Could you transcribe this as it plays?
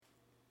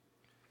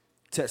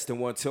Testing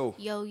 1 2.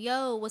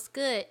 Yo, what's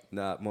good?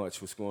 Not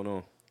much. What's going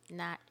on?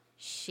 Not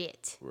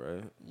shit.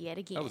 Right. Yet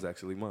again. That was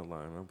actually my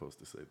line. I'm supposed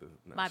to say the.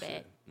 My shit.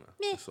 bad. Nah,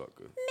 Meh. it's all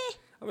good.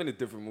 I'm in a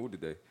different mood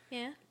today.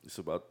 Yeah. It's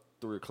about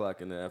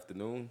 3:00 in the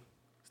afternoon.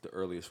 It's the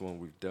earliest one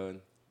we've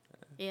done.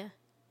 Yeah.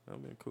 I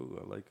mean, cool.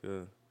 I like.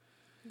 The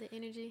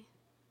energy.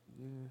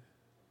 Yeah,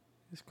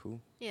 it's cool.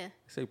 Yeah.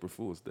 It's April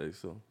Fool's Day,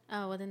 so.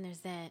 Oh, well, then there's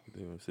that.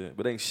 You know what I'm saying?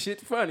 But ain't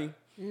shit funny.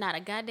 Not a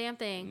goddamn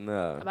thing.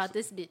 Nah. About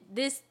this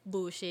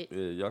bullshit.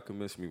 Yeah, y'all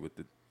convinced me with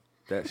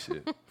that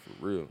shit.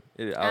 For real.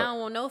 I don't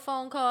want no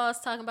phone calls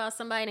talking about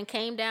somebody that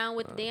came down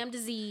with the damn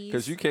disease.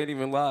 Because you can't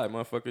even lie,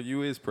 motherfucker.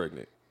 You is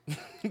pregnant.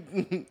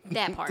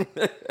 That part.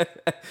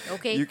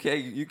 Okay. You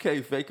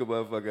can't fake a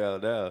motherfucker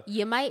out now.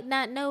 You might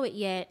not know it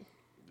yet.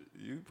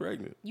 You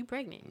pregnant. You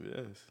pregnant.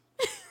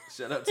 Yes.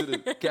 Shout out to the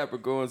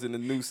Capricorns and the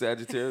new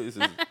Sagittarius.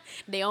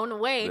 They on the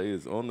way. They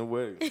is on the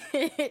way.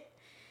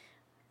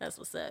 That's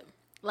what's up.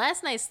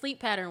 Last night's sleep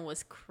pattern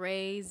was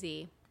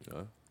crazy.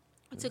 Yeah.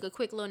 I took a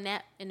quick little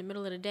nap in the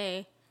middle of the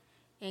day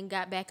and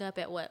got back up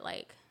at what,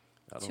 like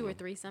 2 or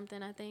 3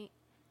 something, I think.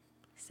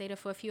 Stayed up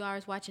for a few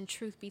hours watching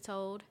Truth Be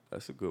Told.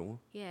 That's a good one.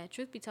 Yeah,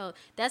 Truth Be Told.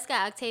 That's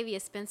got Octavia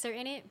Spencer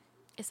in it.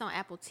 It's on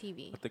Apple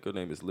TV. I think her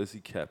name is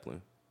Lizzie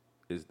Kaplan.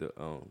 Is the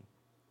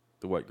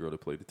white girl that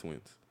played the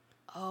twins.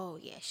 Oh,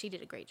 yeah. She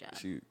did a great job.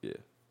 She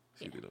did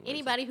amazing.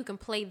 Anybody who can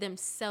play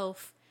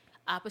themselves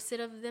opposite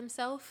of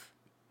themselves.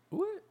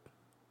 What?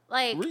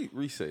 Like,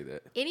 re-say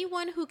that.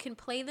 anyone who can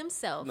play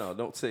themselves. No,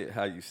 don't say it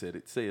how you said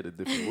it. Say it a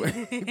different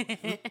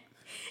way.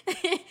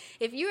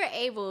 If you are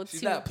able She's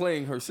to. not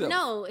playing herself.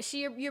 No,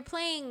 you're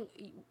playing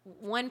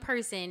one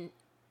person.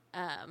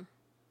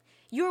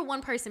 You're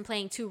one person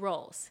playing 2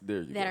 roles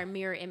There you that go. are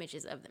mirror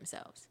images of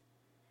themselves.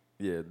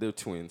 Yeah, they're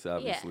twins,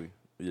 obviously.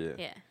 Yeah.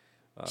 Yeah.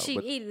 But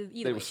Either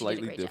they way, were she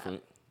slightly did a great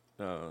different.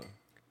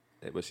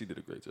 Yeah, but she did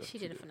a great job. job. She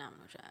did a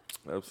phenomenal job.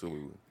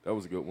 Absolutely. That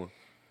was a good one.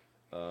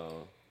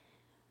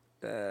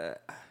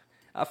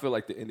 I feel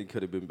like the ending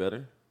could have been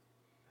better.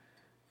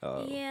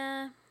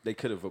 Yeah. They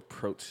could have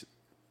approached.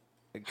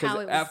 How Because it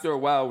was- after a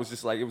while, it was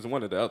just like, it was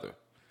one or the other.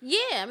 Yeah,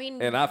 I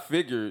mean. And I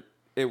figured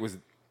it was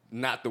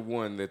not the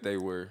one that they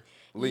were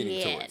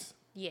leaning towards.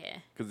 Yeah.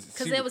 Because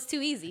it was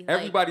too easy.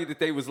 Everybody that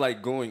they was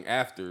like going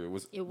after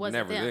It wasn't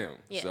never them. them.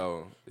 Yeah.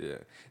 So yeah.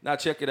 Now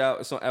check it out.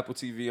 It's on Apple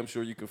TV. I'm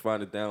sure you can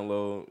find a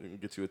download and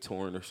get you a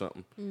torrent or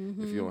something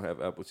if you don't have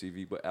Apple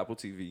TV. But Apple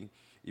TV,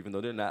 even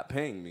though they're not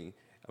paying me,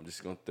 I'm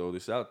just gonna throw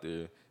this out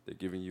there. They're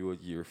giving you a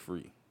year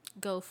free.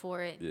 Go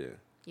for it. Yeah.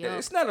 Yup.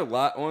 It's not a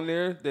lot on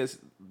there that's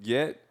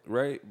yet,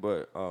 right?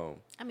 But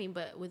I mean,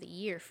 but with a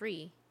year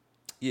free,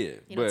 yeah.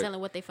 you know,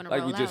 telling what they finna like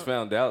roll we just out.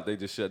 found out, they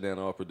just shut down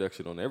all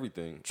production on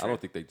everything. True. I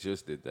don't think they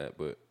just did that,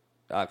 but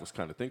I was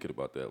kind of thinking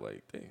about that.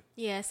 Like, damn.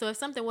 Yeah, so if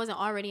something wasn't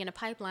already in the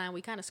pipeline,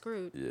 we kind of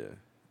screwed. Yeah.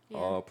 Yeah.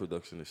 All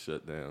production is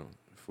shut down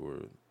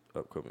for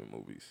upcoming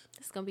movies,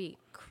 It's gonna be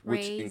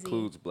crazy. which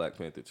includes Black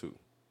Panther 2.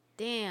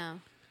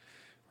 Damn.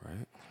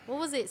 Right? What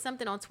was it?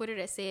 Something on Twitter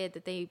that said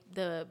that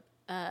the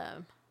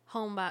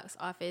home box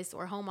office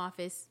or home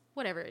office,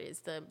 whatever it is,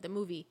 the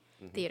movie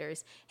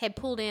theaters had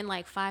pulled in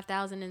like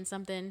 5,000 and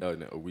something.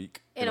 In a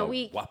week. In a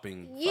week.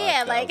 Whopping.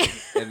 Yeah,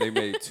 5,000. And they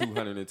made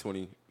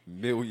 $220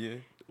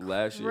 million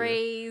last year.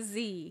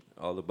 Crazy.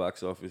 All the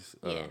box office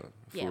Yeah.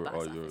 for Yeah, box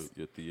all office.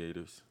 your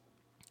theaters.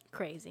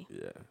 Crazy.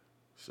 Yeah.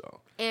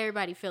 So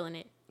Everybody feeling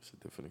it. it's a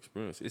different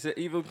experience. It's an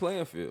even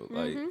playing field.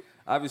 Like Mm-hmm.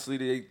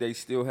 obviously they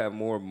still have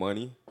more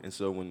money, and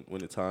so when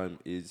the time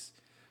is,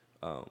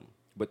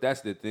 but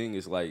that's the thing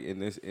is like in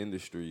this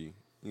industry,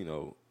 you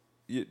know,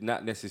 you're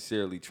not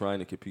necessarily trying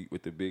to compete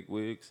with the big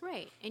wigs,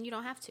 Right. And you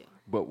don't have to.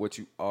 but what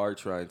you are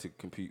trying to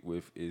compete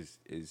with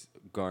is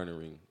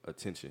garnering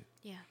attention,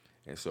 Yeah.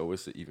 and so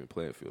it's an even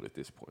playing field at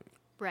this point.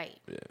 Right.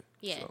 Yeah.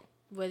 Yeah. So,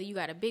 Whether you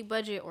got a big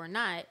budget or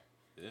not,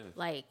 yeah.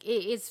 like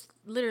it's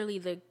literally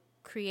the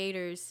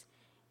creators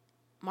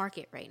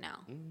market right now.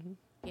 Mm-hmm.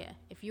 Yeah.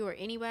 If you are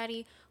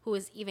anybody who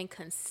is even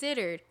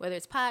considered, whether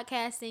it's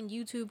podcasting,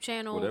 YouTube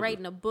channel, Whatever.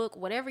 writing a book,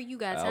 whatever you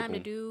got time to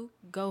Album. do,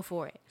 go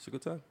for it. It's a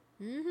good time.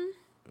 Mm-hmm.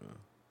 Yeah.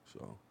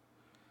 So,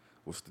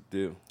 what's the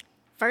deal?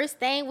 First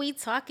thing we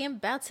talking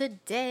about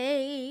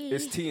today.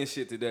 It's tea and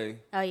shit today,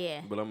 Oh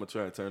yeah. but I'm gonna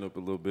try and turn up a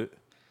little bit.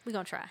 We're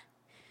gonna try.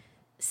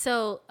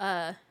 So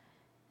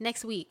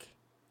next week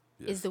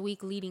Yes. is the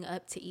week leading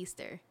up to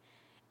Easter.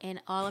 And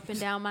all up and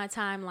down my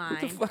timeline. What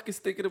the fuck is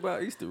thinking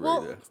about Easter right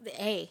Well, now?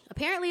 hey,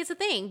 apparently it's a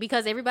thing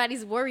because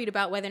everybody's worried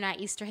about whether or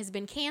not Easter has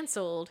been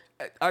canceled.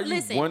 Are you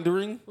Listen.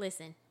 wondering?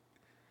 Listen.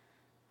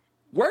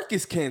 Work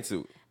is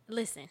canceled.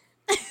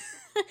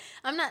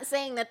 I'm not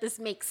saying that this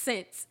makes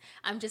sense.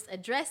 I'm just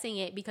addressing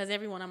it because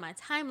everyone on my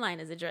timeline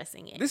is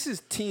addressing it. This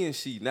is tea and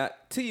shit,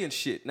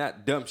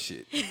 not dumb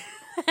shit.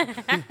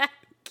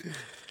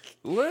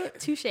 What?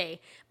 Touche.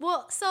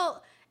 Well, so,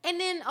 and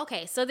then,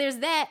 okay, so there's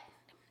that.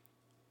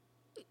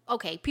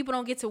 Okay, people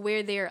don't get to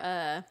wear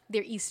their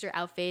Easter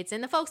outfits.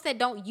 And the folks that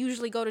don't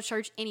usually go to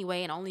church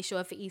anyway and only show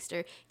up for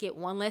Easter get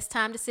one less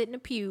time to sit in a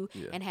pew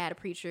and have a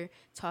preacher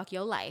talk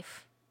your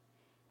life.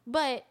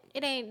 But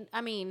it ain't,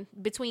 I mean,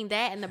 between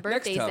that and the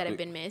birthdays that have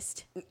been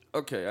missed.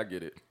 Okay, I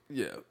get it.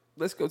 Yeah.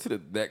 Let's go to the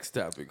next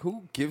topic.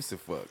 Who gives a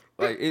fuck?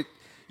 Like,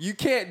 you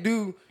can't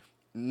do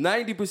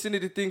 90%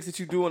 of the things that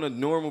you do on a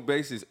normal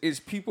basis. Is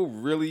people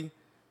really...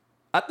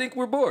 I think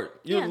we're bored.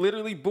 You're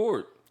literally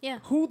bored. Yeah.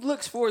 Who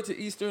looks forward to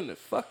Easter in the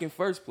fucking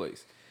first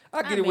place?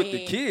 I get it with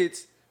the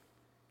kids.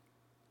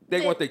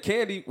 They want their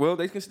candy. Well,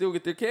 they can still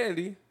get their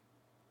candy.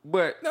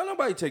 But no,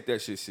 nobody take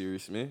that shit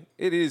serious, man.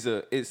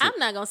 I'm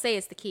not going to say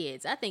it's the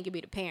kids. I think it'd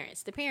be the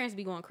parents. The parents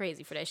be going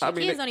crazy for that shit.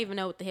 Kids don't even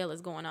know what the hell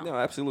is going on. No,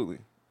 absolutely.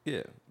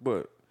 Yeah,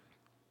 but...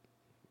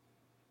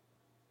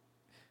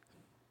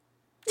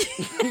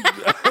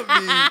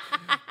 I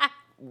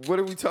mean, what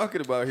are we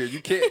talking about here? You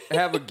can't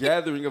have a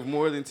gathering of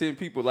more than 10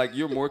 people. Like,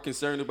 you're more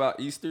concerned about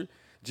Easter.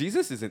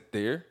 Jesus isn't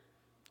there.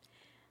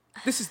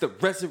 This is the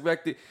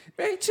resurrected.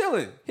 Man, he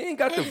chilling. He ain't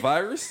got the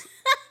virus.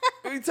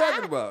 What are you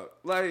talking about?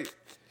 Like,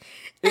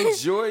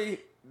 enjoy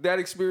that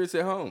experience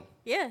at home.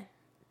 Yeah.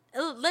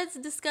 Let's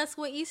discuss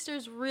what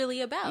Easter's really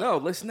about. No,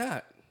 let's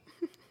not.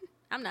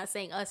 I'm not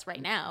saying us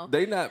right now.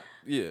 They not,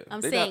 yeah.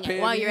 I'm saying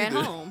while you're at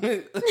home.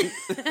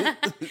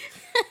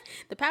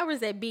 The powers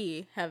that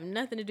be have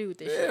nothing to do with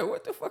this shit. Yeah,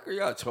 what the fuck are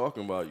y'all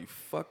talking about, you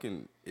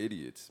fucking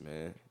idiots,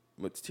 man?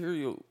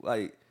 Material,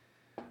 like,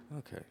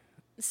 okay.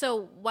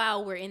 So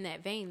while we're in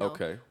that vein,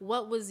 though,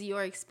 what was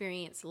your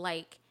experience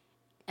like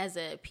as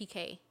a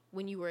PK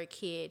when you were a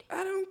kid?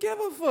 I don't give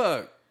a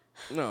fuck.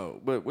 No,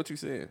 but what you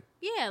saying?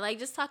 Yeah, like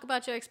just talk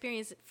about your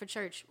experience for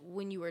church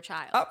when you were a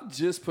child. I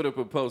just put up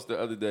a post the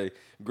other day.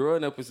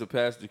 Growing up as a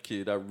pastor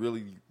kid, I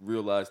really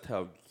realized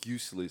how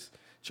useless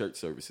church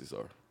services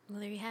are. Well,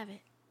 there you have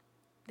it.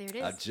 There it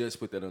is. I just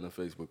put that on a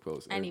Facebook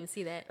post. I didn't even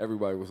see that.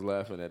 Everybody was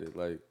laughing at it.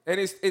 Like, and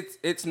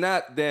it's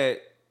not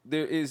that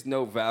there is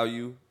no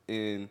value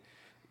in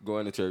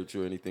going to church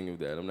or anything of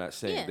that. I'm not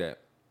saying that.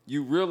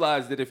 You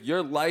realize that if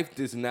your life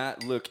does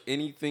not look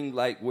anything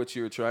like what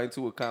you're trying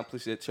to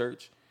accomplish at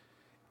church,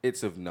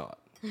 it's of naught.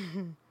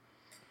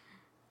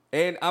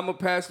 And I'm a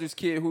pastor's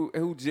kid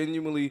who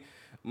genuinely,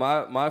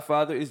 my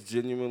father is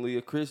genuinely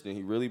a Christian.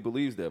 He really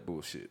believes that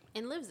bullshit.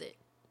 And lives it.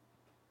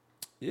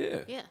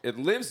 Yeah. It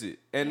lives it.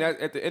 And that,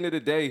 at the end of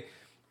the day,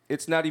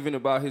 it's not even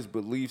about his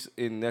beliefs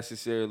in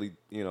necessarily,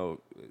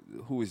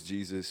 who is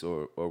Jesus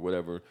or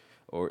whatever,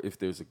 or if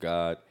there's a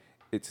God.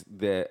 It's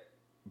that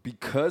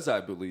because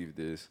I believe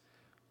this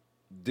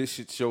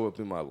should show up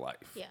in my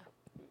life. Yeah.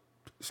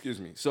 Excuse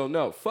me. So,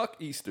 no, fuck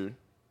Easter.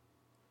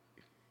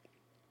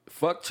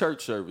 Fuck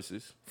church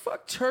services.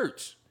 Fuck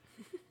church.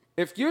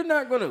 If you're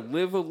not going to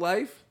live a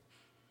life,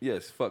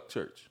 yes, fuck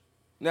church.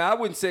 Now, I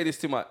wouldn't say this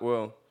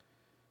to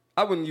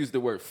I wouldn't use the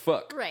word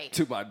fuck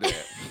to my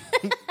dad.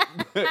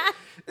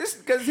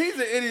 Because he's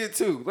an idiot,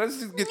 too. Let's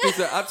just get this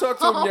out. I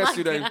talked to him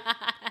yesterday.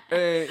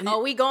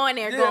 And we going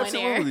there,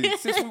 absolutely. there.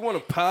 Since we want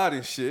to pod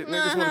and shit,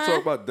 niggas want to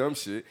talk about dumb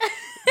shit.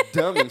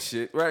 Dumb and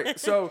shit, right?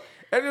 So,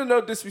 and there's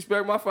no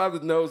disrespect. My father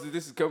knows that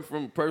this is coming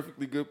from a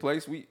perfectly good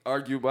place. We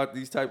argue about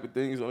these type of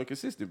things on a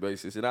consistent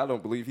basis, and I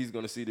don't believe he's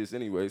going to see this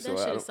anyway. That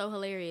shit is so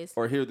hilarious.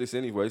 Or hear this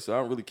anyway, so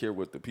I don't really care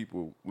what the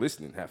people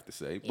listening have to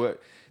say. Yeah.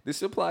 But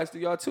this applies to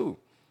y'all, too.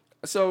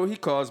 So he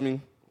calls me,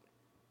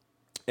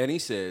 and he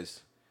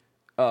says,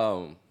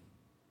 I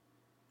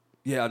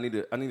need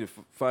to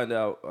find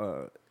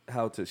out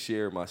how to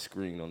share my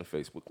screen on the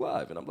Facebook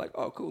Live. And I'm like,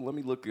 oh, cool, let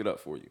me look it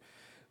up for you.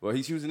 Well,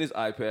 he's using his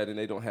iPad, and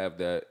they don't have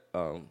that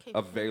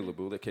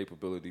available, that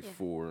capability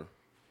for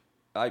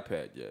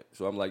iPad yet.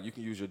 So I'm like, you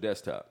can use your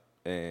desktop.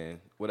 And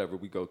whatever,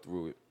 we go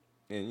through it.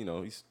 And,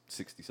 he's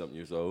 60-something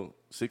years old,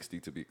 60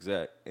 to be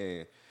exact.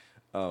 And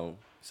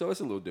so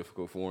it's a little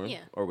difficult for him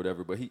or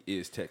whatever, but he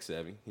is tech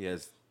savvy. He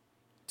has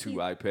 2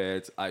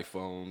 iPads,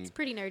 iPhone. It's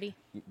pretty nerdy.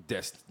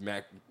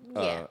 Mac,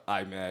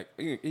 iMac.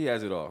 He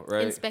has it all,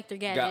 right? Inspector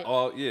Gadget.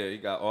 He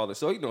got all that.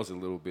 So he knows a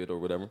little bit or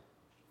whatever.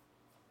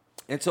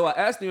 And so I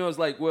asked him, I was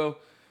like, well,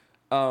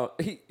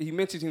 he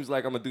mentioned, he was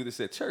like, I'm going to do this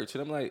at church.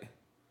 And I'm like,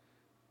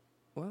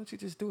 why don't you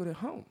just do it at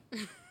home?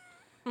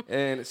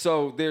 And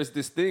so there's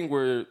this thing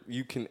where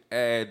you can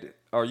add,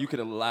 or you can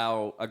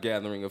allow a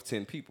gathering of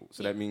 10 people.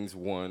 So that means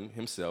 1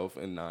 himself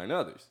and 9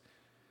 others.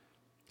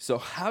 So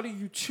how do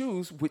you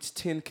choose which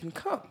 10 can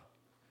come?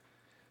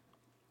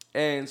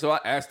 And so I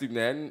asked him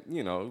that,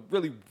 and,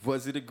 really,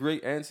 was it a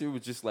great answer? It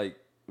was just like,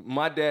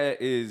 my dad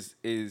is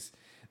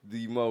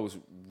the most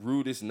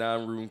rudest,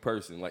 non-rude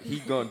person. Like, he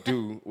gonna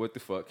do what the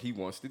fuck he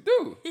wants to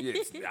do.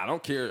 I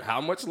don't care how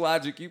much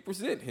logic you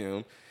present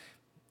him,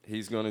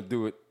 he's gonna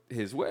do it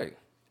his way.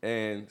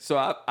 And so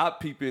I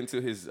peep into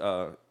his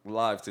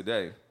live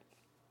today,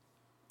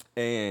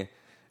 and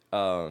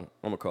I'm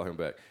gonna call him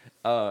back.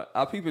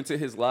 I peep into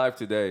his live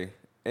today,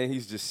 and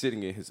he's just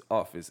sitting in his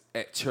office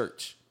at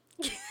church.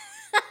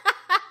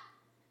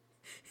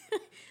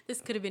 This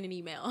could have been an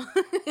email.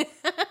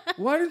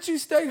 Why didn't you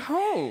stay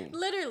home?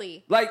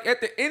 Literally. Like, at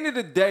the end of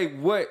the day,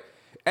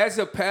 as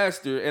a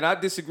pastor, and I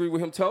disagree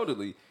with him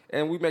totally,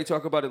 and we may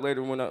talk about it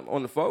later when I'm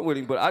on the phone with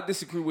him, but I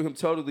disagree with him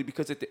totally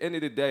because at the end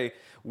of the day,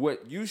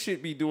 what you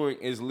should be doing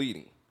is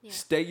leading. Yeah.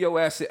 Stay your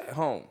ass at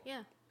home.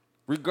 Yeah.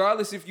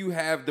 regardless if you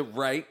have the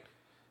right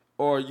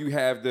or you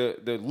have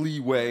the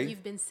leeway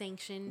You've been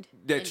sanctioned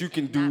that you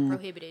can not do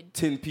prohibited.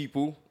 10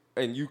 people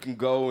and you can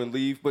go and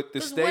leave, but to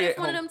Because stay what at if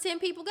one home, of them 10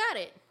 people got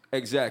it?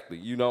 exactly,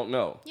 you don't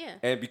know. Yeah.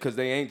 And because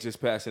they ain't just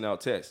passing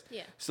out tests.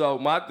 Yeah. So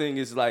my thing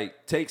is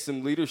like take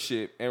some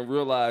leadership and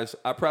realize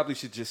I probably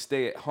should just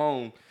stay at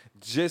home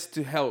just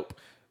to help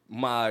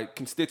my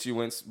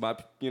constituents,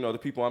 the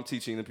people I'm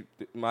teaching,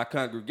 my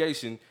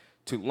congregation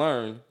to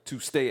learn to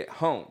stay at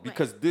home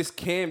because this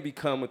can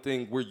become a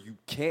thing where you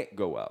can't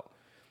go out.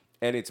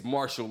 And it's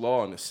martial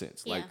law in a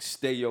sense. Yeah. Like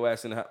stay your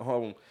ass in the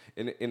home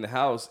in the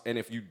house, and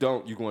if you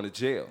don't, you're going to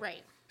jail.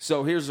 Right.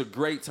 So here's a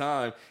great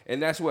time,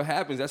 and that's what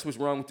happens. That's what's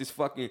wrong with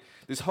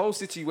this whole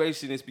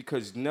situation is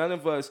because none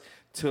of us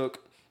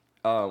took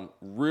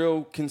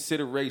real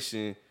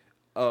consideration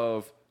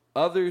of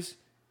others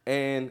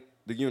and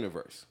the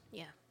universe.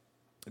 Yeah.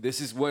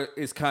 This is what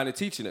it's kind of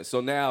teaching us. So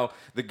now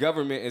the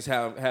government is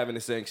having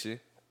a sanction,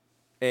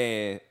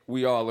 and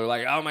we all are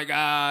like, oh my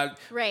God.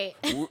 Right.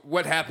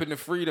 What happened to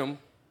freedom?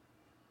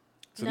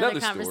 It's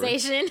Another story,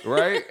 conversation.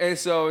 right? And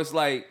so it's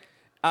like,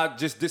 I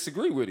just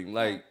disagree with him.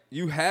 Like,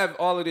 you have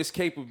all of this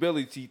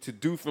capability to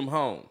do from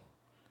home.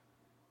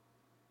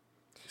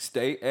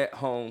 Stay at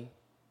home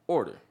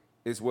order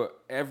is what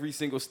every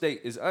single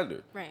state is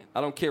under. Right.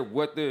 I don't care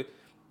what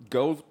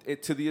go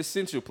to the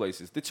essential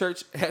places. The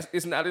church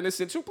is not an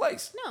essential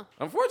place. No.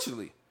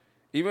 Unfortunately.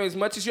 Even as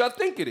much as y'all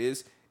think it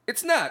is,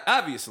 it's not,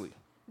 obviously.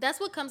 That's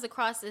what comes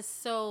across as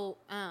so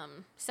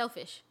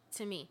selfish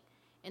to me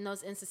in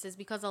those instances,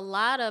 because a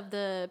lot of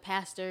the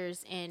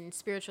pastors and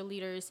spiritual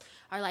leaders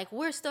are like,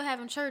 we're still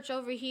having church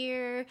over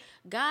here.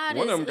 God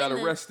One is of them got in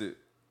the-" arrested.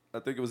 I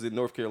think it was in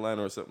North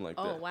Carolina or something like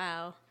that. Oh,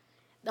 wow.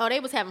 Oh, they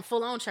was having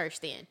full-on church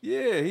then.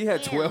 Yeah, he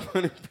had Damn.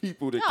 1,200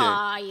 people that came.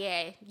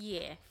 Oh,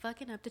 yeah.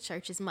 Fucking up the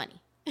church's money.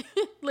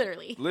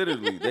 Literally.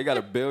 Literally, they got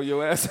to bail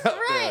your ass out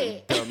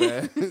Right. there,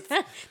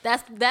 dumbass.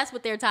 That's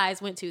what their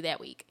ties went to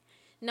that week.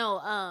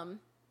 No,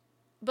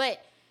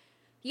 but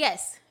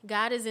yes,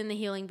 God is in the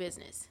healing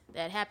business.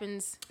 That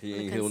happens. He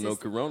ain't healed no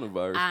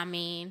coronavirus. I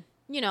mean,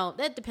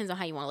 that depends on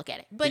how you want to look at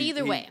it. But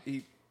either way.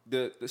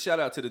 The shout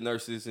out to the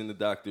nurses and the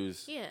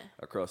doctors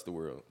across the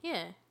world.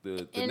 Yeah.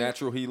 The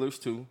natural healers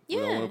too. Yeah.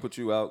 We don't want to put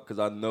you out because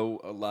I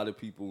know a lot of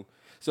people.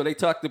 So they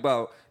talked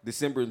about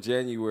December and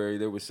January.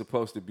 There was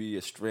supposed to be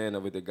a strand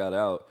of it that got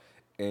out.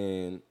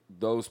 And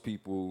those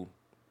people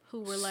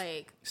who were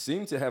like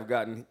seem to have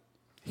gotten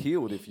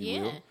healed, if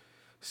you will. Yeah.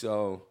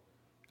 So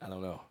I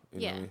don't know. You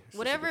know what I mean? It's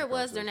Whatever just a it was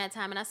concept. during that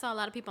time, and I saw a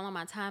lot of people on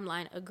my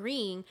timeline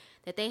agreeing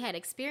that they had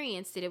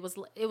experienced it. It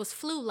was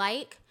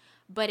flu-like,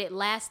 but it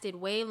lasted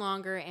way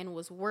longer and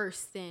was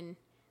worse than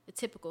the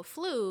typical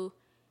flu.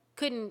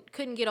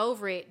 Couldn't get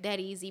over it that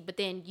easy, but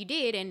then you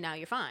did, and now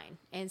you're fine.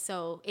 And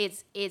so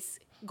it's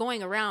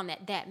going around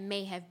that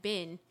may have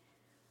been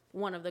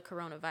one of the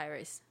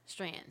coronavirus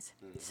strands.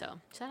 Mm-hmm. So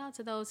shout out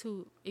to those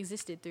who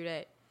existed through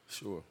that.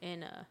 Sure.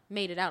 And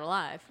made it out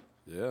alive.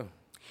 Yeah.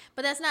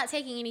 But that's not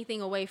taking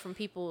anything away from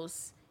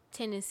people's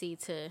tendency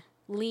to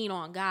lean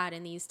on God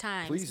in these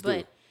times. Please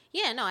but do.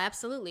 Yeah, no,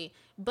 absolutely.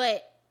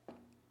 But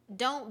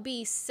don't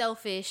be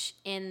selfish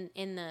in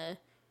the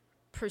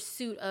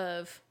pursuit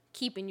of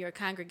keeping your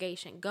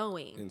congregation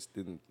going.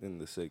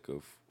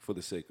 For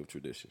the sake of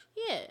tradition.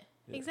 Yeah,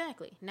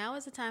 exactly. Now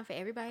is the time for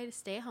everybody to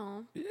stay at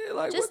home. Yeah,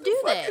 like Just what the do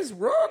fuck that. is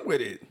wrong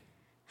with it?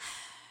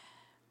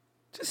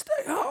 Just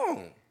stay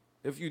home.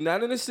 If you're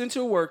not an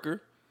essential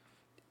worker,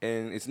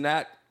 and it's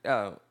not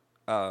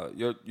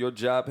your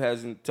job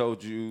hasn't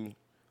told you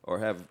or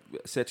have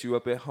set you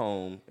up at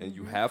home, and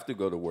you have to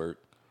go to work,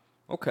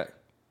 okay.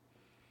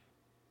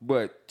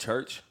 But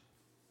church,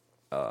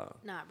 Nah,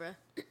 bruh.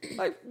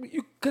 like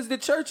because the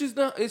church is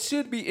not. It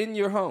should be in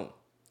your home.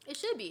 It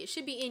should be. It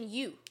should be in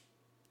you,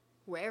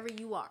 wherever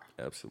you are.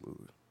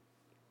 Absolutely.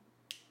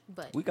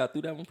 But We got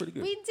through that one pretty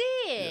good. we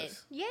did.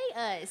 Yes.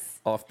 Yay us.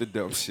 Off the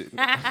dumb shit.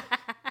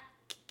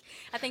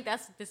 I think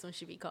that's what this one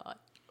should be called.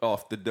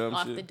 Off the dumb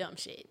Off shit. the dumb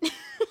shit.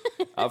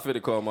 I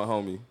finna call my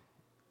homie.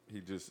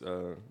 He just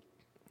that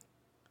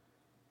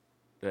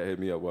hit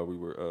me up while we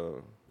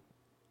were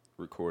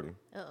recording.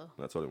 Uh-oh.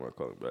 And I told him I'd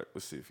call him back.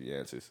 Let's see if he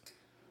answers.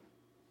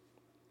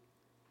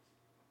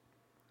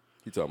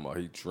 He talking about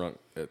he drunk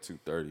at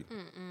 2:30.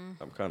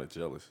 I'm kind of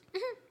jealous.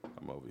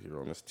 I'm over here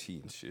on this tea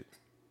and shit,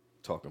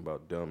 talking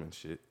about dumb and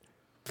shit.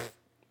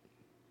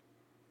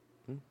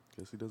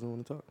 Guess he doesn't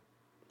want to talk.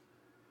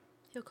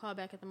 He'll call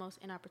back at the most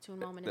inopportune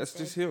moment. That's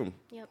instead. just him.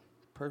 Yep.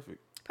 Perfect.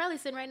 Probably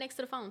sitting right next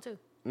to the phone too.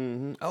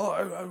 Mm-hmm.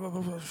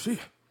 Oh, shit.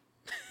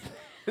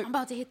 I'm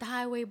about to hit the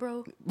highway,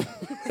 bro.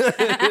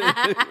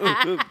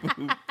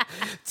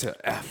 To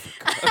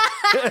Africa.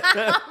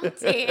 I'm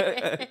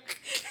dead.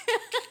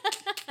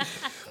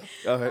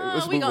 All right,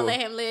 let's We move gonna on. let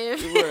him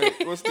live.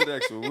 Right. What's the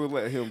next one? We'll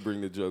let him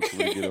bring the jokes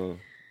when we get on.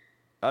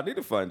 I need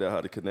to find out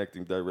how to connect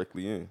him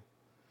directly in.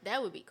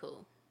 That would be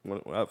cool.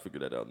 Well, I'll figure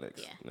that out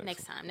next. Yeah,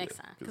 next time. Yeah,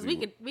 Because we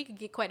could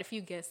get quite a few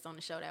guests on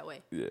the show that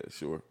way. Yeah,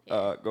 sure.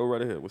 Yeah. Go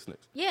right ahead. What's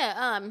next?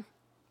 Yeah,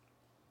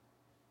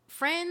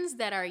 friends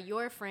that are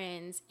your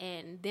friends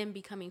and them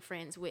becoming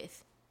friends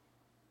with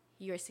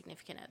your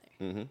significant other.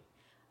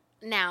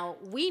 Mm-hmm. Now,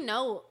 we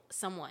know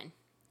someone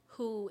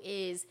who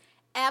is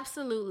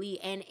absolutely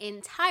and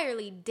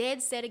entirely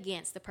dead set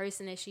against the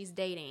person that she's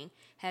dating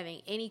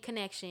having any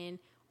connection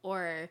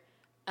or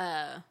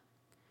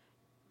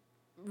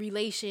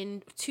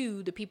relation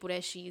to the people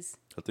that she's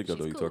I think I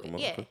know you're cool talking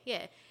with. about.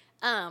 Yeah,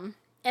 yeah.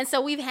 And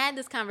so we've had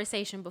this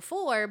conversation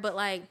before, but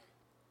like,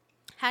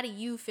 how do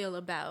you feel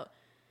about?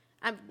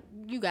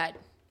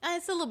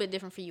 It's a little bit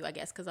different for you, I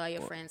guess, because all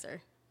your friends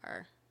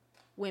are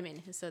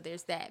women, so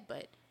there's that.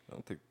 But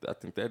I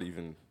think that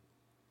even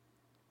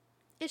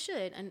it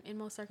should in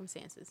most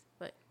circumstances.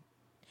 But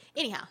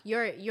anyhow,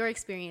 your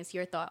experience,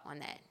 your thought on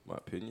that. my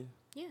opinion.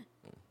 Yeah.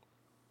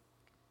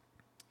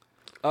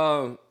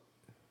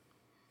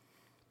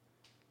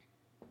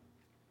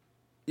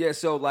 Yeah,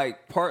 so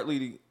like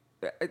partly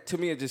to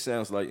me it just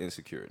sounds like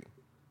insecurity.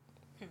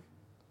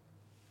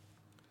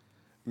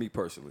 Me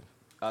personally.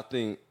 I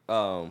think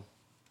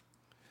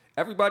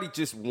everybody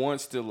just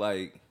wants to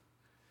like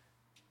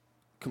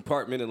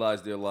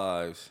compartmentalize their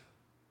lives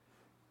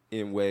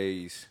in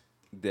ways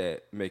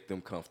that make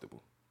them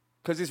comfortable.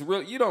 Cuz it's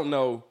real, you don't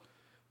know,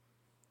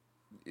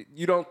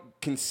 you don't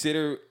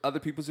consider other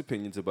people's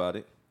opinions about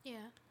it.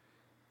 Yeah.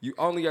 You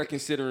only are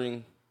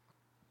considering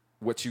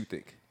what you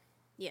think.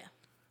 Yeah.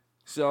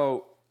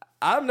 So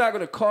I'm not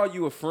going to call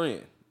you a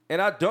friend.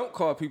 And I don't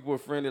call people a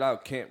friend that I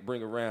can't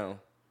bring around.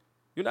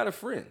 You're not a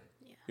friend.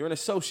 Yeah. You're an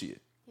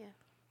associate. Yeah.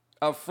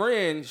 A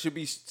friend should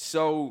be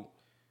so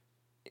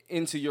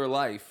into your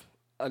life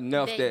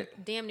enough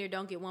that damn near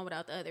don't get one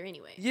without the other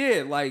anyway.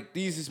 yeah, like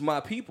these is my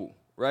people,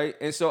 right?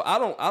 And so I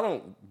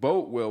don't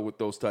bode well with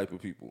those type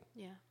of people.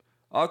 Yeah.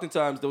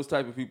 Oftentimes those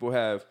type of people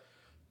have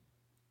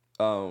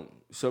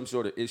some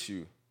sort of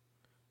issue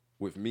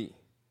with me,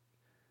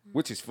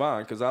 which is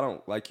fine because I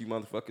don't like you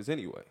motherfuckers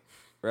anyway,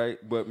 right?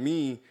 But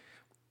me,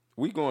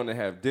 we going to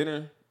have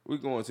dinner. We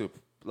going to,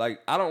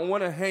 like, I don't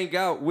want to hang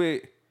out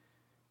with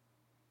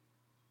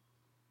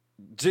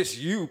just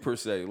you per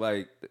se.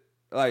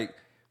 Like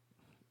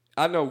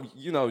I know,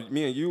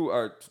 me and you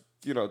are,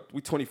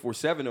 we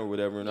 24/7 or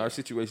whatever, and our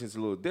situation's a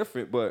little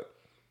different. But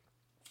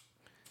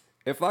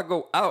if I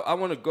go out, I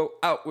want to go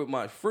out with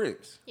my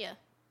friends. Yeah.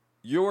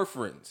 Your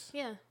friends.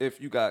 Yeah.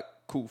 If you got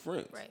cool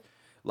friends. Right.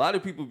 A lot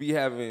of people be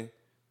having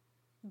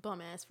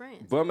Bum ass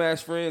friends. bum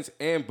ass friends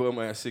and bum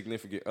ass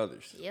significant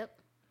others. Yep.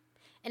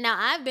 And now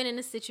I've been in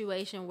a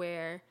situation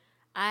where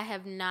I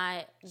have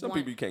not. Some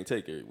people you can't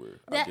take everywhere.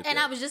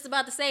 I was just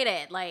about to say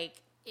that. Like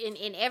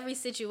in every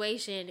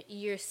situation,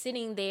 you're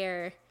sitting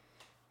there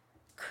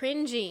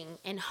cringing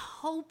and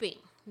hoping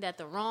that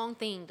the wrong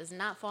thing does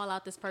not fall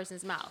out this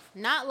person's mouth.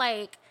 Not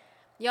like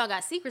y'all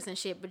got secrets and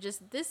shit, but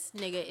just this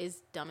nigga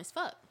is dumb as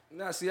fuck.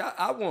 Now, see,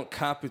 I want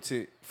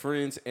competent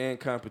friends and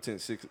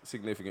competent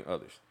significant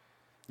others.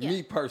 Yeah.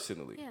 Me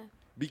personally. Yeah.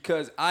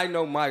 Because I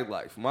know my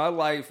life. My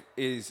life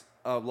is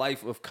a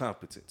life of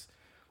competence.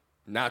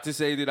 Not to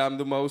say that I'm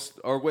the most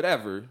or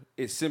whatever.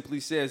 It simply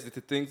says that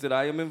the things that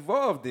I am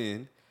involved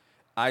in,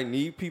 I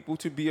need people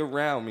to be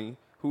around me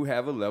who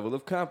have a level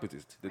of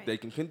competence, that they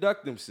can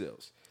conduct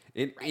themselves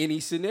in any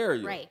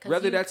scenario. Right,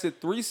 whether that's a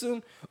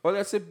threesome or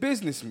that's a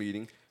business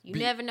meeting. You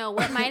never know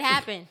what might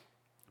happen.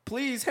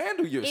 Please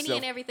handle yourself. Any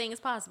and everything is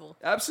possible.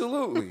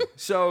 Absolutely.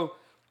 So,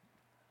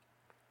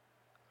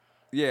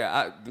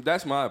 yeah,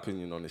 that's my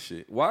opinion on this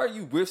shit. Why are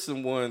you with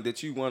someone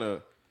that you want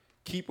to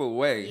keep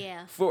away?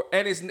 Yeah.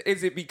 And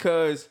is it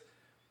because,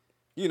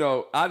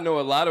 I know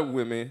a lot of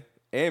women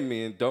and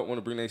men don't want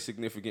to bring their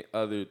significant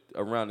other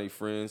around their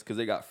friends because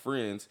they got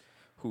friends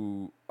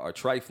who are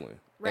trifling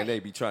and they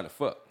be trying to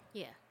fuck.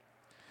 Yeah.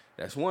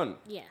 That's one.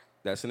 Yeah.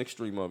 That's an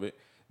extreme of it.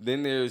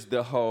 Then there's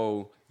the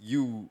whole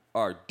you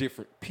are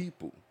different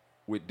people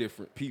with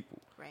different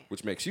people, Right.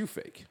 which makes you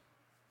fake.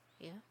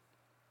 Yeah.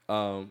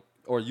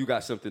 Or you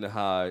got something to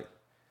hide,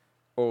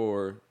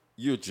 or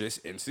you're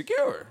just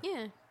insecure.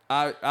 Yeah.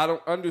 I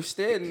don't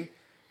understand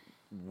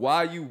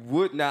why you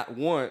would not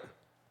want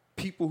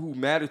people who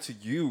matter to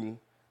you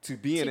to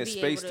be in a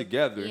space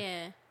together.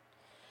 Yeah.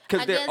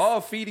 Because they're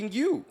all feeding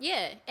you.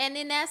 Yeah. And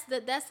then that's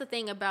the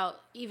thing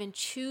about even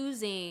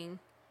choosing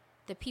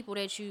the people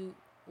that you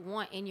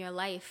want in your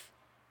life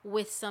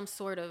with some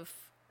sort of,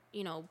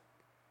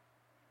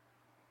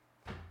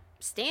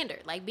 standard,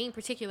 like being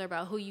particular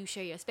about who you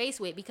share your space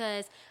with.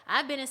 Because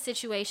I've been in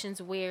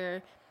situations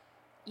where,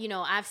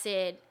 I've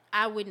said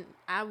I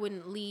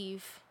wouldn't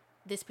leave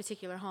this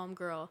particular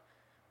homegirl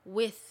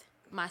with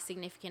my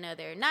significant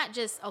other. Not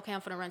just, okay,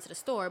 I'm gonna run to the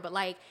store, but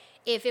like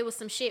if it was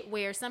some shit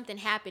where something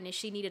happened and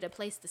she needed a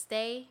place to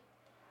stay,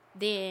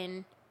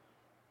 then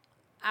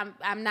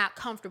I'm not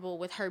comfortable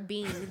with her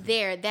being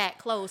there that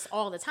close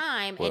all the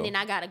time, and then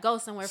I gotta go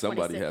somewhere.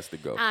 Somebody has to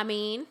go. I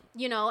mean,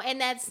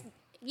 and that's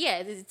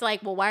it's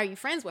like, well, why are you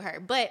friends with her?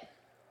 But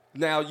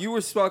now you were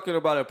talking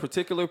about a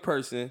particular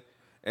person,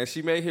 and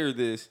she may hear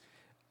this.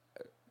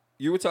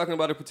 You were talking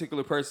about a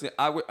particular person.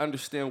 I would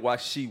understand why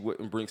she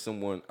wouldn't bring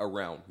someone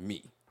around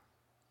me.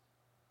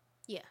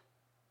 Yeah.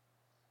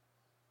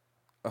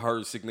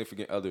 Her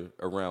significant other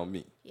around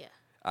me. Yeah.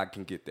 I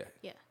can get that.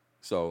 Yeah.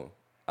 So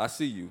I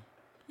see you.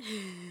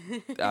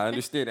 I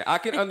understand that. I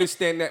can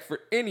understand that for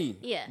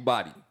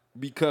anybody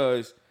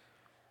because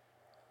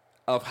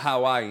of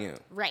how I am.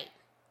 Right.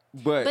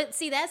 But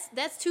see,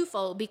 that's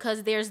twofold,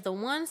 because there's the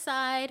one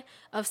side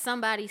of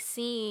somebody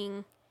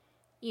seeing,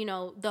 you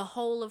know, the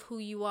whole of who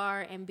you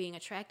are and being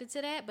attracted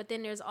to that. But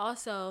then there's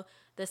also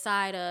the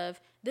side of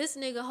this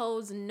nigga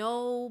holds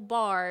no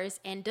bars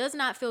and does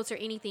not filter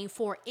anything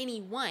for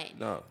anyone.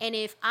 No. And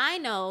if I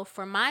know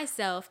for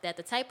myself that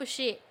the type of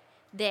shit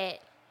that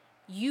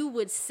you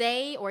would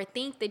say or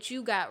think that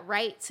you got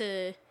right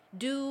to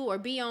do or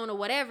be on or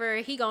whatever,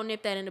 he gonna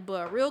nip that in the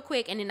bud real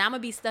quick, and then I'm gonna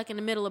be stuck in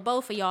the middle of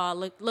both of y'all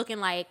looking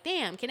like,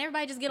 damn, can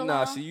everybody just get along?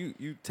 Nah, see,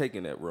 you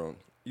taking that wrong.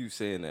 You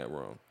saying that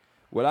wrong.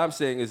 What I'm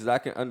saying is that I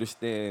can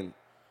understand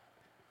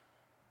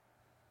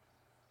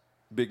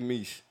Big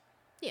Mish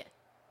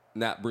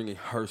not bringing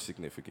her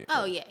significant.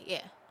 Oh, yeah.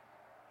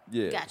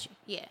 Got you.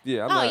 Yeah.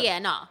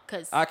 Yeah.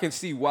 Cause I can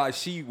see why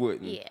she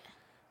wouldn't. Yeah.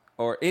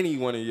 Or any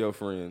one of your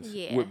friends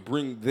would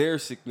bring their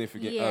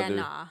significant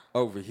other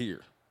over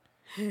here.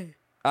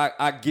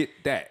 I get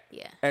that.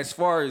 Yeah. As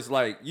far as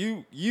like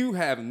you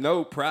have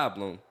no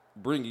problem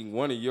bringing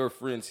one of your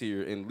friends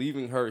here and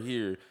leaving her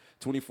here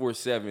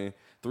 24/7,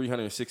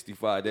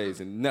 365 days,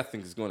 and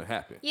nothing's going to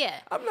happen. Yeah.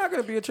 I'm not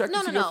going to be attracted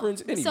to your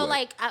friends anyway. So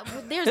like,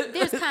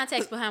 there's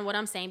context behind what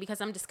I'm saying, because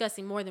I'm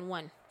discussing more than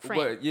one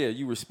friend. But yeah,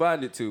 you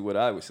responded to what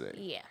I was saying.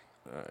 Yeah.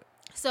 All right.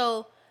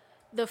 So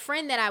the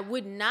friend that I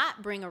would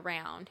not bring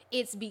around,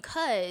 it's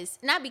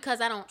not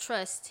because I don't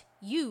trust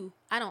you,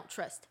 I don't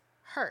trust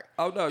her.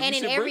 Oh no, you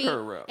should bring her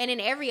around. And in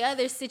every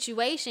other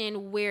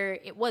situation where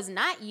it was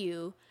not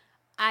you,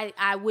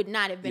 I would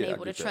not have been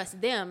able to trust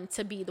them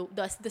to be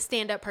the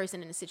stand-up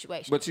person in the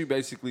situation. But you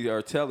basically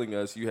are telling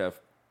us you have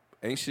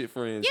ain't shit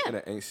friends and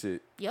an ain't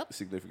shit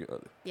significant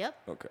other. Yep.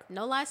 Okay.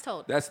 No lies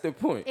told. That's the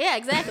point. Yeah,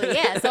 exactly.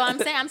 Yeah. So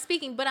I'm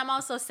speaking, but I'm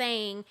also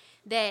saying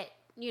that,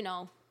 you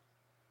know,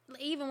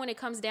 even when it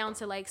comes down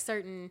to like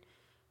certain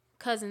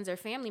cousins or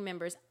family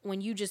members,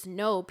 when you just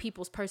know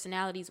people's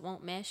personalities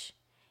won't mesh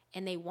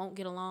and they won't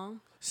get along.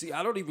 See,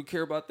 I don't even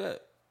care about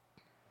that.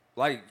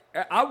 Like,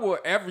 I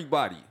want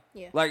everybody.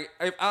 Yeah. Like,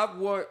 if I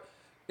want,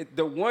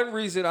 the one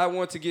reason I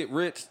want to get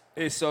rich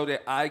is so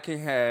that I can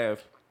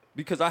have,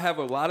 because I have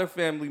a lot of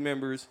family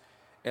members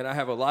and I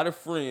have a lot of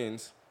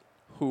friends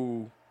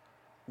who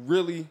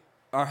really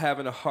are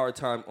having a hard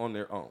time on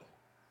their own.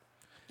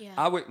 Yeah.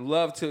 I would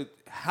love to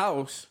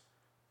house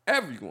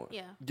everyone.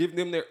 Yeah. Give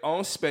them their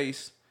own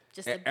space.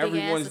 Just and a big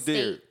everyone's ass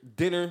there. estate.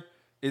 Dinner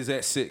is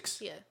at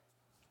 6. Yeah.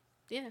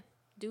 Yeah.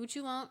 Do what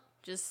you want.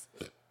 Just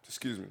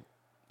Excuse me.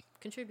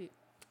 contribute.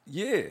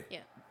 Yeah. Yeah.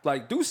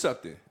 Like, do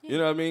something. You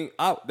know what I mean?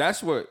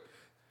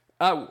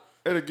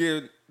 And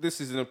again,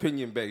 this is an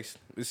opinion based.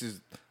 This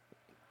is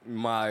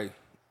my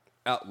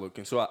outlook.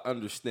 And so I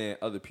understand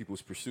other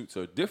people's pursuits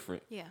are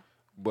different. Yeah.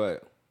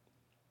 But,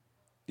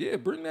 yeah,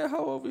 bring that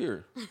hoe over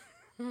here.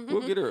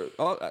 We'll get her.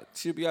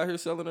 She'll be out here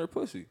selling her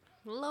pussy.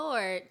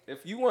 Lord.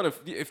 If you want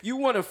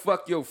to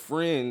fuck your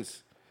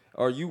friends,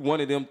 or you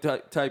one of them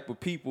type of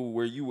people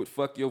where you would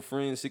fuck your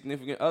friend's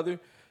significant other,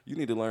 you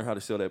need to learn how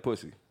to sell that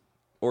pussy.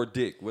 Or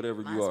dick,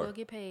 whatever Might you as are. well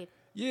get paid.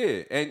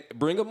 Yeah, and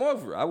bring them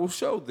over. I will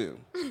show them.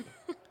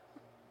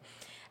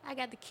 I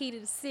got the key to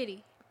the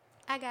city.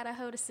 I got a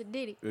hold of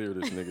Sadiddy. There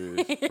this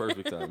nigga is.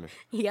 Perfect timing.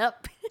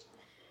 Yep.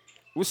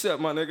 What's up,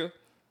 my nigga?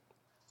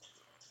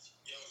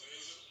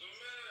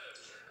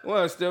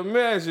 What's the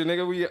measure,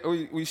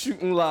 nigga? We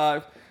shooting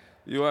live.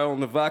 You are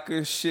on the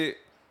Vodka Shit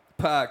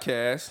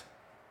podcast.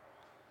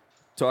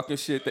 Talking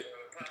shit.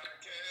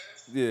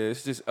 Yeah,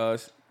 it's just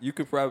us. They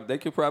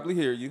could probably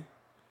hear you.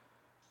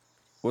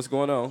 What's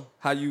going on?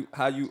 How you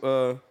holding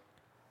up?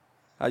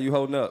 I'm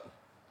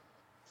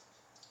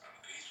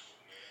peaceful,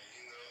 man.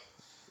 You know,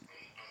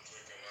 I'm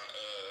drinking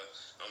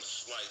I'm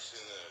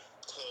slicing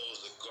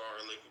cloves of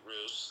garlic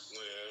real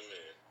slim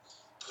and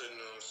putting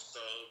it on the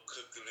stove,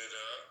 cooking it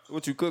up.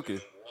 What you cooking?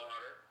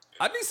 Water.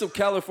 I need some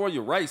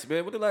California rice,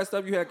 man. When the last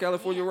time you had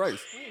California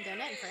rice? We ain't done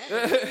nothing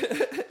forever. Yo,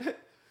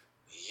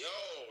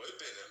 it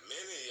been a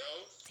minute, yo.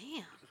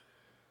 Damn.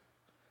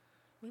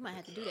 We might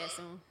have to do that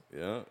soon.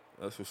 Yeah,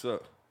 that's what's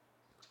up.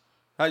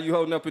 How you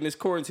holding up in this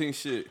quarantine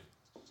shit?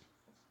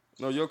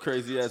 No, your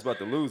crazy ass about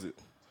to lose it.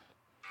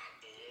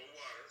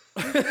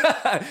 I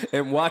boil water.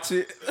 And watch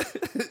it. Yeah,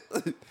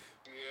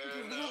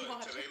 no,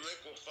 until they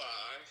liquefy,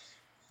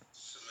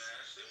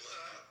 smash them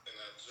up, and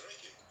I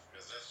drink it.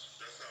 Because that's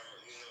how,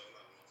 you know,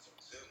 I'm some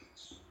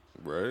symptoms.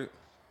 Right.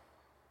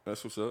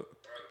 That's what's up.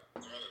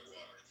 Garlic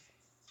water.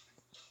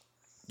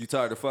 You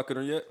tired of fucking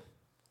her yet?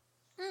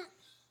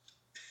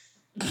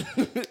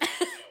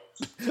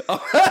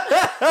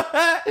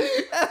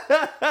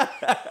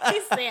 He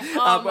said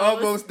I'm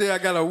almost there. I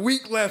got a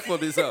week left for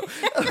this up.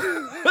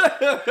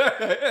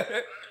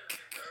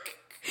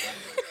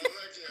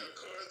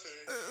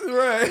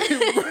 Right.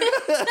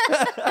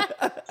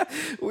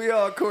 We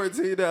all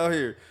quarantined out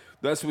here.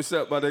 That's what's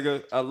up, my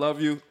nigga. I love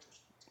you.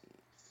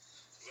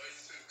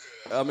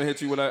 I'm gonna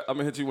hit you when I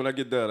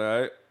get done. All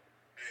right.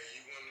 Hey,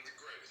 you one of the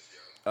greatest,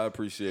 yo. I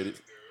appreciate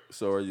it.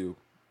 So are you.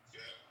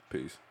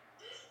 Peace.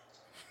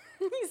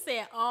 He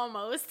said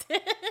almost.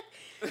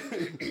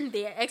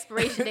 The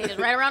expiration date is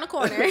right around the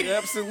corner.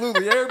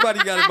 Absolutely. Everybody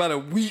got about a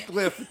week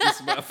left with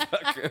this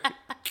motherfucker.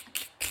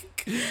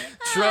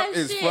 Trump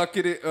is shit.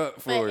 fucking it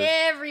up for us.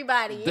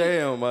 Everybody.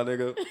 Damn, my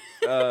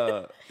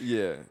nigga.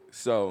 Yeah.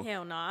 So,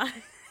 Hell nah.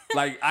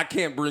 like, I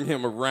can't bring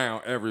him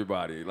around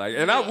everybody. Like,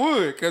 and I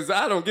would, because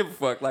I don't give a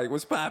fuck. Like,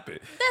 what's popping?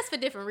 That's for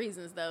different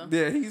reasons, though.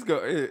 Yeah, he's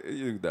going,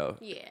 you know.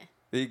 Yeah.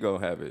 He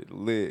gonna have it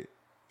lit.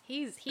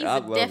 He's I a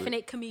love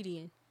definite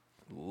comedian.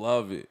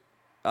 Love it.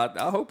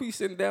 I hope he's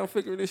sitting down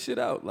figuring this shit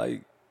out.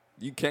 Like,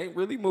 you can't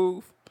really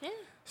move. Yeah.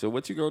 So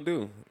what you gonna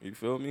do? You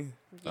feel me?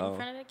 Get in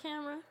front of the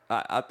camera.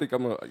 I think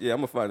I'm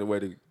gonna find a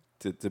way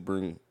to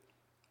bring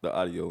the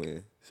audio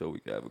in so we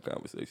can have a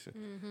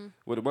conversation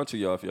with a bunch of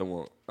y'all if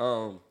y'all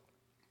want.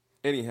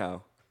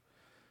 Anyhow,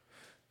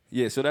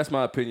 yeah. So that's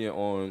my opinion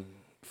on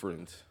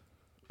Friends.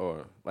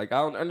 Or like I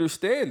don't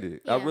understand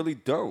it. I Yeah. really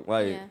don't.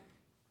 Like Yeah.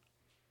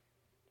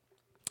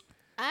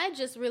 I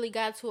just really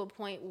got to a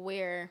point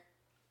where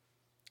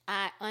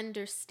I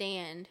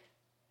understand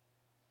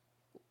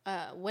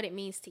what it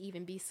means to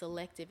even be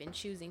selective in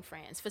choosing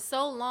friends. For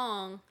so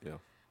long, yeah.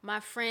 my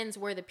friends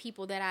were the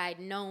people that I'd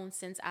known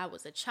since I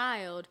was a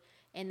child,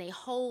 and they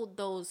hold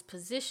those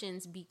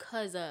positions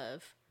because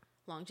of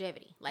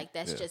longevity. Like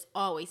that's just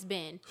always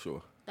been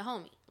Sure. the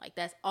homie. Like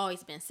that's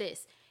always been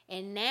sis.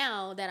 And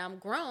now that I'm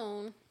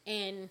grown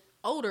and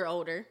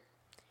older,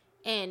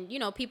 and you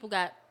know, people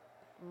got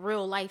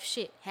real life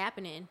shit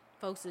happening.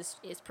 Folks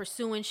is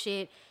pursuing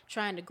shit,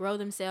 trying to grow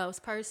themselves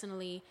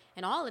personally,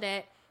 and all of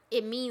that.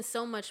 It means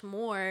so much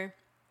more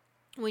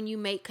when you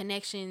make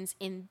connections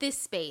in this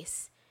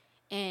space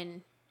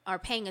and are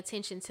paying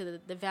attention to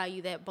the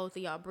value that both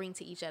of y'all bring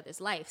to each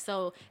other's life.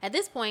 So at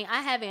this point,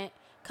 I haven't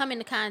come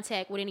into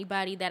contact with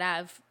anybody that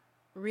I've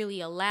really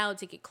allowed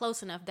to get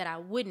close enough that I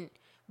wouldn't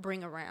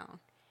bring around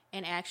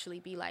and actually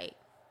be like,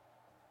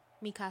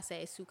 mi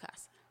casa es su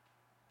casa.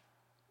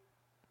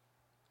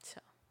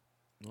 So,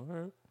 All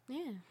right.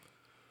 yeah.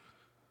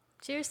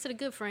 Cheers to the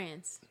good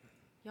friends.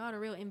 Y'all the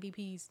real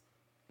MVPs.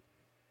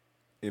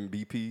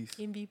 MBPs.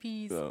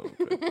 MVPs. Oh,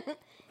 okay.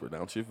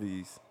 Pronounce your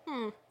V's.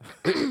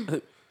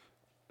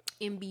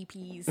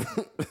 MVPs.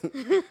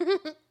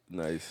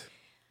 Nice.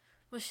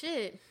 Well,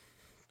 shit.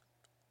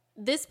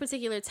 This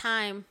particular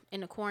time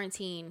in the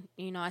quarantine,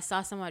 you know, I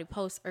saw somebody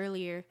post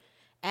earlier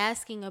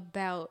asking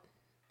about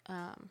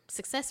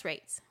success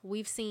rates.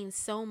 We've seen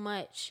so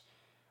much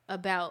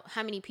about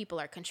how many people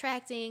are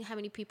contracting, how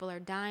many people are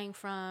dying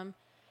from,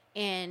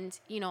 and,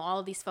 you know, all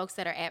of these folks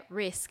that are at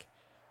risk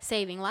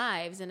saving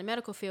lives in the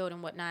medical field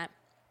and whatnot.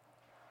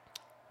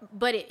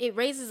 But it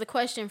raises a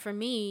question for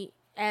me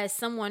as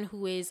someone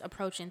who is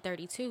approaching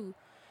 32,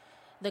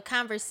 the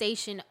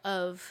conversation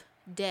of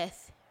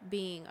death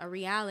being a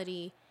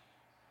reality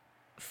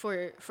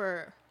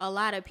for a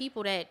lot of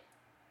people that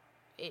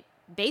it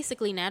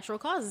basically natural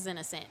causes in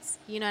a sense.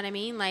 You know what I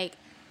mean? Like,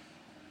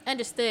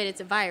 understood it's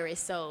a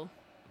virus, so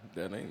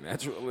That ain't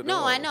natural at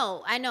all.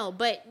 no, I know.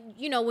 But,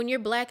 you know, when you're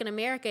black in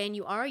America and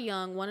you are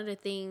young, one of the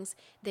things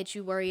that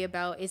you worry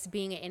about is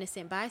being an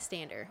innocent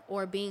bystander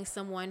or being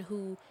someone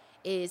who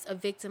is a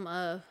victim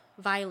of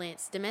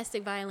violence,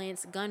 domestic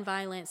violence, gun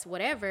violence,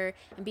 whatever,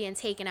 and being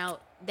taken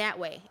out that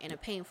way in a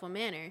painful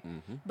manner.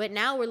 But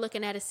now we're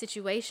looking at a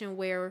situation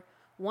where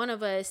one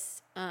of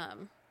us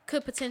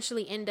could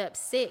potentially end up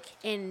sick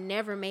and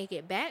never make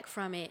it back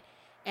from it.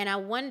 And I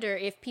wonder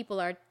if people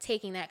are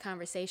taking that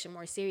conversation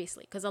more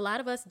seriously, because a lot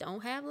of us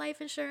don't have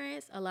life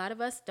insurance. A lot of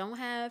us don't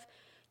have,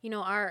 you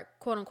know, our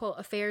quote unquote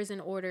affairs in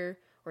order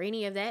or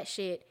any of that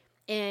shit.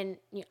 And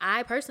you know,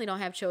 I personally don't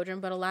have children,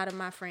 but a lot of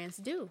my friends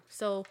do.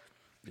 So,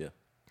 Yeah.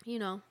 you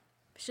know,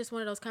 it's just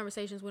one of those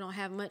conversations we don't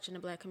have much in the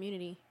black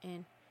community.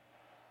 And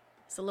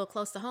it's a little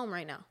close to home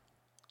right now.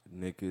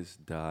 Niggas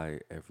die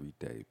every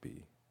day,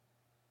 B.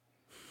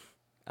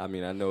 I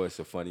mean, I know it's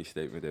a funny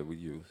statement that we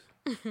use,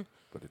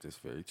 but it is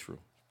very true.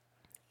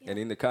 And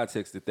in the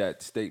context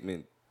that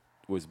statement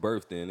was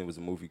birthed in, it was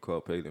a movie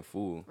called Paid in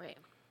Full. Right.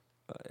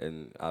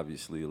 And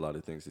obviously a lot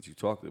of things that you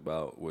talked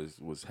about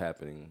was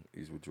happening.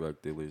 These were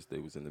drug dealers. They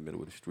was in the middle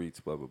of the streets,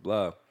 blah, blah,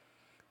 blah.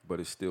 But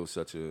it's still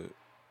such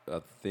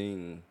a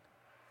thing.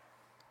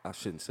 I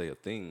shouldn't say a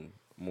thing,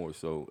 more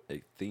so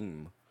a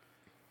theme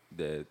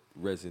that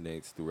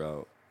resonates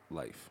throughout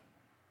life.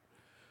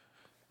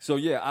 So,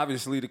 yeah,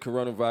 obviously the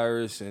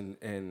coronavirus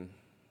and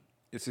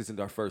this isn't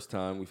our first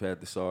time. We've had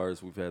the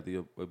SARS. We've had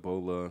the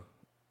Ebola.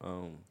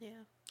 Yeah.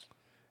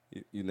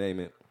 You name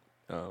it.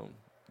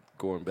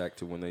 Going back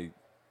to when they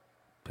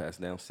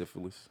passed down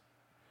syphilis.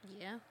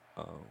 Yeah.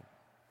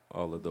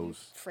 All of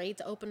those. Afraid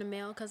to open the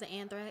mail because of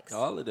anthrax.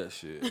 All of that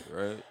shit,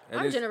 right? And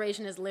Our it's-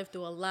 generation has lived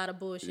through a lot of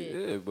bullshit.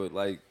 Yeah, but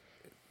like,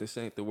 this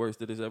ain't the worst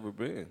that it's ever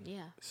been.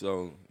 Yeah.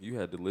 So you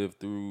had to live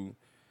through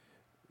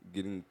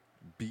getting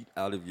beat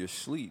out of your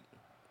sleep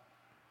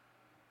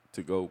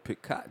to go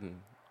pick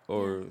cotton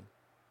or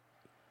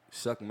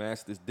suck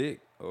master's dick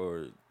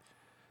or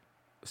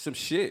some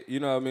shit. You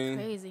know what I mean?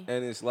 Crazy.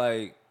 And it's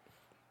like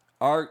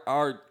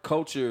our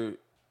culture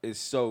is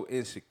so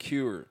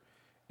insecure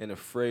and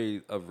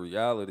afraid of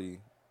reality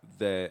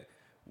that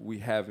we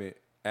haven't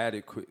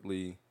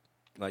adequately,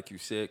 like you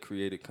said,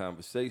 created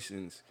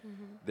conversations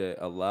that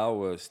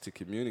allow us to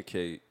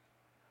communicate,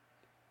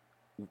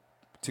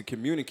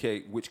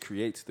 which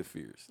creates the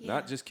fears.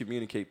 Not just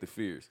communicate the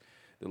fears.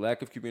 The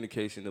lack of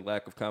communication, the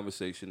lack of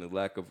conversation, the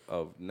lack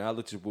of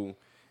knowledgeable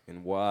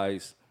and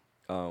wise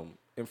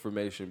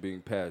information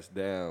being passed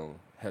down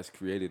has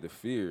created a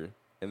fear.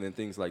 And then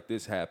things like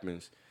this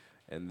happens,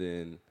 and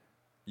then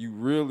you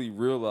really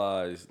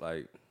realize,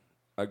 like,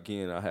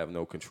 again, I have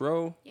no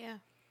control. Yeah.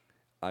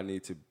 I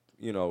need to,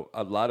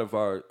 a lot of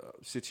our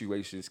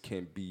situations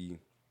can be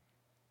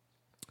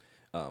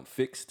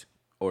fixed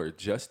or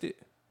adjusted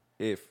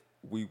if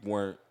we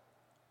weren't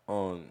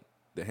on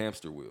the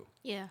hamster wheel.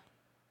 Yeah.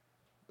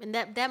 And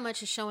that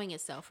much is showing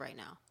itself right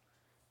now.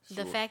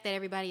 The fact that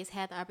everybody has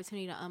had the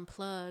opportunity to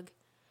unplug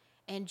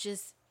and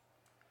just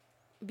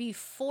be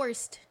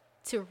forced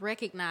to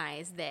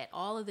recognize that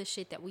all of the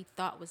shit that we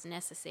thought was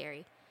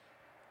necessary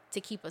to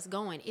keep us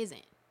going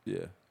isn't.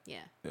 Yeah.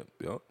 Yeah.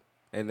 Yep.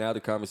 And now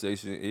the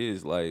conversation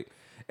is like,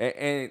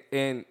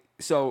 and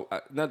so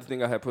another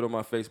thing I had put on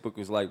my Facebook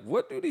was like,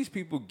 what do these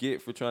people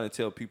get for trying to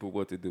tell people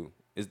what to do?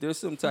 Is there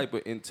some type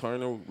of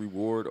internal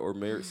reward or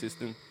merit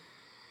system?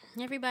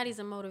 Everybody's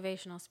a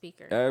motivational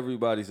speaker.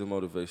 Everybody's a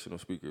motivational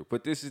speaker.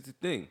 But this is the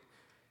thing.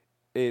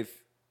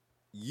 If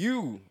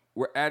you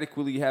were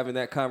adequately having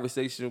that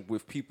conversation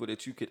with people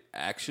that you could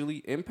actually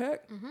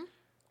impact,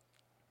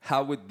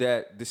 how would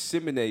that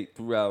disseminate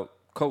throughout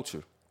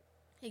culture?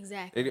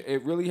 Exactly.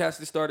 It really has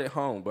to start at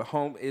home. But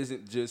home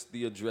isn't just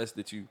the address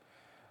that you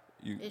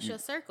it's your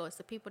circle. It's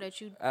the people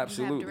that you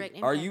absolutely. have direct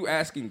impact Are you with.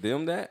 asking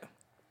them that?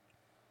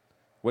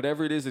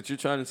 Whatever it is that you're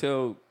trying to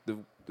tell the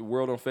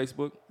world on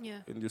Facebook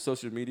and your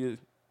social media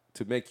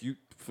to make you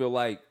feel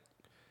like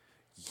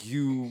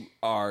you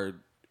are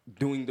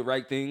doing the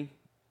right thing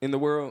in the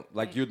world,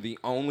 like you're the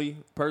only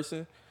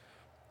person.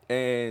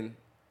 And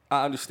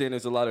I understand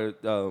there's a lot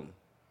of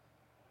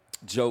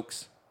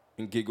jokes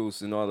and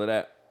giggles and all of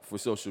that for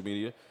social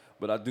media,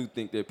 but I do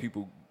think that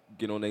people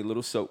get on their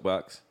little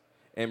soapbox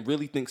and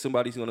really think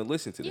somebody's going to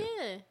listen to them.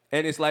 Yeah.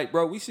 And it's like,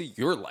 bro, we see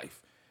your life.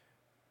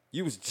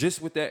 You was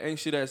just with that ain't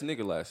shit ass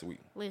nigga last week.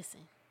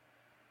 Listen.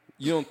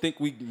 You don't think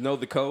we know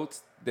the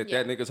codes that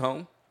nigga's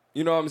home?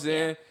 You know what I'm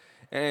saying?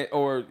 Yeah. And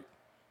or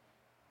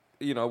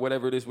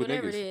whatever it is with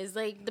Whatever niggas. it is,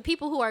 like the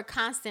people who are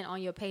constant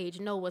on your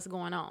page know what's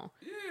going on.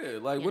 Yeah,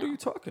 like what are you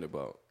talking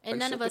about? And like,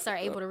 none of us are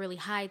able to really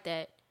hide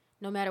that.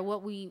 No matter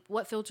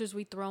what filters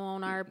we throw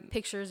on our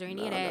pictures or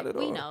any of that,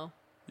 we know.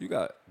 You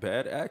got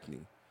bad acne.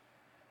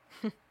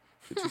 Get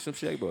you some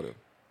shea butter.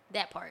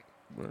 That part.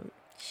 Right.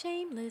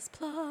 Shameless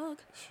plug.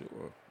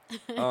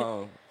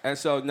 Sure. And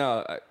so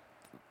no,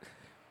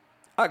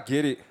 I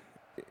get it.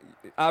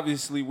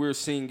 Obviously, we're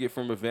seeing it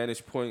from a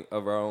vantage point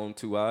of our own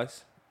two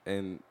eyes.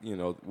 And,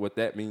 what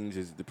that means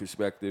is the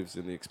perspectives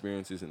and the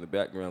experiences and the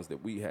backgrounds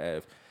that we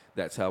have.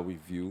 That's how we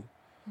view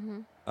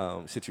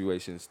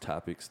situations,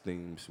 topics,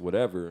 themes,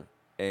 whatever.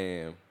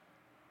 And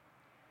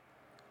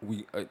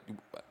we,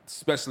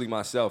 especially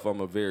myself,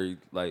 I'm a very,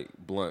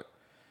 blunt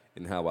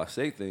in how I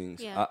say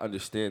things. Yeah. I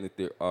understand that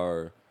there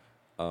are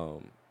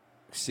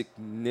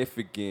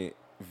significant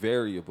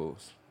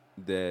variables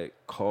that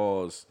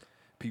cause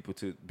people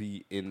to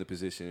be in the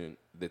position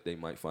that they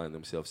might find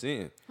themselves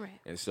in. Right.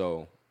 And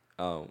so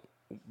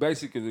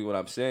basically what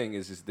I'm saying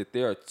is that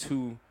there are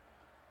two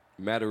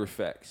matter of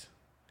facts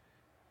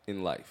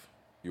in life.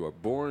 You are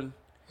born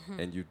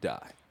and you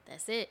die.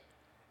 That's it.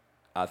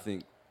 I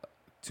think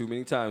too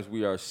many times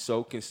we are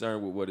so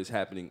concerned with what is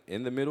happening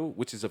in the middle,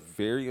 which is a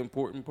very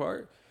important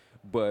part,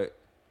 but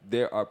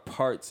there are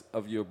parts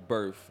of your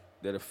birth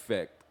that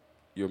affect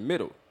your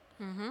middle.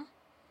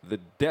 The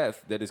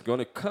death that is going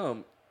to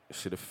come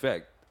should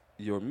affect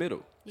your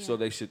middle. Yeah. So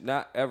they should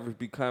not ever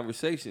be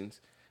conversations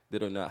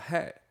that are not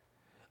had.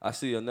 I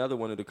see another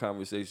one of the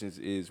conversations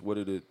is, what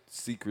are the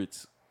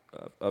secrets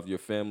of your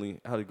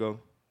family? How'd it go?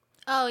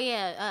 Oh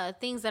yeah,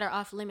 things that are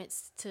off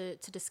limits to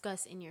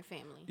discuss in your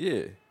family.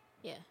 Yeah.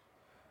 Yeah.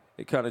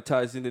 It kind of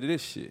ties into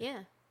this shit. Yeah.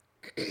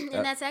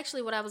 And that's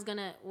actually what I was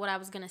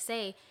gonna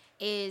say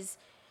is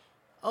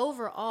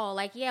overall,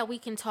 we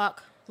can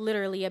talk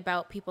literally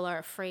about people are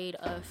afraid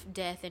of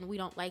death and we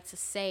don't like to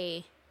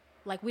say,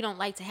 we don't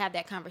like to have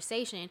that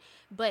conversation,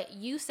 but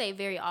you say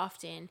very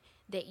often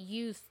that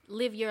you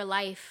live your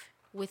life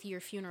with your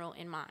funeral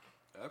in mind.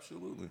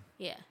 Absolutely.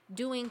 Yeah.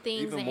 Doing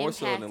things even and more impacting.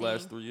 so in the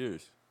last 3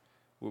 years.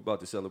 We're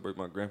about to celebrate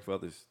my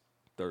grandfather's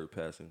third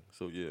passing.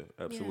 So yeah,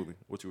 absolutely.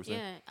 Yeah. What you were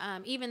saying? Yeah.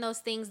 Even those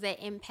things that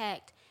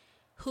impact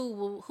who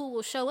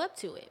will show up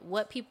to it,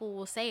 what people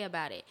will say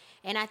about it.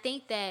 And I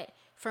think that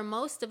for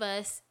most of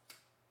us,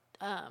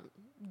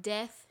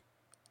 death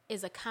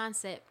is a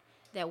concept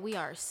that we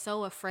are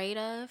so afraid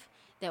of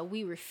that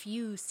we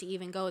refuse to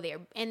even go there.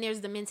 And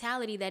there's the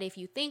mentality that if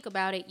you think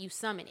about it, you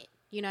summon it.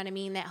 You know what I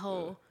mean? That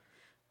whole,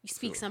 you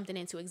speak something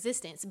into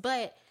existence.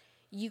 But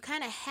you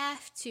kind of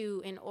have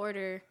to, in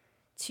order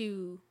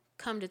to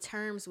come to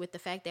terms with the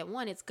fact that,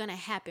 one, it's going to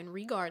happen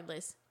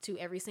regardless to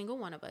every single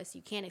one of us.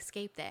 You can't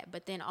escape that.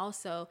 But then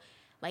also,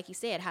 like you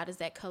said, how does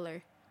that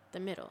color the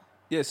middle.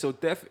 Yeah, so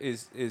death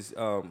is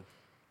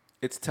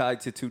it's tied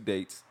to two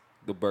dates: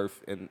 the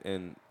birth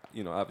and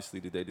obviously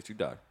the day that you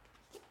die.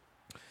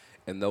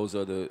 And those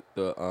are the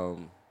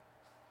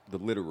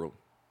literal,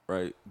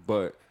 right?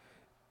 But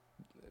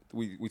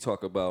we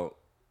talk about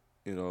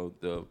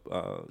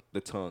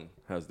the tongue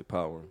has the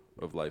power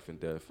of life and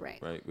death,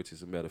 Right. Which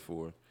is a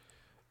metaphor,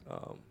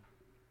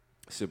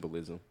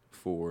 symbolism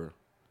for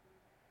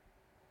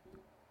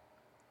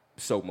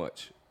so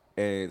much.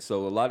 And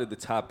so a lot of the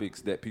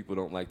topics that people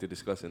don't like to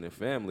discuss in their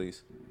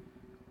families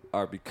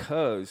are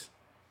because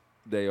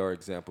they are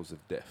examples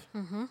of death.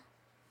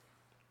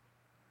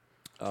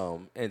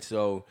 And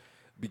so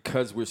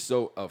because we're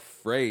so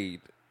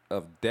afraid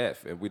of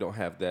death and we don't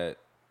have that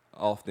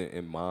often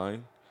in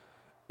mind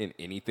in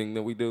anything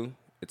that we do,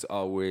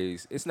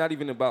 it's not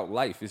even about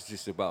life. It's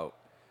just about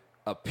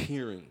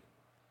appearing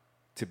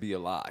to be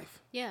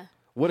alive. Yeah.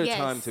 What a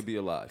time to be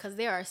alive. Because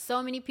there are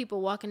so many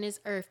people walking this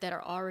earth that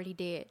are already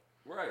dead.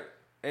 Right.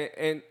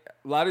 And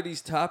a lot of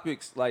these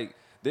topics, like,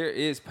 there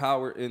is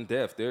power in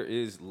death. There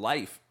is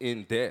life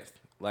in death.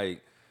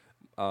 Like,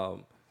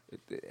 and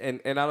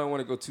I don't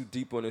want to go too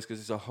deep on this because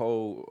it's a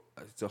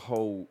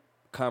whole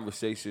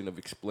conversation of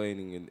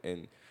explaining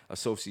and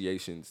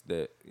associations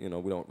that, we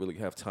don't really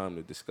have time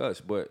to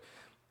discuss. But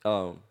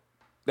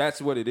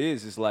that's what it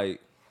is. It's like,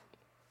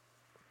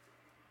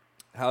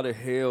 how the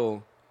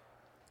hell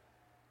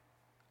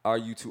are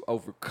you to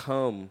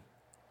overcome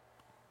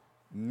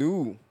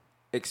new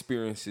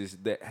experiences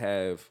that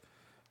have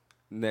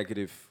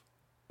negative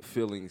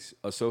feelings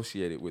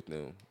associated with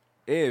them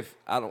if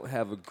I don't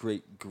have a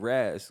great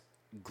grasp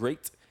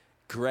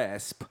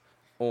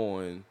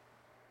on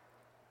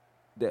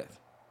death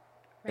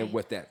and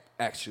what that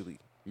actually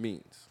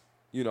means?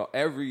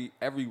 Every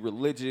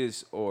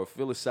religious or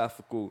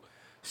philosophical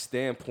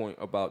standpoint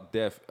about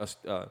death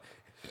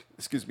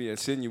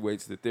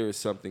insinuates that there is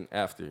something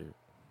after it.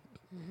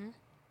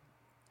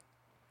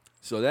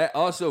 So that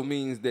also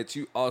means that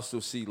you also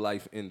see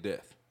life in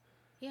death.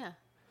 Yeah.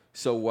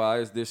 So why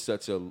is there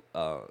such a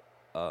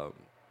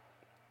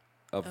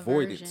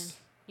avoidance?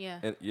 Yeah.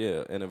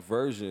 An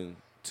aversion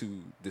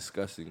to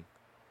discussing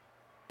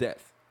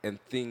death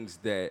and things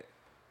that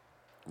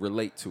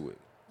relate to it.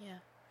 Yeah.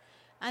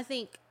 I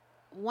think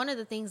one of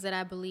the things that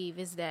I believe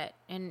is that,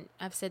 and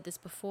I've said this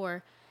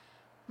before,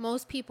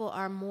 most people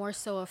are more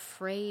so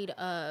afraid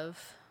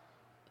of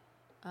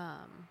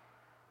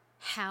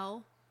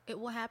how it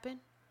will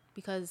happen,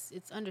 because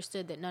it's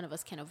understood that none of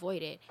us can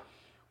avoid it.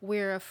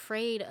 We're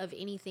afraid of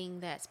anything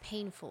that's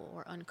painful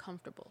or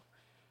uncomfortable.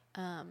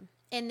 And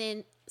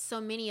then so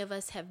many of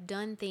us have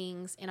done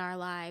things in our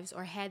lives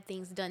or had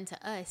things done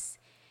to us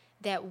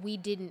that we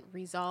didn't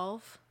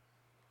resolve.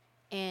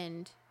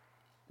 And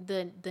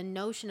the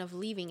notion of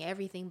leaving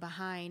everything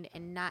behind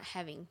and not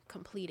having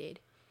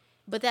completed.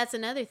 But that's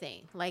another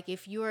thing. Like,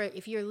 if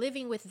you're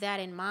living with that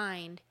in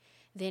mind,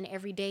 then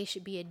every day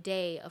should be a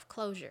day of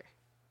closure.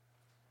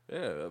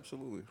 Yeah,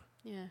 absolutely.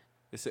 Yeah.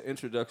 It's an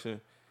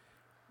introduction.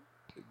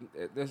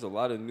 There's a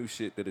lot of new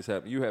shit that has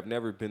happened. You have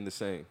never been the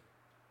same.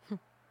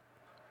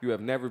 You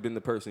have never been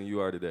the person you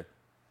are today.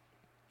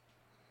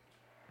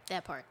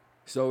 That part.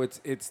 So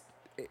it's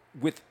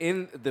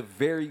within the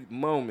very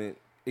moment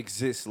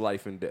exists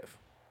life and death,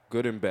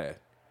 good and bad,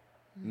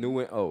 new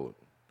and old,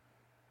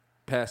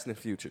 past and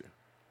future.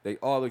 They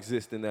all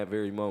exist in that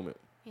very moment.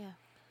 Yeah.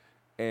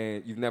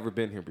 And you've never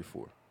been here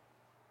before.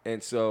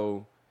 And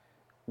so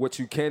what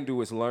you can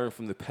do is learn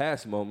from the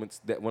past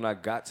moments that when I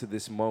got to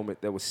this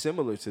moment that was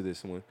similar to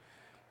this one,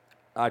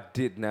 I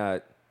did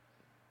not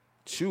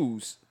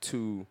choose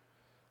to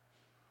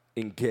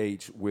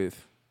engage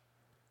with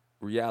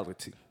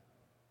reality.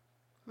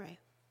 Right.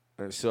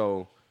 And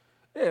so,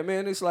 yeah,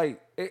 man, it's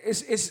like,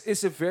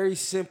 it's a very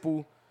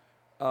simple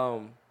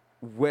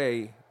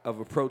way of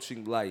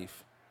approaching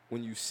life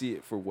when you see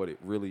it for what it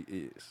really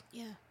is.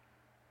 Yeah.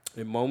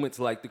 In moments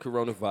like the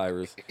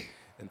coronavirus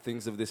and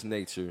things of this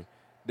nature,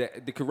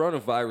 that the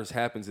coronavirus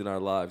happens in our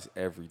lives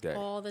every day.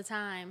 All the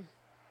time.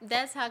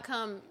 That's how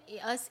come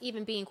us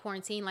even being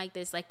quarantined like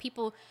this, like,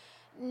 people,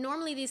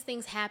 normally these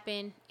things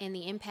happen and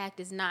the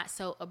impact is not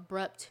so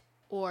abrupt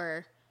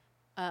or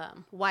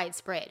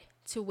widespread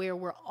to where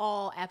we're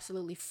all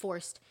absolutely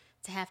forced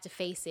to have to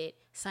face it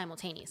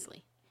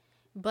simultaneously.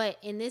 But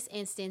in this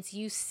instance,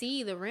 you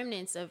see the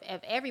remnants of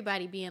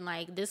everybody being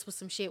like, this was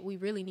some shit we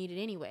really needed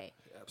anyway.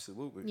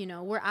 Absolutely.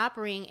 We're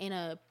operating in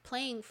a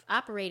playing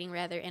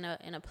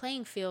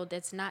field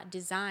that's not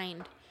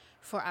designed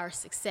for our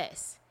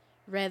success,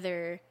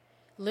 whether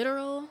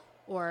literal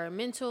or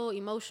mental,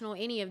 emotional,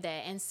 any of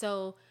that. And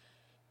so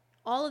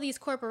all of these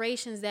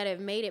corporations that have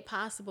made it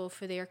possible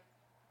for their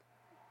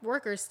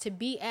workers to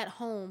be at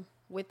home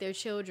with their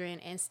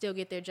children and still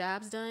get their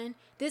jobs done,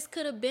 this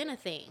could have been a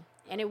thing.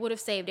 And it would have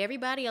saved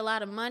everybody a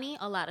lot of money,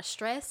 a lot of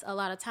stress, a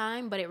lot of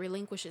time, but it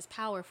relinquishes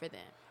power for them.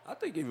 I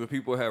think even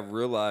people have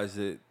realized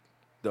that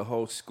the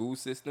whole school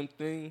system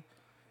thing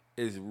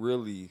is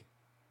really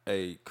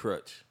a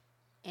crutch.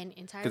 And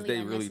entirely because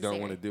they really don't unnecessary.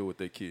 want to deal with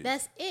their kids.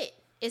 That's it.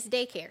 It's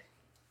daycare.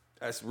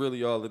 That's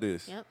really all it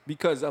is. Yep.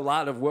 Because a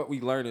lot of what we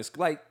learn is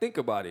like, think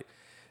about it.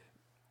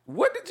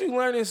 What did you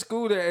learn in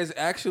school that is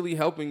actually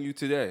helping you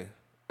today,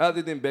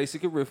 other than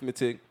basic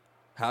arithmetic,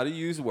 how to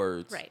use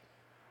words, Right.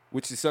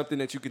 which is something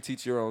that you can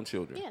teach your own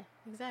children. Yeah,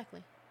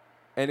 exactly.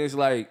 And it's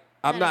like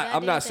I'm Not a not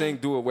goddamn saying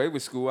thing. do away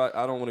with school.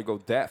 I don't want to go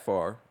that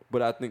far,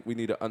 but I think we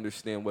need to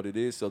understand what it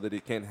is so that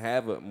it can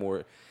have a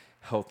more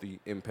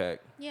healthy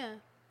impact Yeah.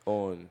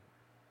 on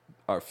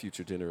our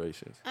future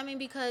generations. I mean,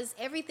 because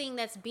everything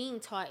that's being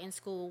taught in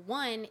school,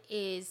 one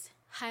is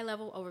high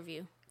level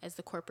overview, as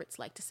the corporates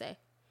like to say.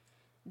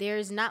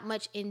 There's not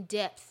much in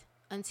depth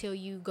until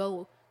you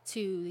go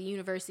to the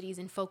universities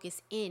and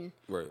focus in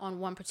Right. on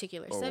one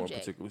particular On one subject.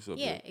 particular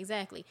subject. Yeah,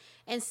 exactly.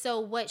 And so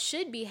what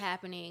should be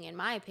happening, in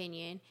my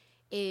opinion,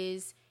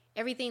 is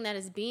everything that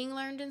is being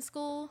learned in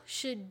school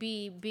should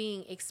be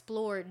being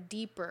explored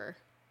deeper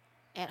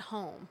at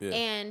home. Yeah.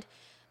 And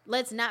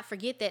let's not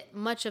forget that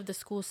much of the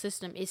school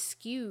system is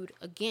skewed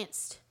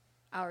against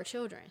our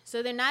children.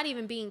 So they're not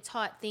even being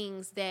taught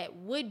things that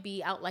would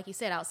be out, like you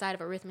said, outside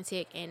of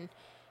arithmetic and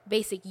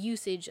basic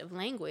usage of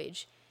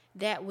language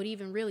that would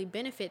even really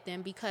benefit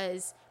them,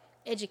 because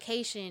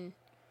education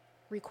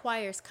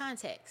requires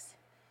context.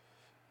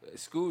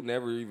 School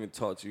never even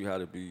taught you how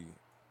to be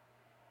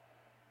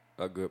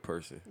a good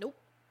person. Nope.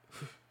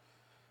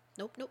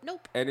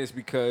 Nope. And it's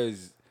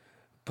because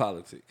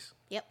politics.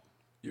 Yep.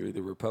 You're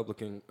either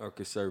Republican or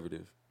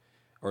conservative,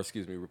 or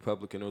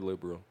Republican or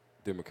liberal,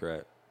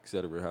 Democrat,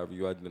 etc., however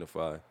you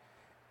identify.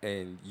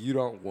 And you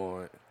don't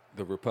want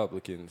the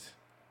Republicans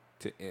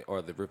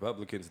or the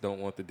Republicans don't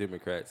want the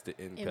Democrats to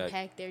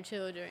Impact their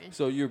children.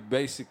 So you're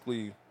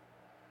basically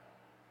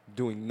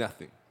doing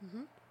nothing.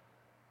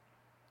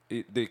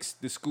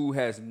 The school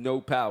has no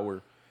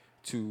power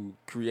to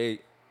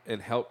create and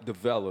help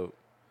develop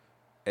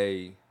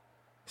a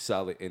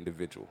solid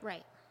individual.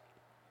 Right.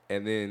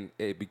 And then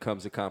it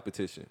becomes a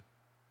competition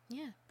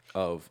Yeah.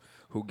 of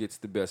who gets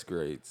the best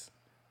grades.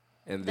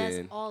 And That's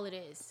then all it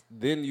is.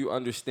 then you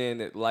understand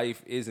that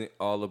life isn't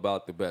all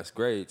about the best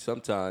grades.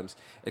 Sometimes,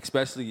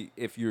 especially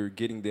if you're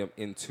getting them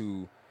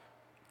into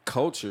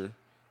culture,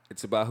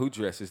 it's about who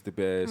dresses the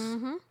best.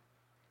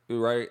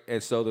 Right?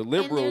 And so the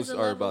liberals and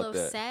are there's a level about of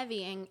that.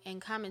 savvy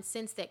and common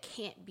sense that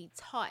can't be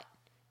taught.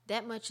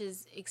 That much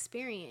is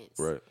experience.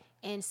 Right.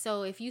 And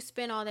so if you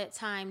spend all that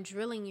time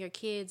drilling your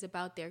kids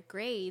about their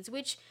grades,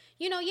 which,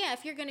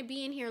 if you're going to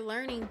be in here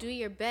learning, do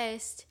your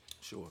best.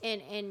 Sure.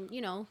 And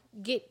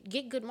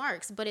get good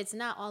marks. But it's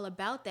not all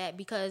about that,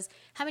 because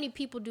how many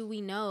people do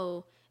we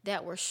know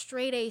that were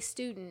straight A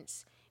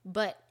students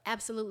but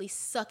absolutely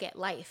suck at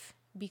life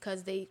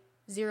because they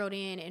zeroed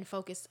in and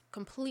focused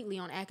completely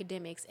on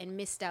academics and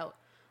missed out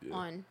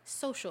on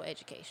social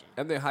education?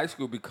 And then high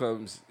school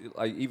becomes,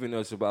 like, even though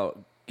it's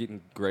about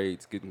getting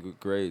good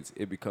grades,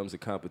 it becomes a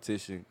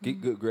competition.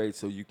 Get good grades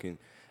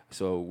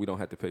so we don't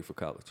have to pay for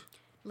college.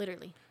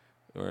 Literally.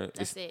 All right.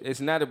 That's it. It's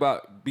not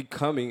about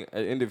becoming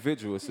an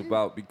individual. It's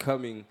about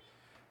becoming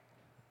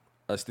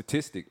a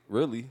statistic,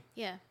 really.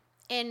 Yeah.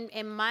 And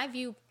my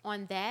view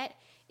on that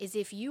is,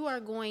 if you are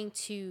going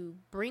to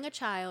bring a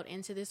child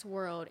into this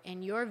world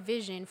and your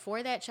vision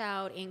for that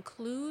child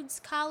includes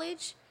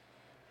college,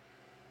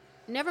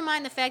 never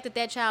mind the fact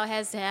that child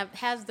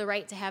has the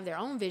right to have their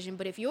own vision,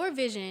 but if your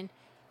vision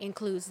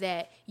includes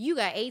that, you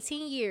got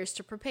 18 years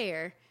to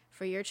prepare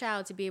for your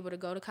child to be able to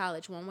go to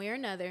college one way or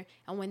another.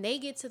 And when they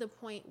get to the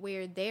point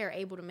where they're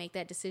able to make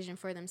that decision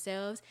for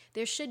themselves,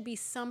 there should be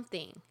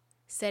something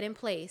set in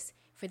place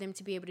for them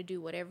to be able to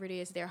do whatever it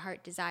is their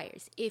heart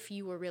desires, if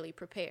you were really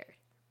prepared.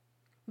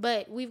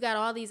 But we've got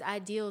all these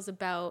ideals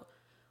about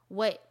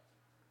what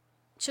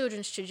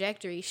children's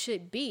trajectory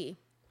should be,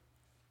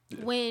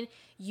 when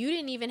you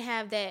didn't even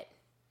have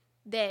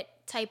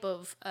that type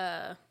of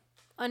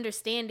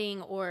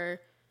understanding or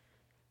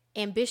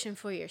ambition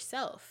for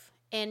yourself.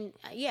 And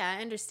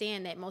I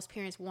understand that most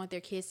parents want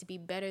their kids to be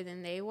better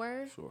than they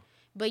were. Sure.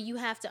 But you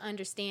have to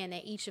understand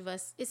that each of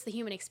us, it's the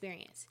human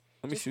experience.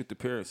 Let me shoot the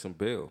parents some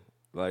bail.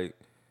 Like,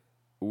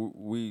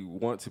 we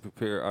want to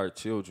prepare our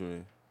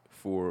children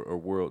for a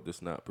world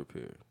that's not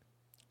prepared.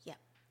 Yeah.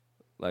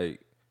 Like,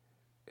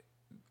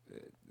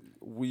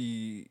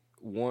 we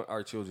want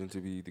our children to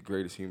be the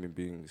greatest human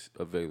beings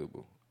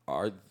available.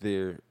 Are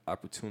there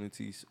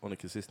opportunities on a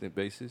consistent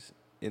basis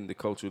in the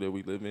culture that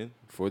we live in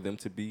for them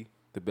to be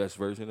the best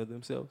version of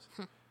themselves?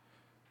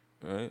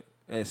 Right?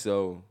 And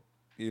so,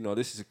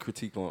 this is a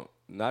critique on,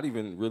 not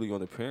even really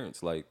on the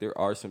parents. Like, there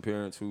are some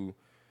parents who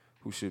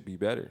should be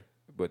better,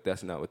 but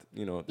that's not what,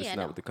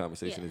 what the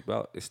conversation is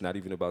about. It's not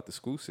even about the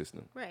school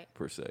system, Right.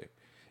 per se.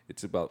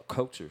 It's about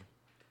culture.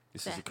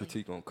 This is a Exactly.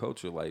 critique on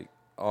culture. Like,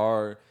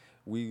 are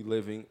we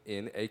living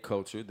in a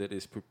culture that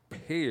is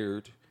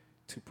prepared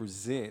to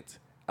present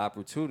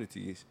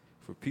opportunities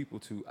for people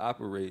to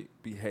operate,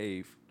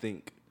 behave,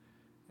 think,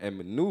 and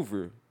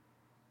maneuver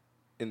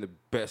in the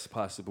best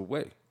possible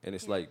way? And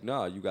it's like,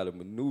 nah, you got to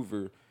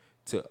maneuver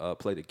to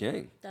play the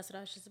game. That's what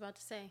I was just about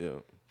to say. Yeah.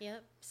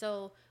 Yep.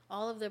 So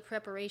all of the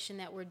preparation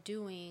that we're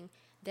doing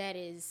that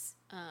is,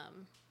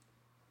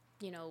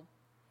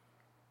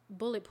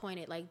 bullet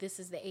pointed, like this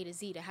is the A to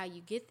Z to how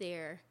you get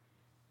there.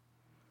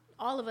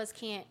 All of us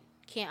can't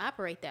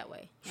operate that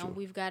way. Sure. And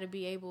we've got to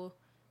be able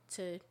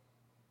to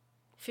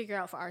figure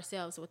out for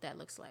ourselves what that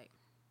looks like.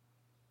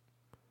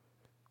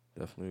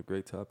 Definitely a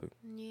great topic.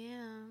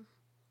 Yeah.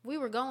 We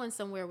were going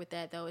somewhere with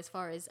that, though, as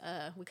far as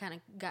we kind of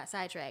got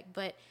sidetracked.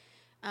 But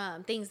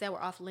things that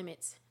were off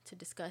limits to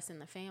discuss in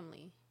the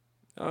family.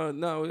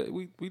 No,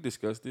 we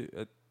discussed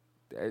it.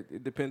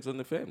 It depends on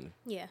the family.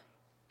 Yeah.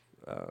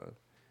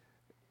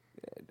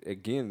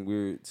 Again,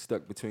 we're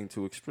stuck between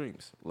two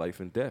extremes, life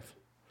and death.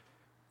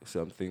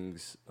 Some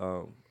things,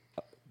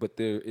 but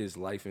there is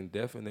life and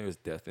death, and there is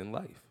death in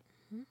life.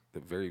 Mm-hmm. The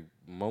very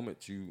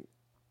moment you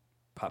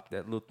pop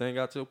that little thing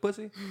out your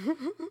pussy,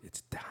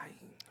 it's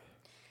dying.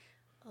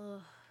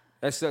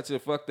 That's such a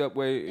fucked up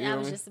way. Yeah, I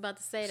was just about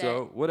to say that.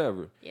 So,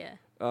 whatever. Yeah.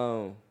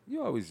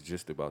 You're always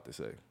just about to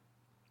say.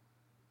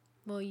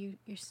 Well, you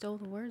stole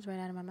the words right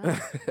out of my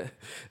mouth.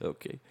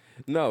 Okay.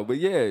 No, but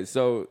yeah,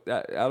 so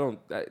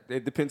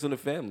it depends on the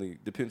family.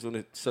 Depends on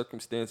the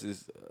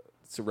circumstances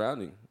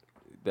surrounding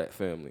that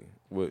family.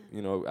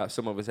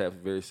 Some of us have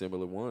very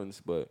similar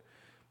ones, but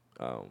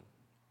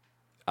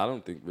I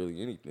don't think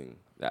really anything.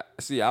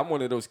 See, I'm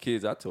one of those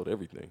kids, I told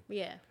everything.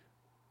 Yeah.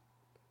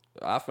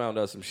 I found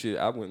out some shit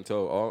I went and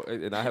told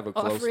and I have a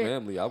close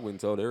family. I went and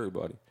told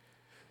everybody.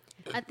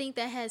 I think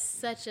that has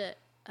such a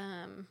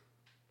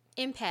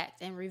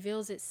impact and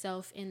reveals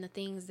itself in the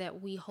things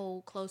that we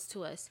hold close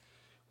to us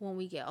when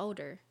we get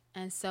older.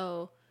 And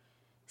so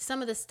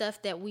some of the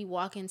stuff that we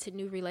walk into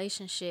new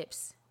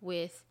relationships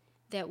with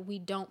that we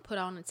don't put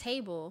on the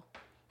table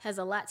has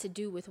a lot to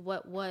do with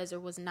what was or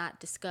was not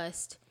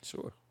discussed.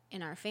 Sure.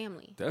 In our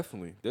family.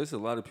 Definitely. There's a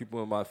lot of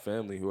people in my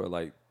family who are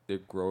like, they're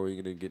growing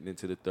and they're getting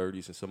into the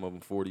 30s and some of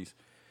them 40s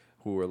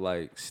who are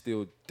like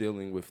still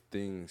dealing with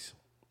things,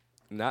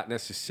 not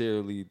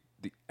necessarily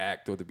the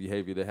act or the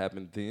behavior that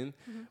happened then,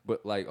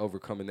 but like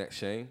overcoming that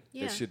shame.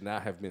 Yeah. It should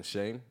not have been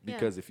shame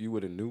because if you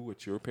would have knew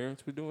what your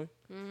parents were doing,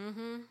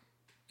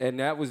 and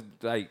that was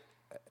like,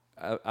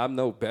 I'm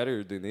no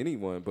better than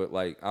anyone, but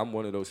like I'm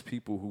one of those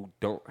people who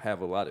don't have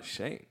a lot of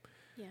shame.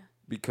 Yeah.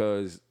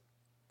 Because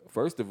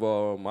first of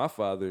all, my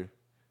father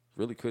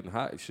really couldn't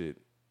hide shit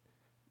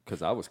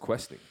because I was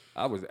questioning.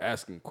 I was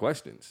asking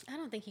questions. I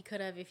don't think he could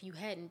have if you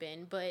hadn't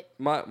been, but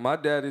my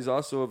dad is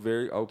also a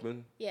very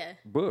open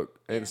book.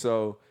 And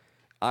so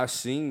I've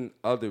seen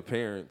other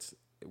parents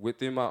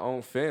within my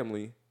own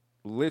family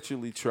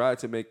literally try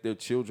to make their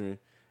children.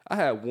 I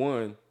had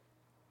one,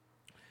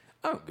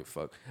 I don't give a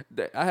fuck.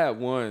 I had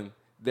one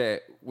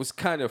that was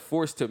kind of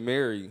forced to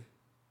marry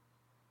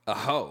a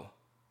hoe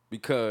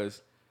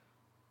because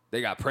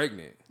they got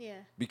pregnant. Yeah.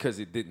 Because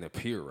it didn't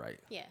appear right.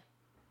 Yeah.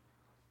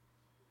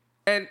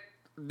 And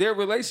their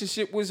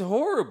relationship was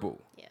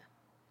horrible. Yeah.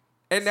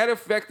 And that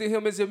affected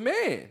him as a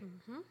man.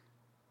 Mm-hmm.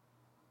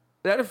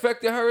 That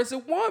affected her as a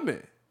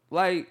woman.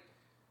 Like,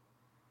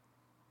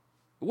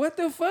 what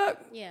the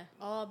fuck? Yeah.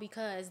 All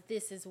because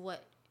this is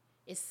what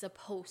it's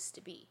supposed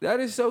to be. That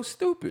is so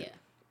stupid. Yeah.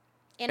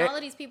 And all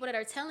of these people that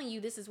are telling you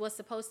this is what's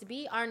supposed to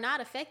be are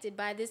not affected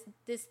by this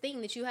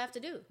thing that you have to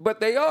do. But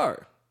they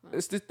are.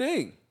 It's the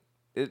thing.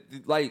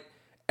 Like,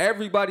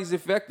 everybody's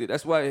affected.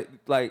 That's why,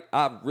 like,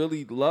 I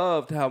really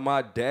loved how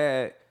my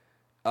dad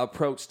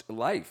approached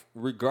life,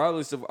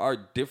 regardless of our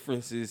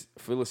differences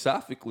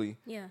philosophically.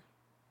 Yeah.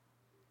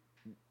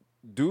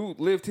 Dude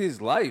lived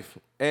his life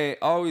and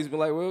always been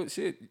like, well,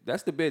 shit,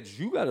 that's the bed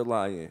you got to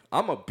lie in.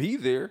 I'm going to be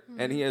there.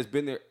 Mm-hmm. And he has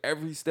been there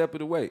every step of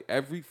the way.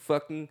 Every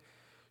fucking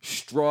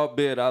straw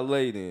bed I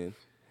laid in,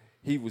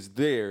 he was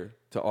there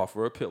to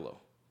offer a pillow.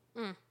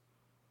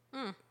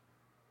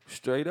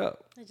 Straight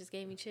up. That just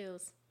gave me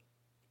chills.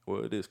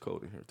 Well, it is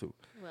cold in here, too.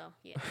 Well,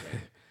 yeah.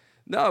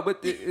 No,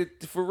 but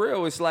for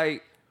real, it's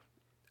like,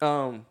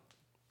 and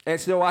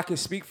so I can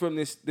speak from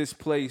this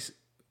place.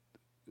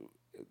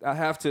 I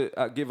have to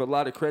give a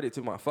lot of credit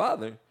to my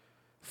father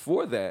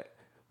for that.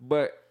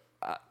 But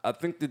I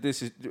think that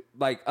this is,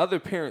 like, other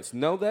parents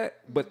know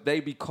that, but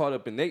they be caught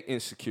up in their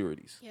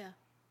insecurities. Yeah.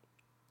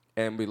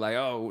 And be like,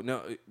 oh,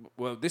 no,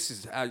 well, this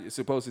is how you're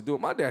supposed to do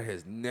it. My dad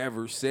has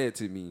never said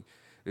to me,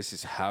 this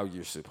is how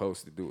you're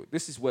supposed to do it.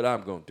 This is what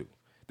I'm going to do.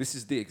 This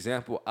is the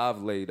example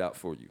I've laid out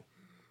for you.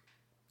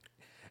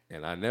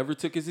 And I never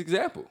took his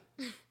example.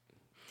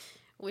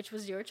 Which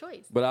was your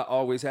choice. But I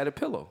always had a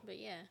pillow. But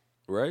yeah.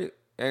 Right?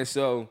 And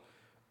so,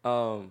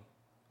 I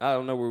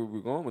don't know where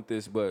we're going with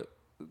this, but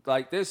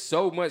like there's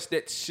so much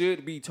that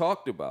should be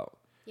talked about.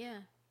 Yeah.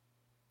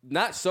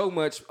 Not so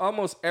much,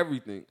 almost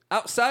everything.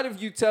 Outside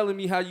of you telling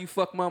me how you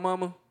fuck my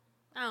mama.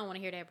 I don't want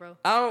to hear that, bro.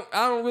 I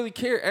don't really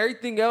care.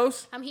 Everything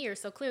else. I'm here,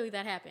 so clearly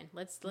that happened.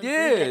 Let's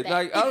yeah,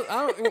 like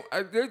I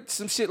don't. There's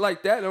some shit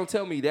like that. Don't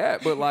tell me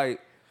that, but like,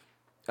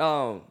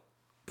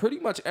 pretty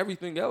much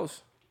everything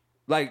else.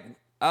 Like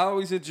I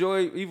always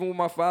enjoy, even with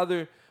my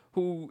father,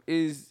 who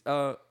is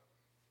a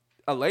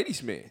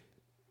ladies' man.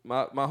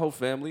 My whole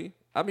family.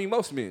 I mean,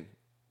 most men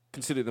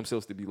consider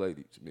themselves to be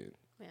ladies' men.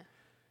 Yeah.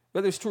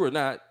 Whether it's true or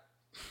not,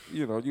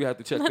 you know, you have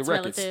to check That's the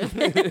records,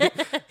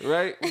 relative.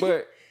 right?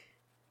 But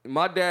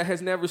my dad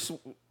has never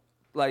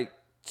like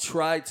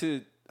tried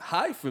to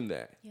hide from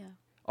that. Yeah.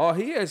 All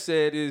he has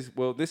said is,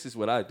 well, this is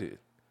what I did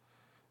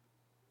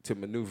to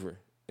maneuver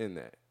in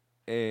that.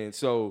 And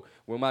so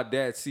when my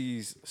dad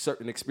sees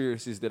certain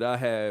experiences that I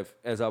have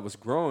as I was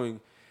growing,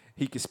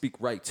 he can speak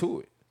right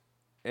to it.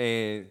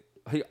 And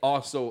he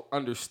also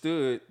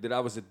understood that I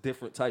was a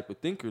different type of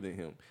thinker than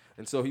him.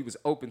 And so he was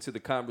open to the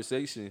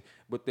conversation,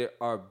 but there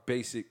are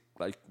basic,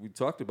 like we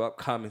talked about,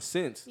 common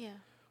sense Yeah.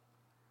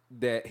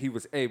 that he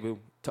was able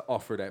to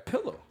offer that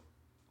pillow.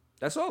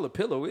 That's all a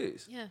pillow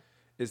is. Yeah.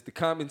 It's the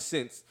common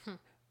sense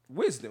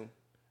wisdom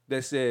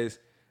that says,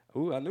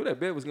 "Ooh, I knew that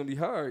bed was gonna be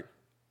hard,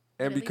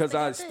 and at least because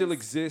I I got still this."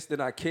 exist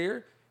and I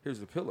care, here's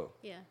the pillow."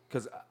 Yeah.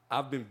 Because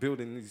I've been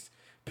building these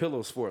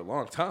pillows for a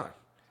long time.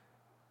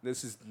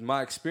 This is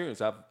my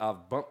experience.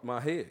 I've bumped my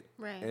head,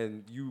 Right.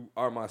 and you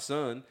are my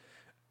son,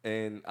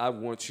 and I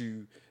want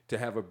you to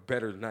have a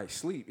better night's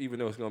sleep, even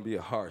though it's gonna be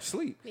a hard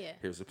sleep. Yeah.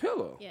 Here's a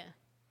pillow. Yeah.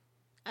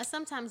 I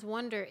sometimes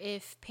wonder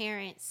if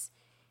parents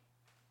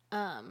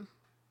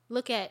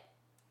look at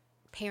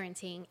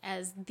parenting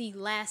as the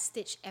last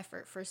ditch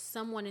effort for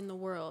someone in the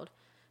world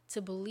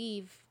to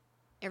believe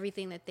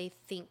everything that they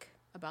think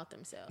about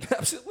themselves.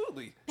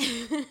 Absolutely.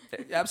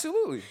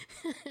 Absolutely.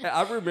 And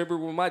I remember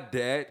when my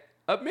dad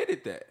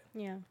admitted that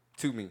Yeah.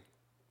 to me.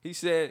 He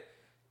said,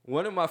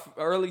 one of my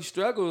early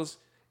struggles,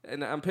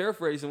 and I'm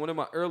paraphrasing, one of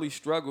my early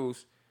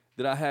struggles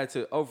that I had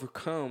to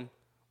overcome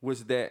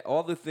was that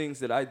all the things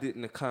that I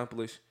didn't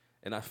accomplish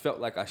and I felt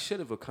like I should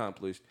have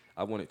accomplished,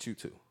 I wanted you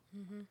to.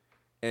 Mm-hmm.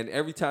 And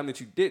every time that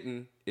you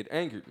didn't, it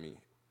angered me.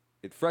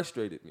 It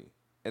frustrated me.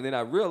 And then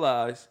I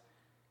realized,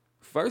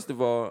 first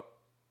of all,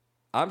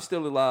 I'm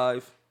still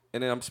alive,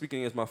 and then I'm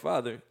speaking as my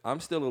father.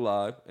 I'm still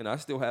alive, and I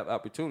still have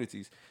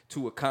opportunities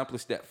to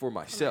accomplish that for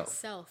myself.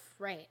 Myself,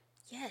 right.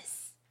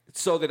 Yes.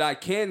 So that I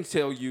can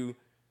tell you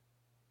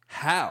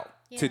how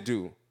to Yeah.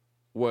 do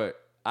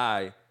what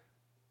I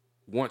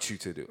want you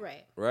to do.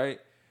 Right. Right?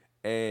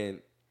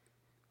 And,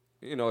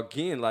 you know,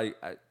 again, like,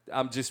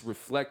 I'm just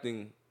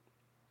reflecting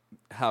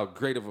how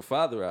great of a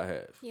father I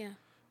have. Yeah.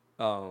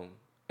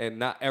 And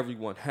not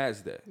everyone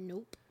has that.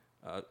 Nope.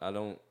 I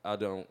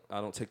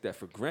don't take that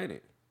for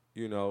granted,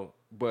 you know.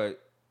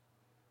 But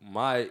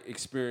my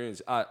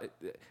experience, I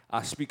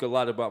speak a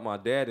lot about my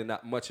dad and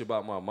not much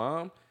about my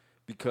mom,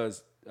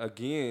 because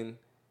again,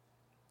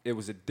 it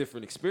was a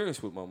different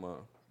experience with my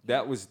mom.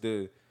 That was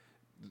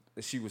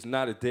she was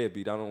not a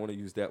deadbeat. I don't want to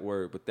use that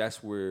word, but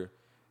that's where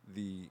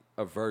the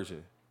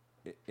aversion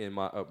in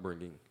my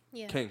upbringing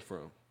came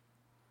from.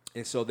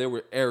 And so there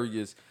were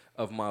areas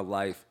of my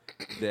life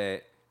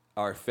that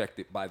are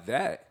affected by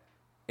that.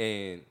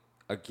 And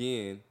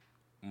again,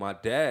 my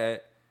dad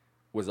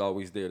was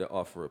always there to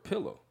offer a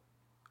pillow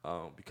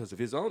because of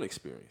his own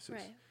experiences.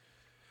 Right.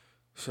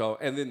 So,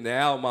 and then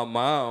now my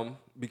mom,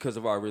 because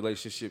of our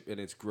relationship and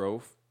its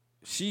growth,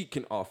 she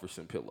can offer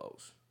some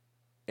pillows.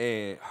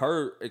 And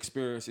her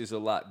experience is a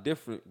lot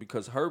different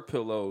because her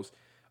pillows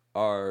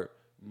are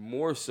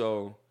more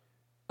so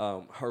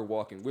her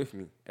walking with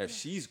me as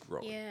she's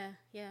growing. Yeah.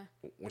 Yeah.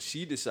 When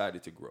she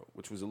decided to grow,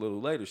 which was a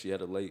little later, she had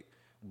a late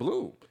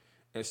bloom.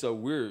 And so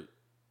we're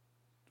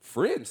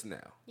friends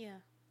now. Yeah.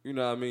 You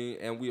know what I mean?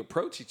 And we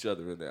approach each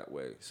other in that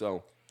way.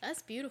 So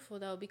That's beautiful,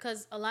 though,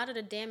 because a lot of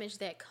the damage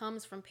that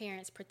comes from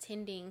parents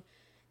pretending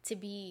to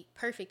be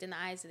perfect in the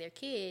eyes of their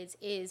kids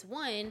is,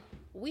 one,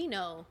 we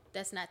know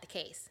that's not the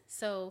case.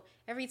 So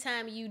every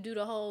time you do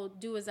the whole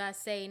do as I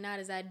say, not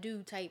as I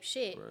do type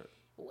shit, Right.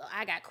 well,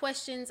 I got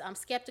questions, I'm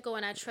skeptical,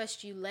 and I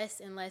trust you less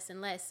and less and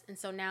less. And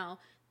so now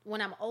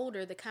when I'm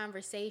older, the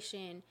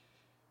conversation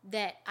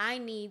that I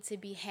need to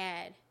be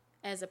had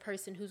as a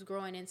person who's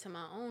growing into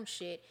my own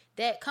shit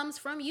that comes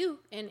from you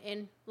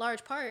in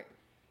large part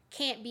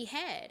can't be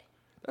had.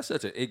 that's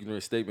such an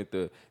ignorant statement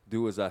to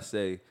do as I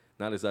say,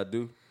 not as I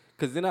do.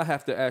 Because then I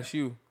have to ask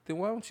you, then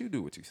why don't you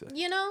do what you say?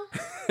 You know?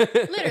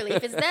 Literally,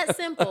 if it's that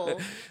simple,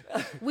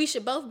 we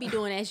should both be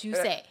doing as you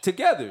say.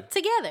 Together.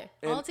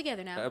 All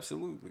together now.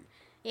 Absolutely.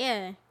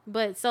 Yeah.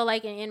 But so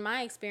like in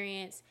my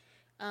experience,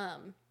 my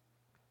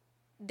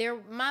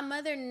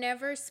mother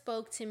never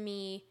spoke to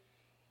me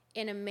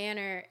in a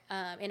manner,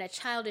 in a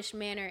childish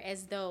manner,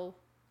 as though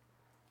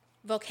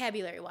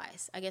vocabulary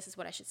wise, I guess is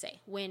what I should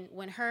say. When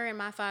her and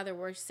my father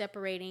were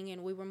separating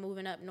and we were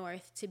moving up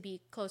north to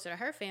be closer to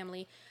her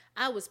family,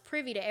 I was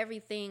privy to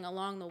everything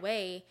along the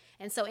way.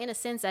 And so in a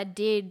sense, I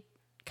did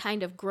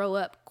kind of grow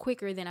up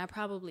quicker than I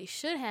probably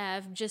should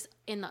have, just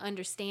in the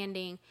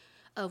understanding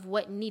of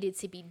what needed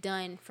to be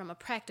done from a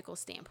practical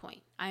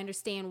standpoint. I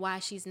understand why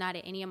she's not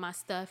at any of my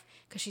stuff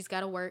because she's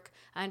got to work.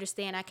 I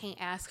understand I can't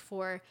ask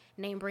for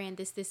name brand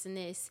this, and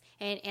this.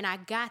 And I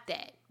got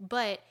that.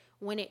 But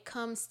when it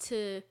comes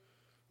to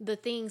the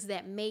things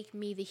that make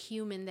me the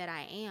human that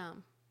I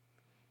am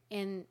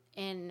and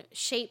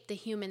shape the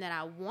human that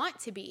I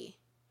want to be,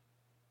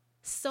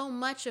 so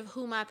much of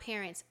who my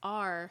parents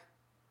are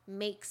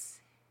makes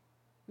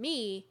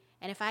me.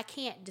 And if I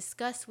can't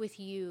discuss with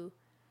you,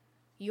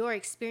 your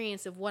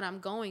experience of what I'm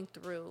going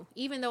through,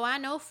 even though I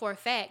know for a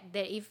fact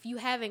that if you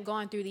haven't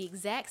gone through the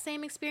exact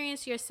same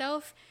experience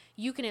yourself,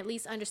 you can at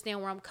least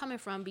understand where I'm coming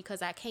from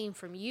because I came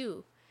from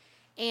you.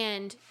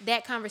 And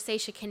that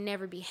conversation can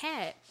never be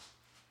had.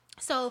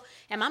 So,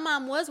 and my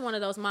mom was one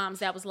of those moms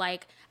that was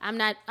like, I'm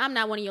not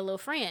one of your little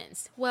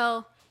friends.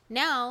 Well,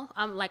 now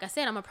like I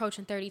said, I'm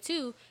approaching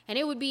 32, and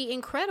it would be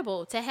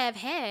incredible to have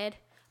had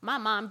my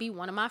mom be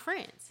one of my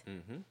friends.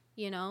 Mm-hmm.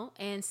 You know,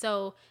 and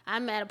so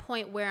I'm at a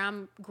point where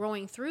I'm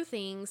growing through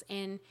things,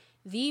 and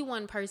the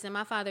one person,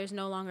 my father is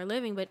no longer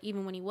living, but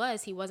even when he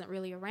wasn't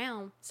really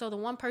around. So the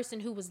one person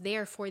who was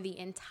there for the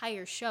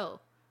entire show,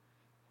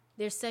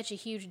 there's such a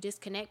huge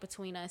disconnect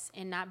between us,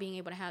 and not being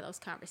able to have those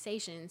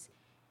conversations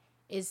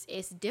is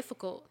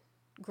difficult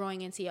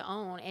growing into your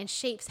own, and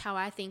shapes how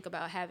I think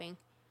about having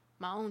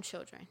my own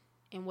children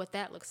and what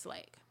that looks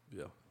like.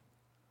 Yeah.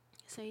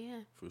 So yeah.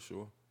 For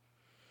sure.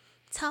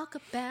 Talk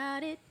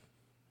about it.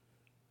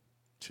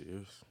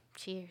 Cheers.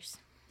 Cheers.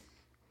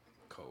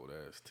 Cold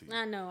ass tea.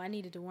 I know. I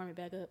needed to warm it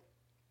back up.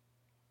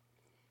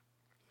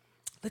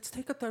 Let's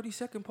take a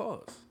 30-second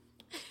pause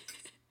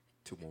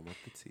to warm up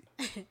the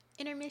tea.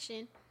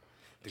 Intermission.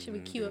 Should we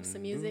cue up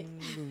some music?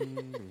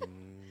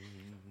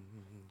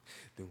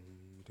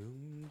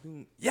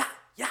 Yeah,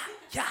 yeah,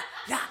 yeah,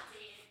 yeah.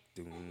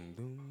 Doom,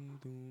 doom,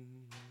 doom.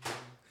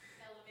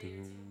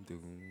 Doom,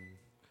 doom.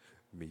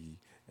 Me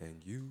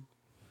and you,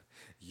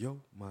 your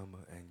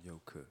mama and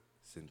your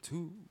cousin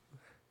too,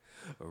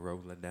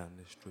 rolling down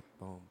the strip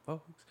on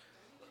folks.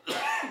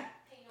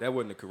 That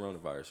wasn't the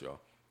coronavirus, y'all.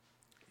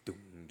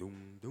 Doom,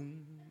 doom,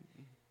 doom.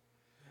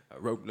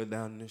 Rolling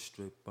down the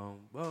strip on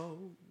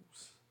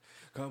folks.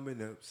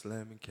 Coming up,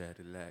 slamming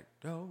Cadillac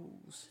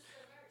doors.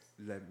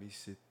 Let me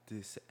sit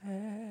this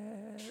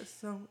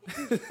ass on.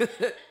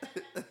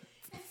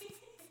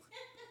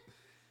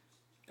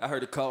 I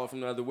heard a call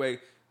from the other way.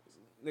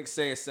 Nigga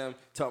saying something,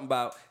 talking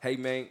about, hey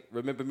man,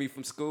 remember me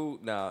from school?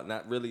 Nah,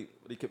 not really.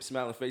 But he kept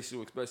smiling,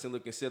 facial expression,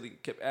 looking silly.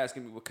 Kept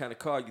asking me what kind of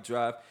car you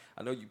drive.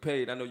 I know you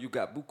paid. I know you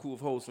got buku of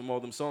hoes from all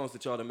them songs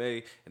that y'all done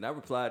made. And I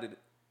replied that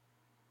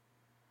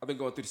I've been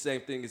going through the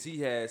same thing as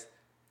he has.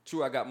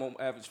 True, I got more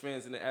average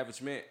fans than the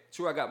average man.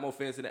 True, I got more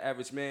fans than the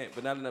average man,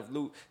 but not enough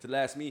loot to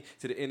last me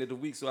to the end of the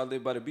week. So I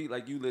live by the beat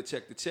like you live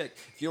check to check.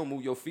 If you don't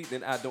move your feet,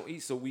 then I don't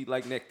eat. So we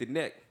like neck to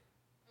neck.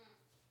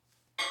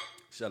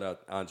 Shout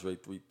out Andre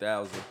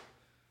 3000.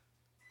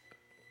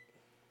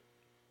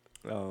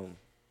 Doom,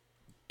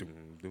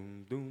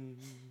 doom, doom.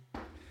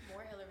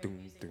 More elevator Doom,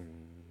 music. doom.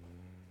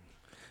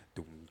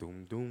 Doom,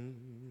 doom, doom.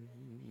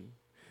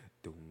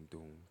 Doom,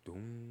 doom,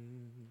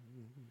 doom.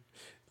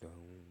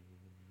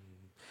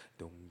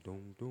 Doom,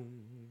 doom, doom,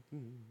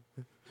 doom.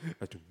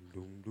 Doom,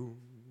 doom, doom,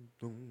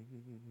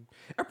 doom.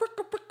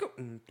 Apricka, pricka,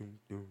 doom,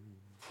 doom,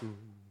 doom.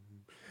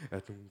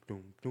 Doom,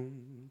 doom, doom,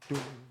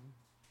 doom.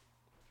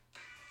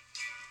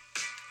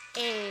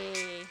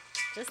 Hey,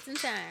 just in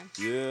time.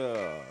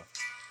 Yeah.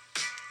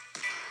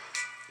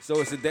 So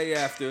it's the day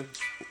after,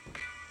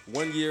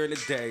 1 year and a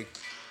day.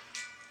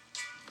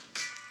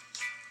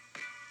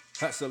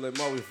 Hustle and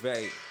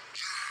motivate.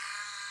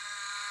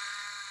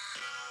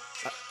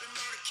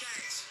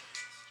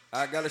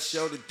 I got a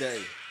show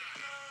today.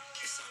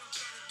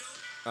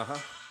 Uh-huh.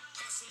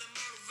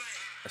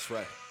 That's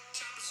right.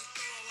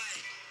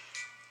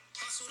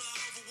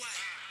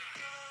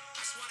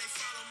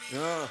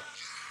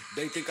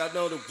 They think I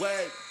know the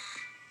way.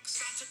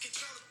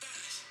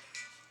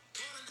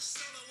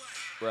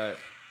 Right.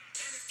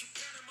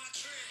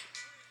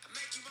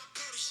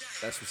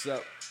 That's what's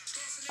up.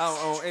 I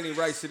don't own any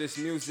rights to this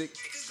music.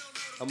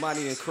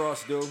 Amani and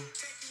Cross do.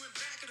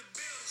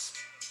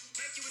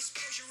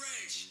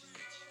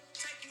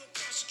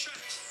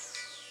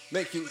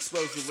 Make you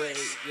expose your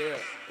rage. Yeah.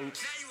 Oops.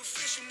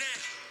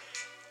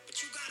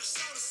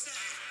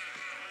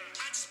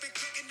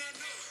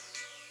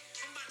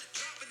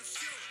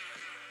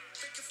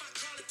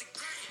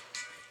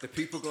 The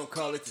people gonna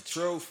call it the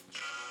truth.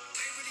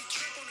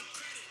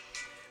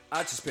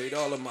 I just paid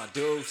all of my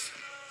dues.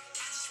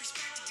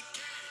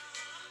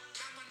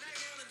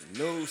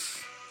 News.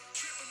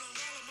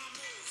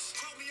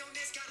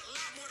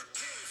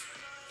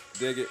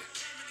 Dig it.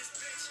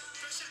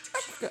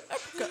 Africa,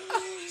 Africa.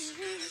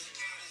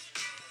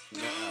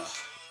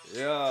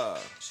 Yeah.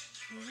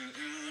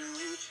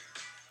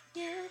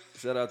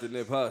 Shout out to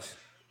Nip Hush.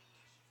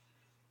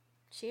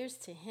 Cheers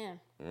to him.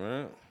 All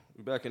right.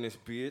 We back in this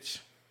bitch.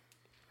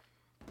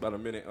 About a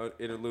minute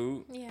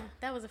interlude. Yeah,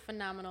 that was a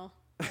phenomenal.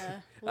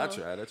 I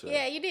tried.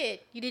 Yeah, you did.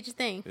 You did your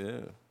thing.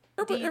 Yeah.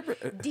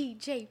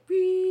 DJ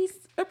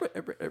Reese.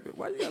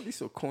 Why you gotta be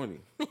so corny?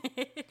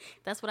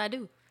 That's what I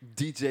do.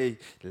 DJ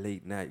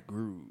Late Night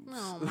Grooves.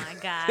 Oh my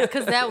God,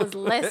 because that was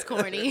less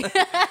corny.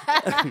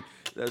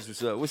 That's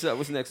what's up. What's up?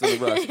 What's next on the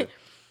roster?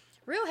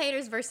 Real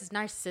haters versus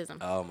narcissism.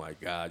 Oh my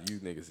God, you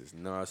niggas is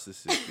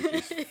narcissistic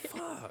as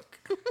fuck.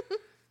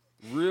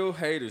 Real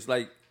haters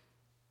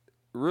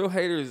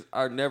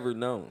are never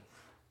known.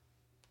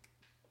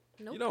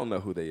 Nope. You don't know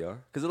who they are.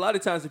 Because a lot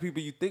of times the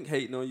people you think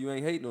hating on you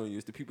ain't hating on you.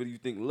 It's the people you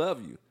think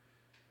love you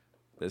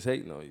that's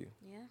hating on you.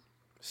 Yeah.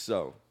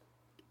 So,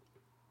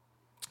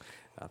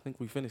 I think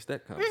we finished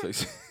that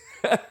conversation.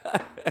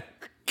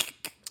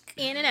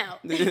 In and out.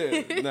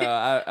 Yeah,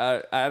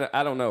 no,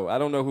 I don't know. I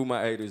don't know who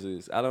my haters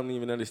is. I don't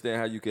even understand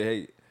how you can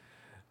hate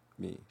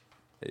me.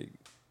 Hey,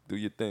 do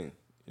your thing.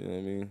 You know what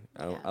I mean?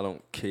 I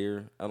don't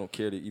care. I don't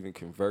care to even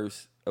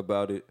converse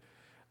about it.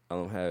 I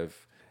don't have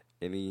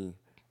any.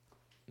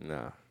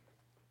 Nah.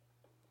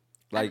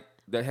 Like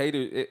the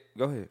hater.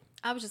 Go ahead.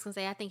 I was just gonna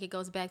say, I think it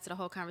goes back to the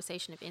whole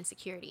conversation of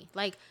insecurity.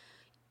 Like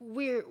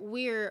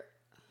we're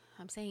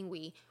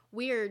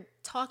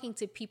talking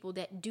to people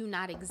that do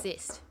not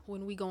exist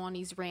when we go on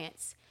these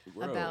rants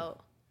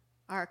about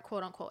our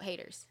quote unquote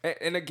haters.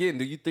 And again,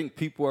 do you think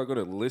people are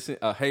gonna listen?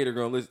 A hater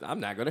gonna listen? I'm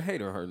not gonna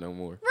hate on her no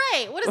more.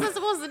 Right. What is that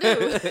supposed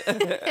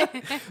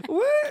to do?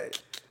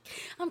 What?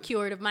 I'm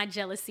cured of my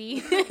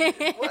jealousy.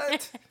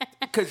 What?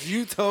 Because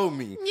you told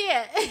me.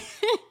 Yeah.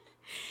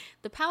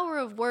 The power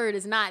of word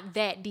is not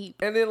that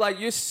deep. And then, like,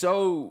 you're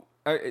so,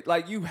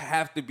 like, you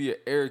have to be an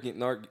arrogant,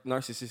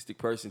 narcissistic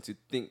person to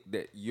think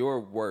that your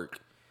work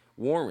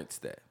warrants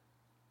that.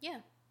 Yeah.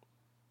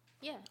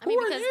 Yeah. Who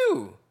are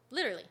you?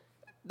 Literally.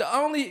 The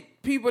only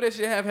people that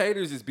should have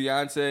haters is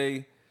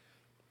Beyonce,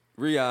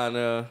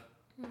 Rihanna.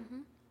 Mm-hmm.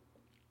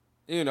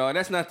 You know, and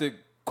that's not to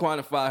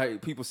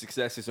quantify people's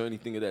successes or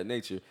anything of that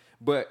nature,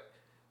 but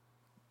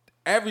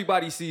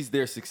everybody sees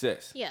their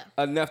success. Yeah.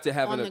 Enough to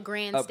have on the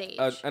grand stage.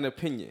 An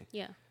opinion.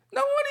 Yeah.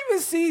 No one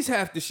even sees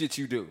half the shit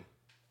you do.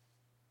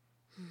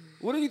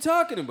 What are you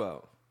talking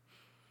about?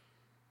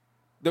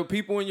 The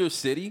people in your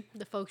city?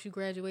 The folks you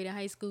graduated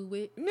high school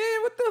with?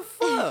 Man, what the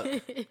fuck?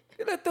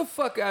 Get the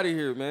fuck out of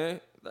here, man.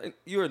 Like,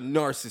 you're a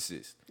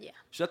narcissist. Yeah.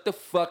 Shut the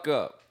fuck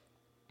up.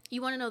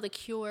 You want to know the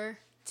cure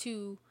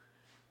to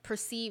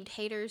perceived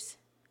haters?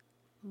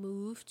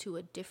 Move to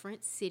a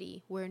different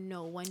city where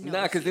no one knows.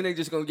 Nah, because then they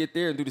just going to get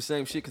there and do the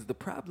same shit, because the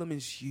problem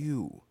is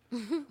you.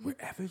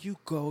 Wherever you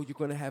go, you're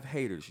going to have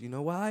haters. You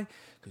know why?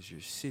 Because you're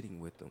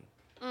sitting with them.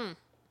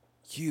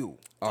 You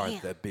are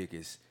the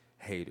biggest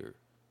hater.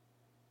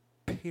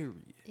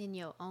 Period. In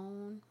your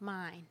own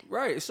mind.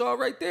 Right. It's all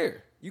right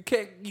there. You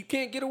can't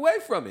get away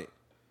from it.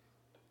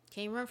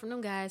 Can't run from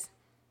them guys.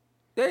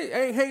 They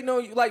ain't hating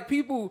on you. Like,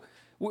 people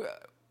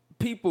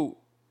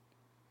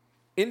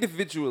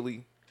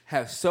individually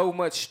have so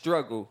much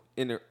struggle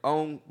in their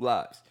own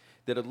lives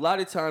that a lot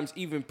of times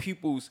even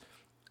people's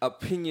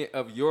opinion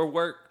of your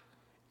work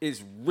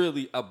is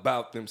really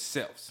about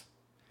themselves.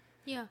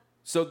 Yeah.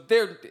 So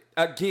they're,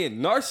 again,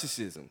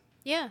 narcissism.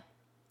 Yeah.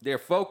 They're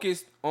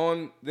focused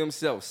on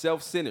themselves,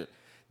 self-centered.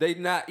 They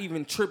not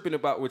even tripping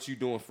about what you're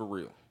doing for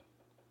real.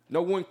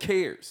 No one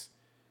cares.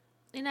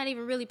 They're not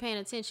even really paying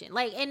attention.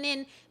 Like, and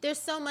then there's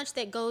so much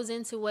that goes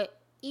into what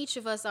each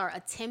of us are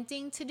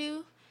attempting to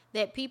do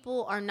that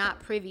people are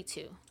not privy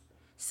to.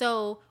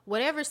 So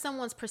whatever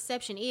someone's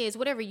perception is,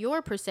 whatever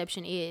your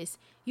perception is,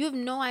 you have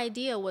no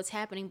idea what's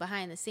happening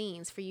behind the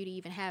scenes for you to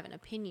even have an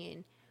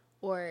opinion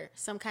or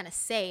some kind of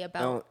say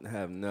about. Don't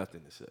have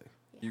nothing to say.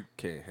 Yeah.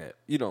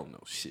 You don't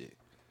know shit.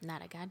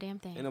 Not a goddamn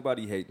thing. Ain't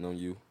nobody hating on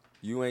you.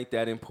 You ain't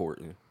that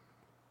important.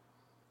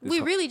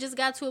 We really just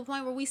got to a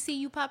point where we see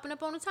you popping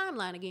up on the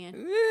timeline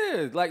again.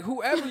 Yeah, like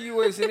whoever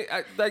you is, and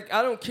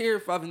I don't care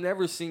if I've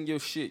never seen your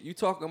shit. You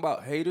talking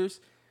about haters?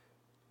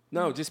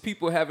 No, just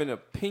people have an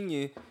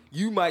opinion.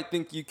 You might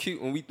think you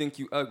cute when we think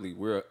you ugly.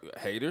 We're a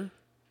hater.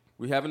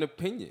 We have an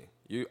opinion.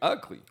 You're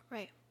ugly.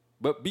 Right.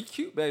 But be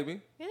cute,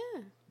 baby. Yeah.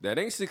 That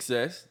ain't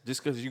success.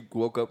 Just because you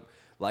woke up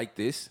like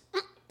this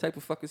type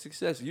of fucking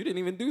success. You didn't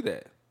even do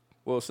that.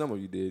 Well, some of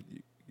you did.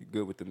 You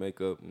good with the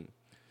makeup and,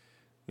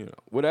 you know,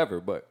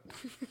 whatever. But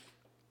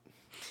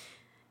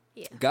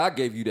yeah. God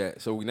gave you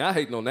that. So we're not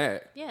hating on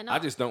that. Yeah, no. I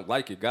just don't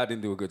like it. God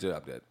didn't do a good job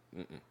of that.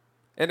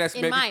 And that's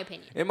in my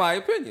opinion. In my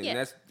opinion. Yeah. And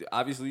that's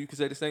obviously you could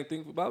say the same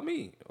thing about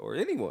me or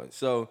anyone.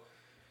 So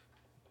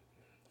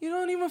you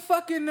don't even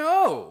fucking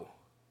know.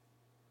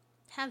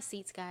 Have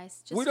seats,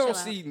 guys. Just we don't chill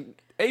out. see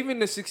even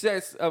the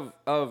success of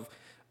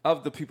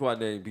the people I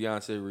named,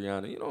 Beyonce,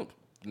 Rihanna. You don't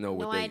know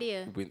what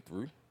they went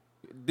through.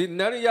 Did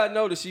none of y'all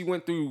know that she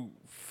went through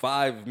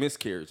 5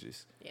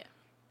 miscarriages? Yeah.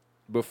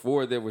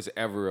 Before there was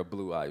ever a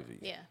Blue Ivy.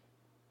 Yeah.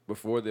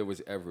 Before there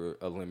was ever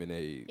a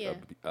Lemonade, Yeah.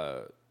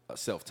 a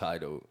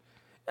self-titled.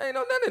 Ain't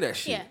no none of that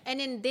shit. Yeah,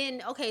 and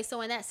then okay,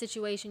 so in that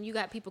situation, you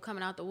got people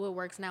coming out the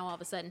woodworks now all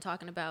of a sudden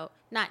talking about,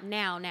 not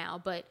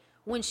now, but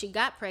when she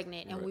got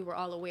pregnant and we were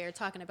all aware,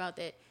 talking about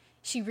that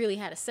she really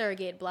had a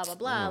surrogate, blah, blah,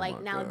 blah. Oh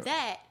like, now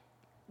God.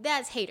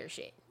 that's hater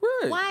shit.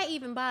 Right. Why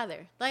even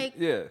bother? Like,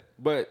 Yeah,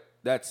 but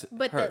that's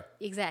her.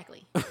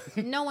 Exactly.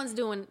 ain't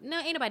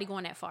nobody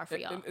going that far for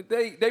y'all.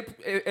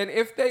 And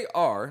if they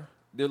are,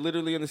 they're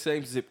literally in the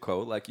same zip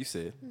code, like you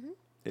said. Mm-hmm.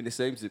 In the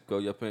same zip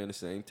code, you're paying the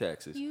same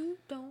taxes. You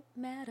don't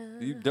matter.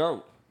 You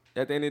don't.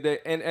 At the end of the day,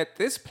 and at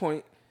this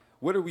point,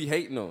 what are we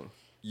hating on?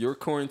 Your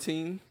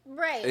quarantine,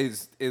 right,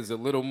 is a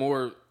little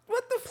more.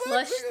 What the fuck?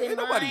 Plush than Ain't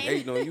nobody mine.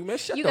 hating on you, man.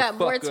 Shut you the got fuck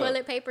more up.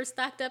 toilet paper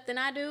stocked up than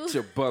I do. Shut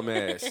your bum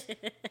ass.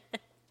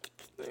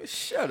 Man,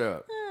 shut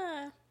up.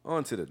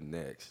 On to the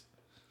next.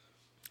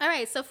 All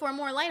right, so for a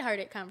more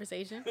lighthearted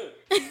conversation.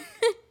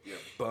 Yeah,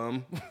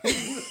 bum.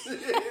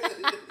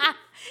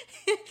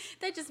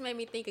 That just made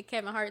me think of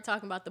Kevin Hart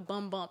talking about the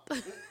bum bump.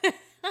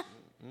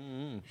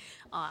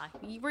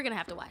 We're gonna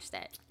have to watch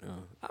that.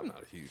 I'm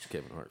not a huge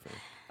Kevin Hart fan.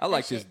 I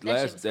like his shit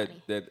was last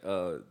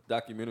funny.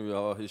 documentary,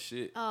 all his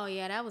shit. Oh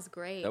yeah, that was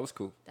great. That was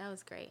cool. That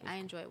was great. I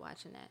enjoyed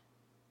watching that.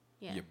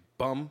 Yeah. You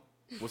bum.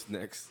 What's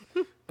next?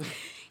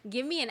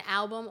 Give me an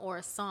album or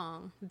a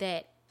song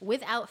that,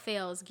 without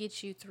fails,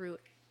 gets you through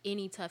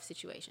any tough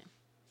situation.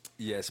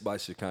 Yes, by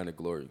Shekinah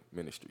Glory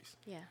Ministries.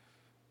 Yeah.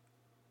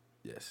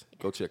 Yes,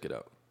 go check it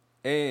out.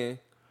 And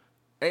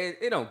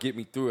it don't get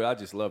me through it. I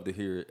just love to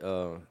hear it.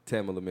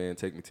 Tamala Man,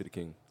 Take Me to the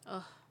King.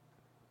 Oh.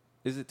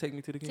 Is it Take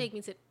Me to the King? Take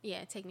me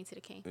to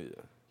the King.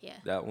 Yeah. Yeah.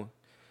 That one.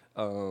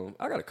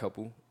 I got a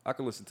couple. I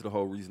can listen to the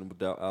whole Reasonable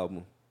Doubt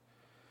album.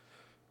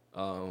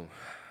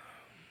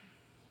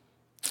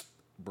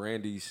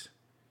 Brandy's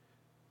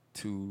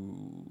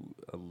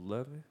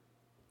 211.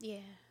 Yeah.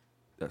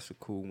 That's a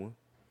cool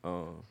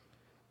one.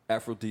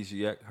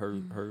 Aphrodisiac, her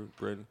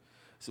Brandy.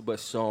 So, but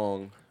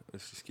song,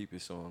 let's just keep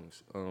it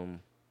songs.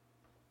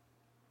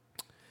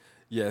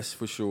 Yes,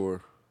 for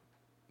sure.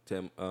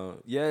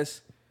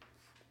 Yes.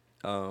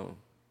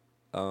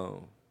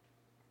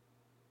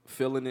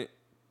 Feeling It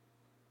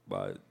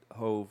by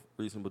Hove,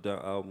 Reasonable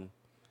Doubt album.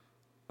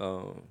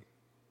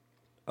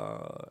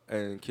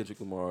 And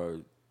Kendrick Lamar,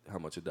 How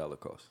Much a Dollar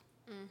Costs.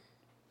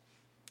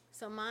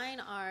 So mine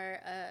are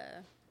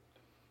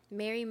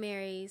Mary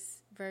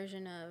Mary's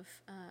version of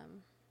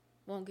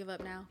Won't Give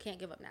Up Now, Can't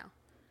Give Up Now.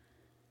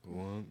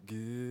 Won't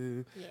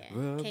give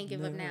Yeah, up Can't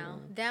Give Up Now.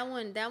 That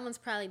one's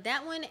probably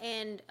that one,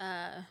 and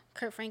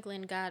Kurt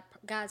Franklin,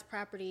 God's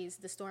Properties,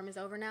 The Storm Is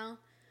Over Now.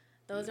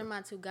 Those are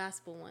my two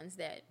gospel ones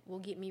that will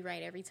get me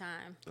right every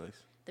time.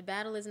 Nice. The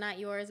Battle Is Not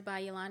Yours by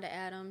Yolanda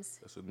Adams.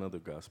 That's another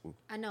gospel.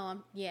 I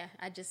know.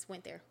 I just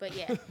went there, but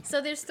yeah. So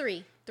there's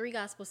three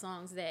gospel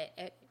songs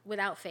that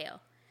without fail.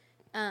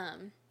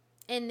 And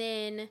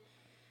then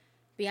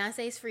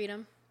Beyonce's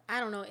Freedom. I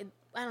don't know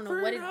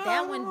what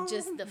that one,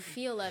 just the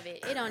feel of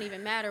it. It don't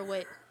even matter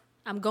what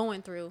I'm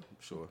going through.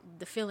 Sure.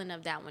 The feeling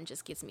of that one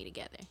just gets me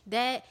together.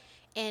 That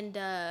and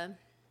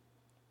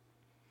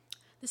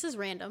this is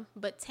random,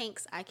 but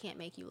Tank's I Can't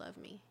Make You Love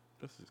Me.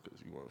 That's just because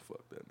you want to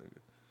fuck that nigga.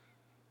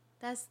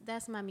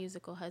 That's my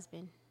musical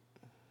husband.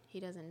 He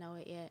doesn't know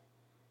it yet.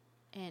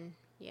 And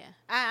yeah,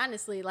 I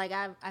honestly, like,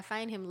 I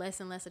find him less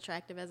and less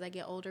attractive as I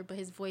get older, but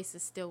his voice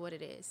is still what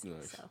it is.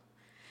 Nice. So,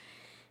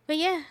 but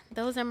yeah,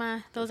 those are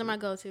my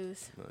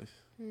go-tos. Nice.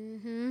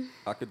 Mm-hmm.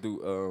 I could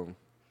do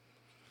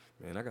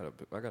man, I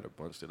got a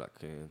bunch that I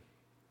can.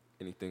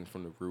 Anything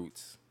from the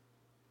Roots,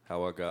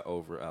 How I Got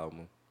Over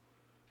album,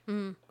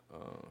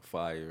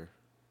 Fire.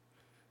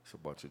 It's a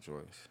bunch of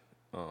joints.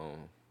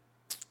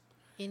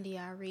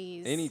 India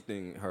Reeves.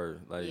 Anything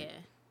her, like,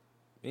 Yeah.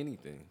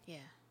 anything.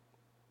 Yeah.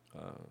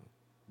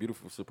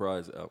 Beautiful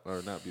Surprise album,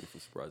 or not Beautiful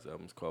Surprise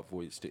album. It's called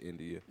Voyage to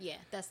India. Yeah,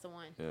 that's the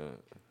one. Yeah,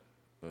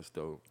 that's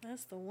dope.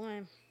 That's the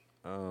one.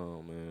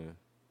 Oh man,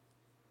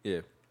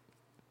 yeah,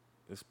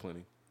 there's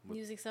plenty.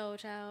 Music Soul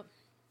Child.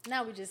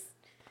 Now we just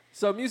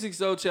So Music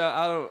Soul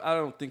Child, I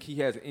don't think he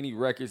has any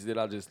records that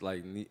I just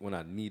like need, when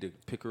I need to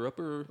pick her up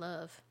or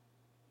love.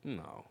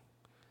 no.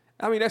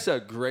 I mean that's a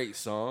great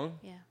song.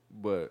 Yeah.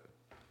 But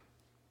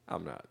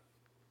I'm not.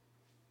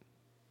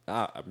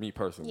 Me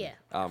personally, Yeah,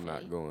 I'm I not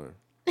feel going.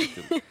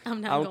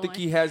 I'm not I don't going. think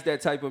he has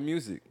that type of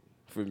music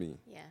for me.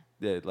 Yeah.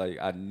 That like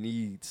I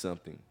need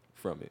something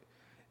from it.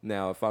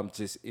 Now, if I'm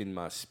just in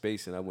my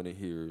space and I want to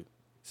hear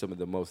some of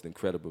the most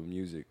incredible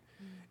music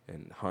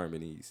and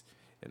harmonies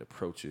and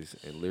approaches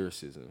and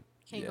lyricism,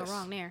 Can't yes, go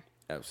wrong there.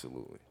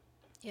 Absolutely.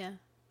 Yeah.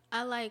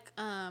 I like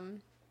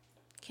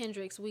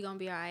Kendrick's We Gonna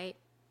Be Alright.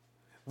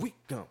 We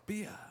gonna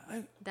be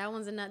alright. That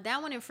one's enough.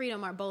 That one and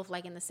Freedom are both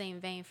like in the same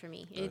vein for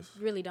me. It Nice.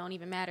 really don't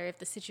even matter if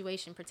the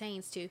situation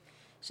pertains to.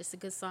 It's just a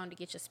good song to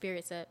get your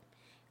spirits up.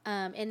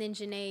 And then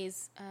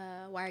Janae's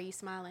Why Are You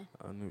Smiling?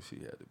 I knew she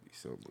had to be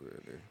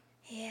somewhere in there.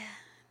 Yeah.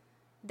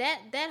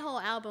 That whole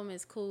album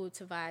is cool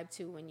to vibe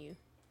to when you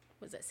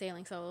was that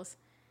Sailing Souls.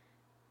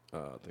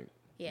 I think.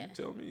 Yeah. You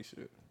tell me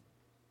shit.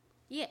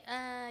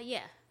 Yeah,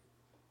 yeah.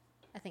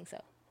 I think so.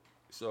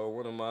 So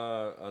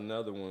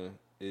another one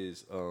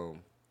is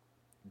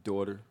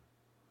Daughter.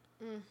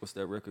 What's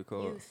that record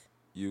called?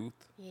 Youth.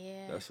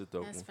 Yeah. That's a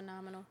dope That's one.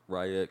 phenomenal.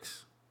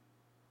 Ryex,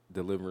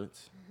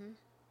 Deliverance.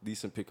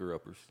 Decent picker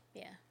uppers.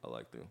 Yeah. I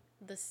like them.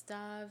 The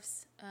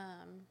Stavs,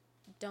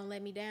 Don't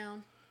Let Me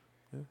Down.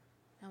 Yeah.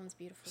 That one's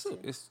beautiful So too.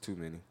 it's too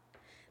many.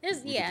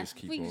 There's we could just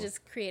keep we could on.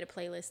 just create a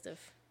playlist of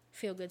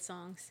feel good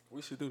songs.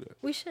 We should do that.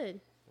 We should.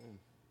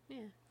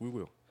 Yeah. We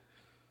will.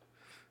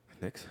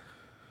 Next.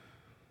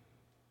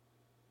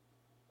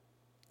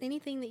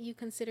 Anything that you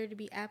consider to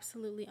be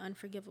absolutely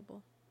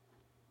unforgivable.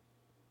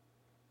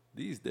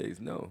 These days,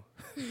 no.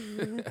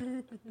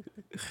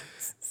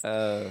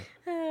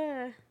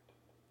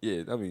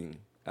 Yeah, I mean,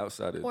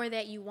 outside of Or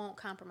that you won't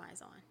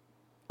compromise on.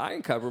 I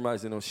ain't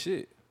compromising on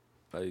shit.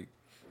 Like,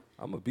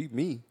 I'm gonna be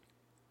me.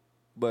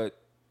 But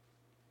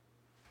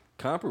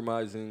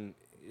compromising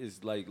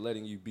is like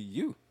letting you be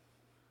you.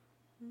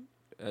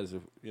 as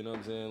a, you know what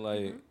I'm saying?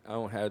 Like, I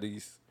don't have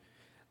these,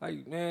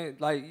 like, man,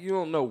 like, you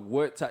don't know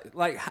what type,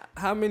 like,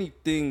 how many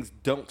things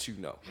don't you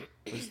know?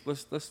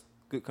 Let's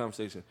good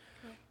conversation.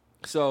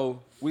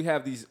 So we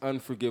have these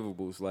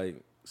unforgivables, like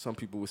some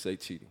people would say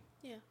cheating.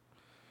 Yeah.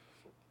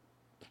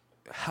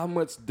 How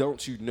much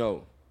don't you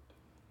know?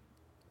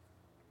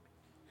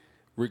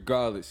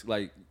 Regardless,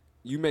 like,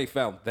 you may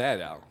found that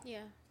out,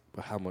 Yeah.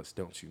 but how much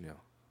don't you know?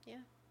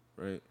 Yeah.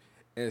 Right?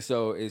 And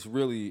so it's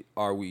really,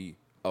 are we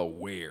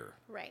aware?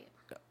 Right.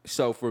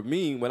 So for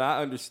me, when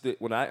I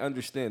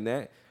understand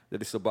that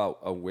it's about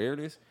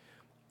awareness,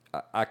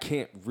 I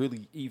can't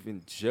really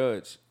even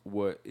judge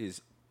what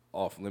is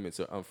off limits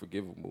or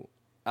unforgivable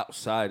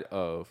outside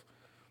of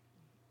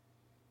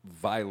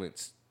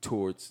violence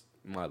towards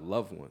my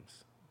loved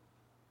ones.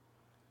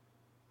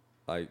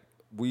 Like,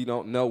 we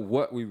don't know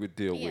what we would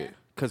deal with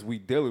because we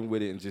dealing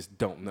with it and just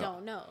don't know.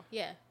 Don't know.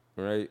 Yeah.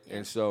 Right? Yeah.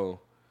 And so,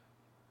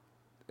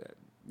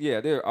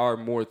 yeah, there are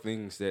more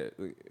things that,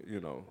 you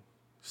know,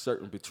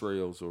 certain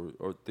betrayals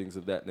or things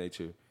of that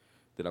nature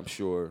that I'm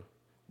sure.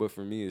 But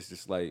for me, it's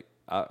just like,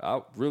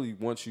 I really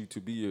want you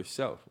to be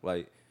yourself.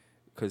 Like,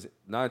 because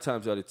 9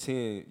 times out of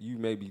 10, you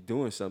may be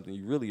doing something,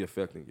 you're really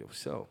affecting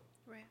yourself.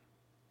 Right.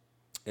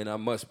 And I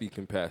must be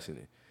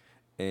compassionate.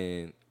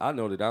 And I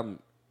know that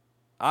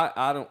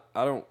I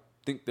don't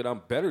think that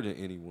I'm better than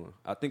anyone.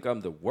 I think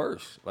I'm the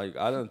worst. Like,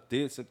 I done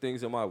did some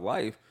things in my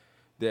life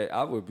that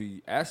I would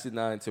be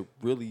asinine to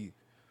really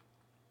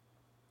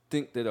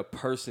think that a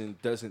person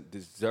doesn't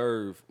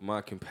deserve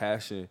my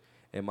compassion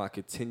and my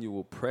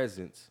continual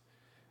presence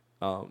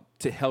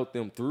to help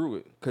them through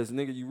it. Because,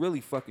 nigga, you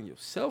really fucking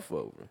yourself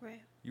over.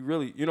 Right. You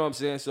really, you know what I'm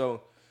saying?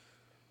 So,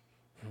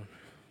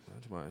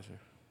 that's my answer.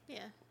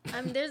 Yeah.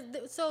 I mean,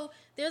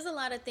 there's a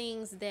lot of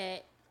things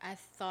that I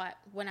thought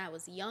when I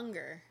was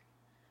younger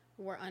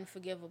were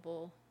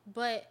unforgivable.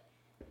 But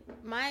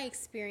my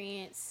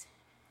experience,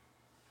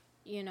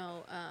 you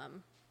know,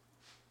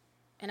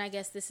 and I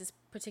guess this is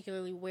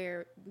particularly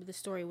where the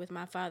story with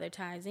my father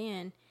ties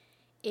in,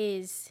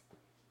 is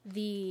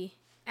the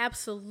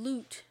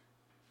absolute,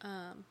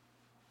 I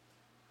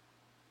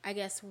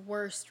guess,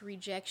 worst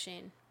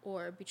rejection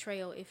or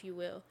betrayal, if you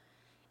will,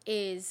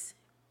 is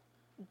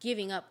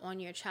giving up on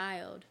your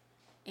child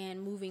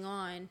and moving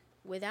on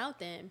without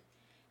them.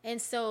 And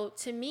so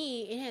to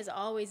me, it has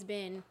always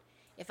been,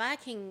 if I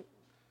can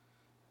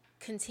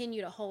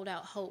continue to hold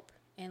out hope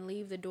and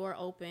leave the door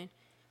open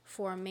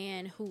for a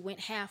man who went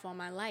half on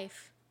my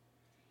life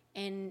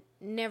and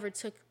never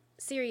took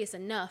serious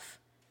enough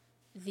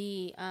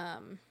the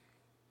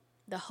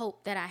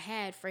hope that I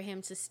had for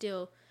him to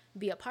still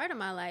be a part of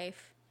my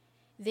life,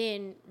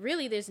 then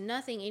really there's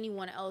nothing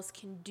anyone else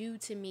can do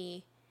to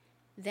me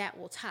that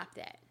will top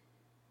that.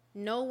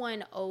 No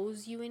one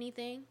owes you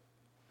anything.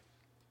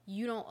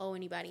 You don't owe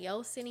anybody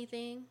else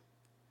anything.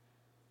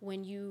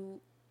 When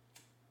you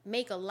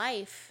make a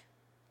life,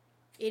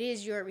 it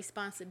is your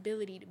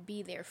responsibility to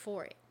be there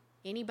for it.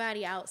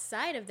 Anybody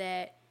outside of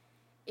that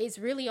is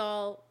really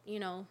all, you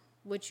know,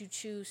 what you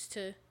choose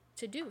to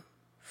do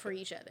for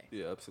each other.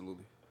 Yeah,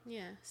 absolutely.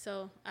 Yeah,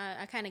 so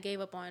I kind of gave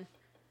up on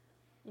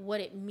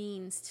what it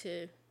means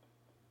to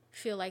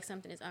feel like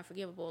something is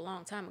unforgivable a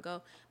long time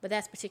ago, but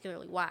that's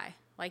particularly why.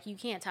 Like, you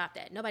can't top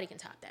that. Nobody can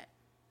top that,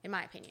 in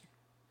my opinion.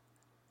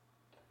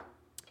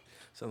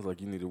 Sounds like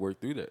you need to work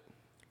through that.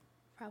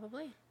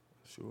 Probably.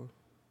 Sure.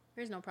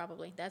 There's no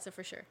probably. That's a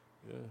for sure.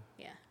 Yeah.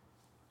 Yeah.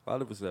 A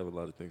lot of us have a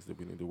lot of things that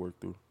we need to work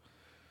through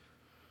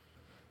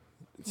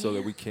so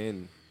that we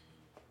can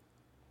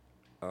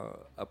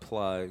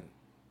apply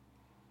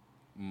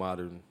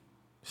modern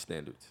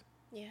standards.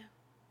 Yeah.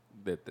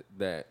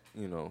 That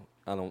you know,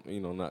 I don't, you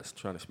know, not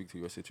trying to speak to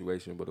your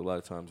situation, but a lot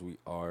of times we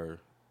are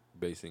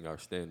basing our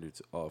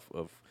standards off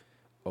of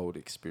old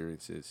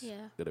experiences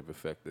that have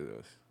affected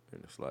us,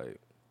 and it's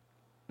like,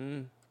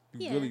 you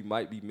really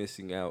might be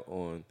missing out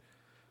on,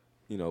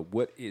 you know,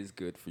 what is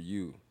good for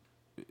you,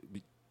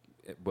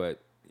 but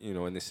you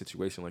know, in this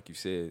situation, like you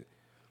said,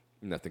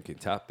 nothing can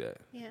top that.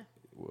 Yeah.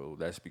 Well,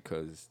 that's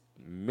because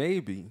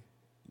maybe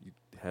you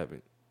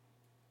haven't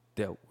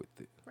dealt with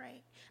it.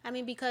 Right. I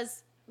mean,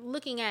 because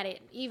looking at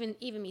it, even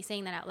me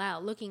saying that out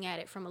loud, looking at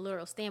it from a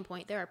literal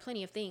standpoint, there are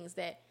plenty of things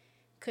that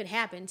could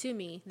happen to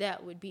me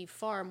that would be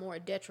far more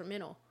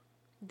detrimental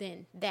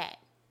than that.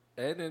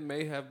 And it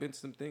may have been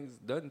some things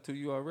done to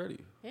you already.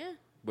 Yeah.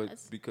 But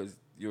because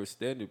your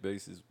standard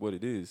base is what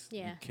it is,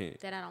 yeah, you can't.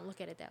 That I don't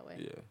look at it that way.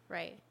 Yeah.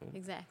 Right.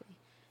 Exactly.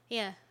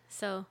 Yeah.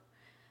 So,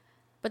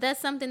 but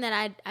that's something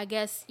that I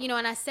guess, you know,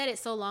 and I said it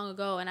so long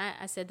ago, and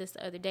I said this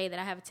the other day, that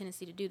I have a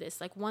tendency to do this.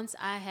 Like, once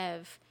I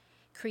have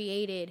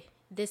created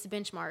this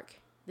benchmark,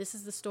 this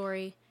is the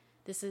story,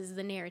 this is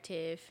the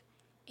narrative,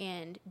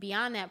 and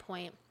beyond that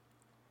point,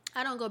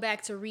 I don't go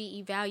back to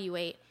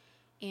reevaluate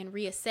and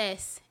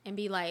reassess and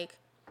be like,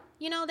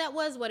 you know, that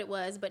was what it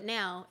was, but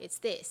now it's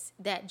this.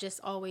 That just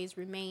always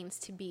remains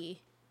to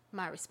be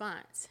my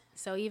response.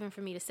 So even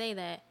for me to say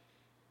that,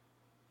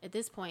 at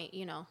this point,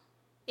 you know,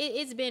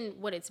 it's been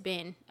what it's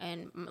been.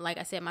 And like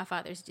I said, my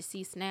father's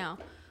deceased now.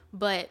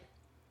 But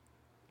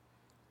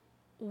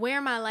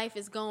where my life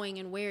is going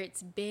and where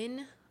it's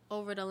been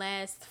over the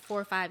last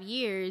 4 or 5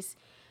 years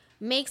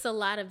makes a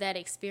lot of that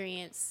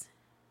experience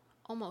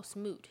almost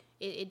moot.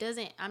 It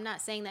doesn't, I'm not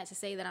saying that to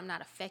say that I'm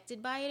not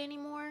affected by it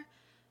anymore,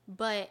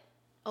 but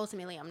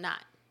ultimately I'm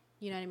not.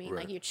 You know what I mean?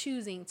 Right. Like, you're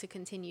choosing to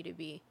continue to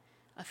be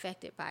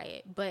affected by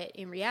it. But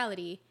in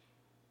reality,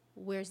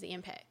 where's the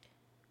impact?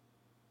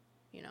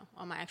 You know,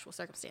 on my actual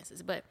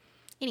circumstances. But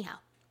anyhow.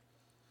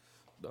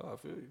 No, I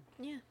feel you.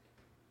 Yeah.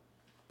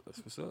 That's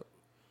what's up.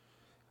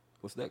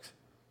 What's next?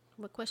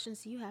 What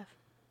questions do you have?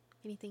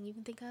 Anything you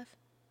can think of?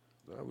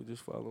 No, we're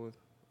just following.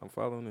 I'm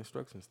following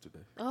instructions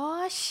today.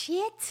 Oh,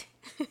 shit.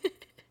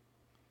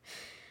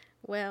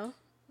 Well,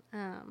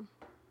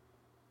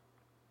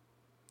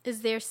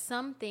 is there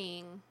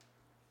something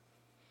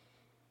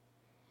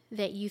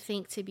that you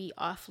think to be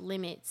off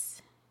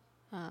limits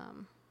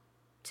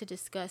to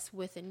discuss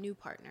with a new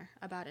partner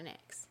about an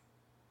ex?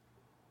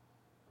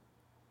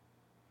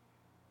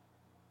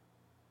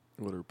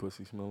 What her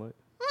pussy smell like?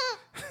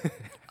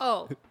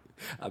 Oh,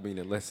 I mean,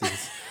 unless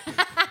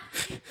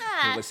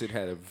it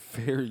had a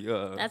very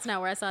that's not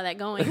where I saw that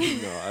going.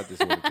 no, I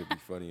just wanted to be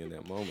funny in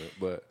that moment.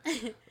 But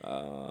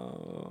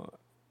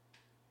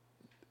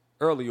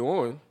early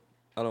on,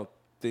 I don't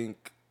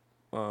think.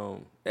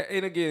 And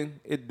again,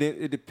 it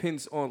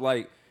depends on,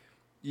 like,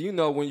 you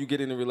know, when you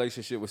get in a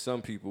relationship with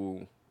some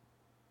people,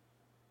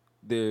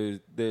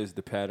 there's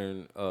the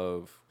pattern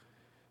of,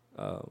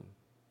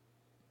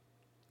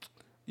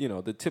 you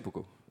know, the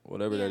typical,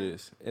 whatever that Yeah.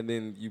 is, and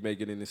then you may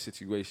get in a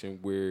situation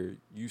where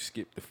you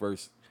skip the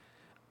first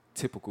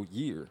typical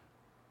year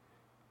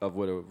of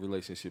what a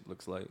relationship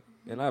looks like.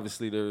 And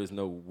obviously there is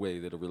no way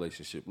that a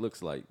relationship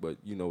looks like, but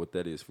you know what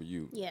that is for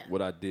you. Yeah.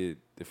 What I did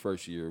the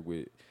first year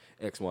with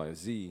X, Y, and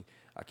Z,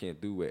 I can't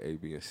do with A,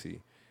 B, and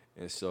C.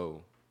 And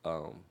so,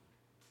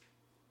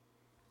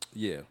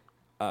 yeah,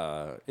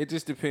 it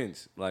just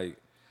depends. Like,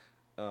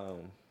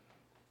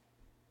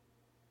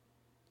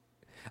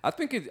 I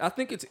think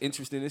it's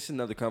interesting. This is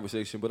another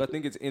conversation, but I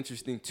think it's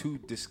interesting to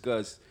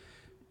discuss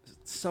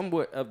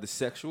somewhat of the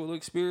sexual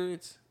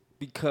experience,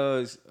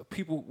 because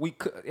people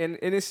and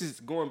this is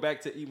going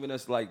back to even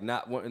us, like,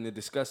 not wanting to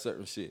discuss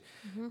certain shit,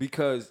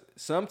 because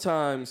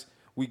sometimes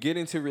we get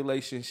into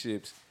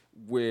relationships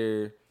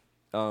where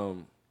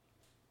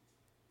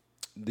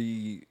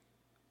the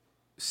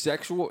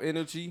sexual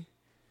energy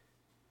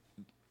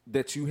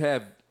that you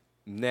have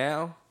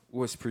now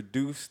was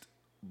produced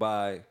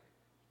by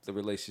the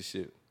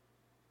relationship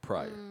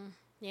prior.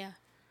 Yeah.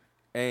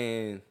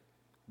 And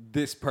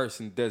this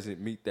person doesn't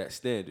meet that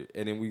standard.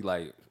 And then we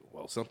like,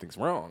 well, something's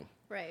wrong.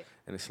 Right.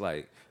 And it's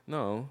like,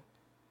 no,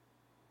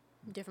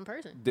 Different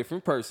person.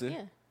 different person.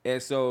 Yeah.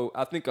 And so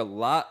I think a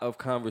lot of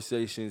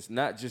conversations,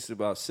 not just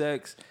about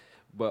sex,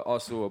 but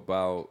also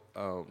about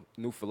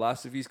new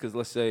philosophies. Because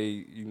let's say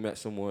you met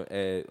someone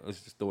at,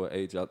 let's just throw an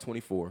age out,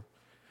 24,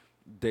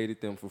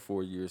 dated them for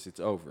 4 years, it's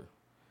over.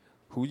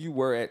 Who you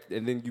were at,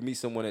 and then you meet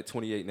someone at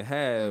 28 and a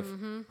half,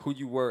 who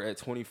you were at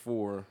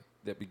 24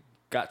 that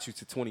got you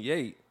to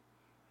 28,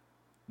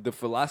 the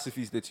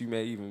philosophies that you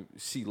may even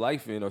see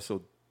life in are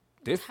so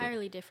different.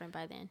 Entirely different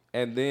by then.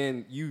 And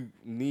then you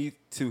need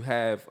to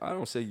have, I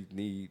don't say you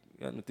need,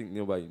 I don't think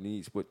nobody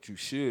needs, but you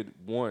should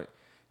want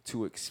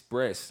to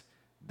express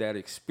that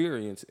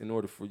experience in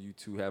order for you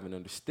to have an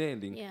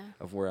understanding Yeah.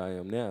 of where I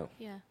am now.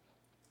 Yeah.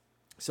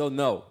 So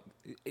no,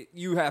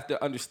 you have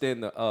to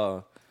understand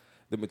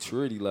the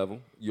maturity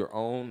level, your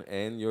own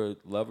and your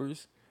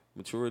lover's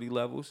maturity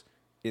levels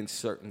in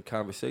certain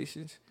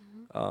conversations.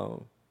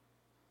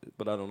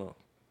 But I don't know.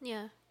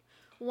 Yeah.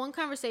 One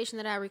conversation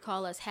that I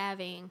recall us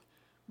having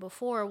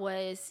before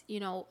was, you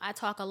know, I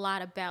talk a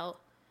lot about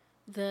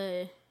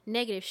the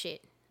negative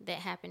shit that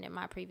happened in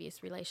my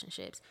previous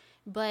relationships.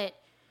 But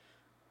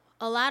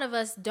a lot of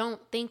us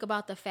don't think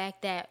about the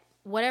fact that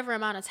whatever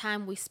amount of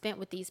time we spent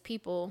with these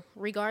people,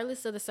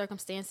 regardless of the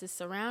circumstances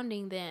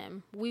surrounding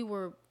them, we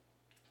were,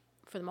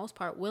 for the most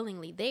part,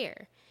 willingly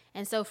there.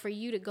 And so for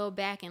you to go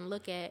back and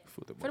look at,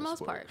 for the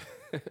most part,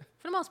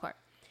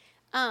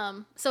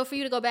 so for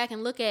you to go back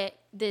and look at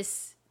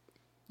this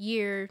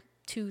year,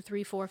 2,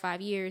 3, 4,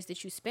 5 years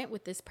that you spent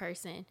with this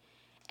person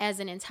as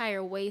an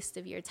entire waste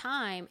of your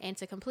time, and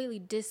to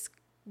completely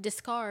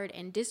discard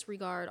and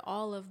disregard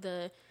all of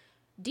the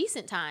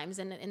decent times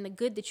and the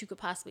good that you could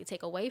possibly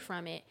take away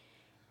from it,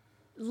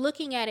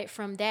 looking at it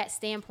from that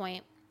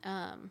standpoint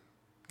kind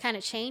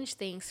of changed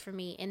things for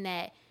me, in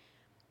that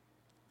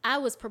I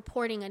was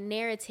purporting a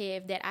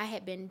narrative that I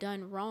had been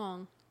done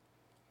wrong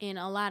in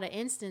a lot of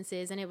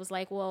instances. And it was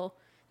like, well,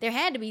 there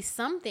had to be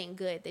something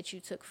good that you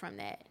took from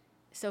that.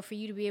 So for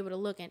you to be able to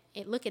look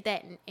at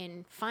that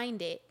and find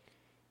it,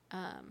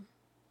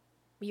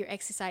 you're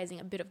exercising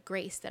a bit of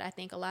grace that I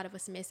think a lot of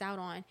us miss out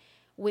on,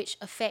 which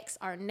affects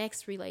our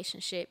next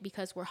relationship,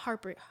 because we're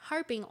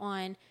harping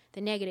on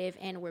the negative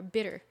and we're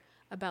bitter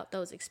about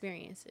those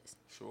experiences.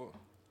 Sure.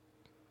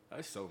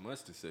 There's so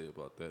much to say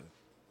about that.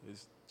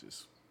 It's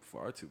just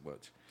far too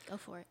much. Go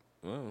for it.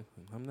 Well,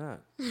 I'm not.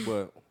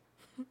 But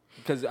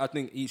because I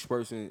think each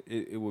person,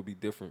 it will be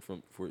different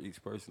for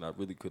each person. I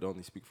really could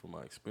only speak from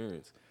my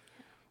experience.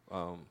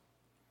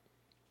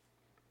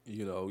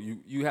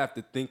 You have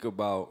to think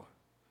about.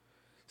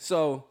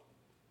 So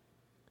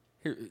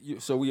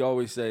so we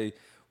always say,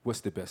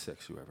 what's the best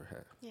sex you ever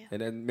had? Yeah.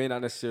 And that may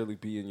not necessarily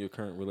be in your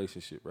current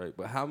relationship, right?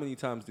 But how many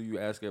times do you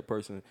ask that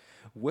person,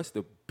 what's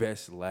the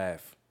best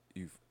laugh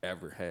you've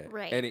ever had?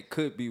 Right. And it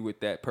could be with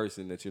that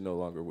person that you're no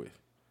longer with.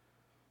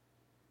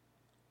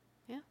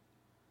 Yeah.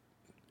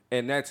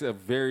 And that's a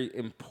very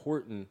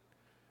important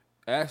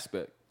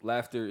aspect.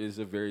 Laughter is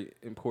a very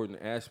important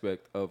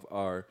aspect of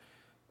our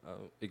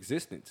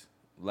existence.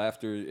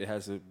 Laughter, it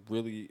has a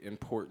really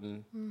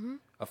important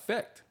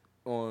effect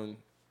on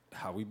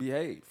how we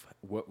behave,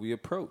 what we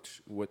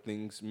approach, what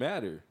things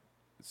matter.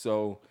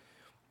 So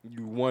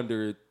you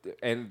wonder,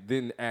 and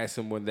then ask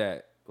someone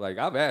that. Like,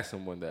 I've asked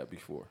someone that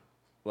before.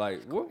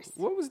 Like, what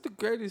was the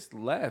greatest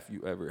laugh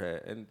you ever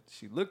had? And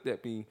she looked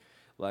at me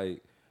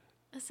like,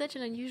 That's such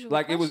an unusual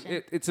like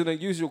question. it's an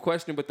unusual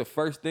question, but the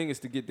first thing is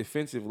to get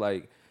defensive,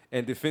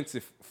 and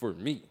defensive for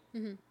me,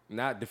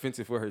 not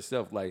defensive for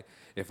herself. Like,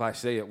 if I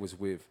say it was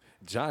with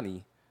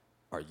Johnny,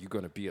 are you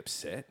gonna be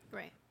upset?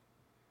 Right.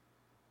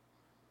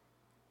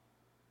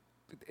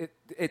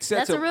 It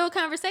sets That's a real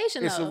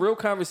conversation, It's though. a real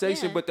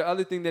conversation, Yeah. but the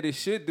other thing that it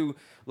should do,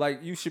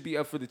 like, you should be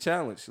up for the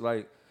challenge.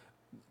 Like,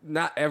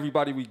 not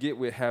everybody we get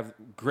with have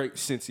great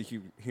sense of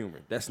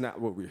humor. That's not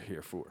what we're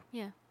here for.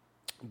 Yeah.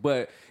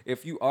 But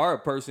if you are a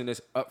person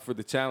that's up for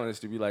the challenge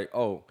to be like,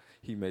 oh,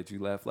 he made you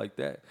laugh like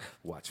that,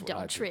 watch what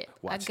Don't I trip. do.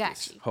 Watch I got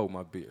this. you. Hold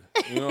my beer.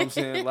 You know what I'm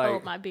saying? Like,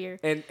 Hold my beer.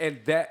 And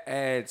that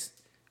adds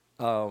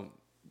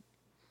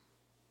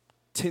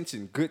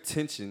tension, good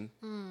tension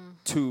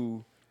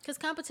to. Because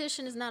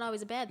competition is not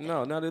always a bad thing.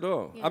 No, not at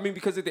all. Yeah. I mean,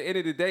 because at the end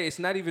of the day, it's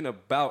not even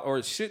about, or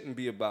it shouldn't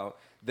be about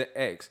the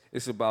ex.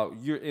 It's about,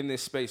 you're in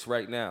this space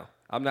right now.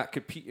 I'm not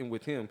competing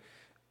with him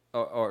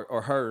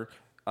or her.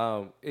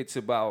 It's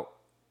about,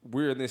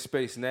 we're in this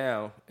space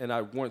now, and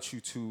I want you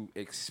to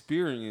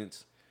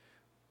experience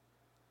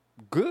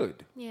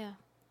good. Yeah.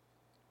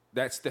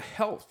 That's the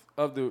health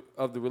of the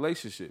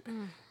relationship.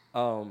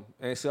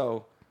 And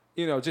so,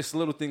 just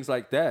little things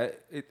like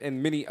that,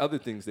 and many other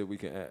things that we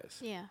can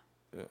ask. Yeah.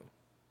 Yeah.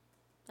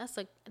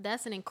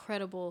 That's an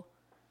incredible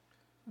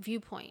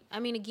viewpoint. I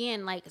mean,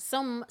 again, like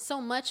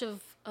so much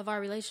of our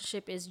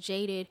relationship is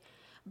jaded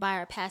by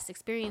our past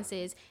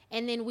experiences,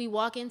 and then we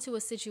walk into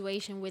a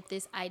situation with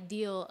this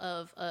ideal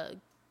of a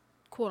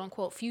quote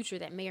unquote future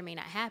that may or may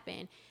not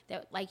happen.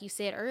 That, like you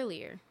said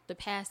earlier, the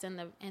past and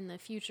the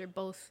future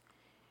both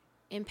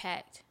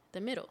impact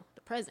the middle,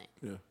 the present.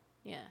 Yeah.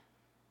 Yeah.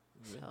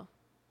 So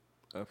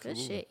Absolutely. good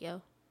shit,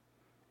 yo.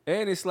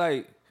 And it's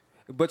like,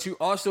 but you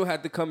also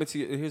have to come into,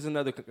 here's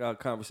another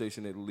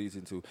conversation that it leads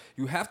into.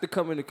 You have to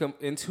come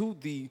into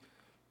the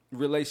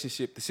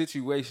relationship, the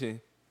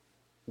situation,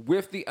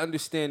 with the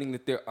understanding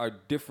that there are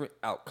different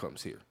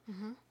outcomes here.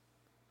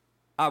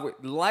 I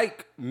would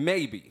like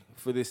maybe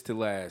for this to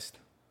last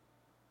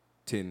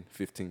 10,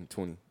 15,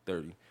 20,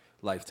 30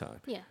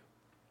 lifetime. Yeah.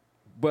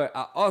 But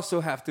I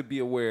also have to be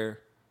aware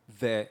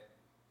that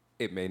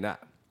it may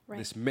not. Right.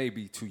 This may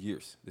be 2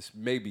 years. This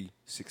may be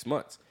 6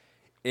 months.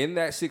 In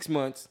that 6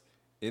 months,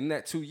 in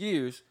that 2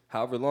 years,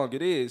 however long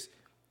it is,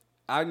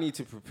 I need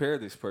to prepare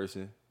this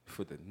person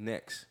for the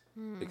next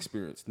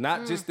experience.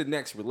 Not just the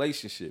next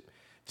relationship,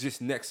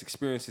 just next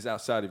experiences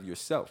outside of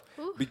yourself.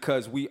 Ooh.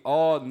 Because we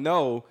all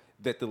know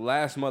that the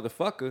last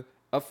motherfucker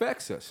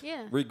affects us.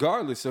 Yeah.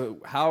 Regardless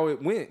of how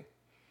it went.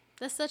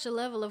 That's such a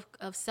level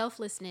of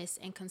selflessness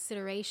and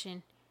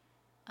consideration,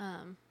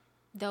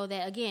 though,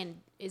 that,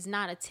 again, is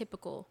not a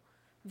typical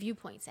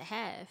viewpoint to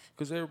have.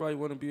 Because everybody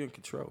want to be in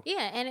control.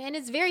 Yeah, and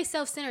it's very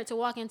self-centered to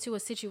walk into a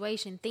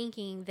situation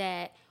thinking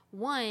that,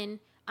 one,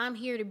 I'm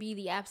here to be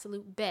the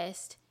absolute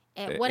best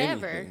at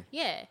whatever. Anything.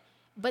 Yeah.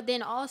 But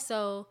then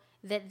also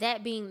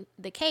that being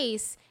the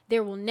case,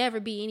 there will never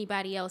be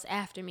anybody else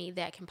after me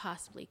that can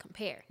possibly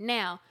compare.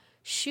 Now,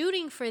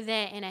 shooting for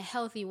that in a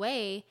healthy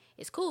way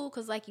is cool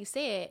because, like you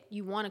said,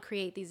 you want to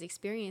create these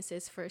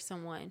experiences for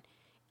someone.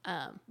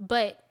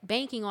 But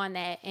banking on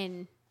that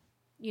and,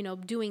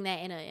 doing that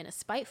in a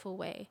spiteful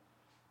way,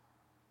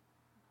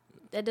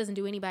 that doesn't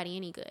do anybody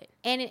any good.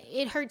 And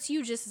it hurts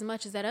you just as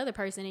much as that other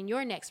person in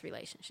your next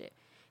relationship.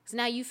 Because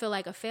now you feel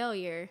like a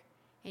failure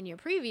in your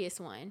previous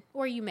one.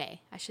 Or you may.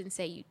 I shouldn't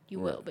say you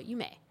Right. will, but you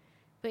may.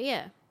 But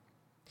yeah.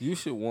 You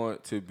should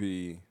want to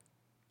be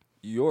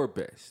your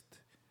best,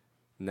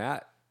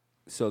 not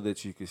so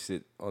that you can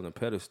sit on a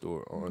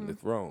pedestal or on the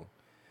throne.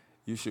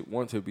 You should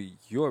want to be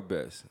your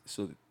best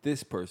so that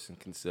this person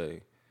can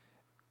say,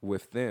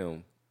 with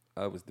them,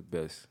 I was the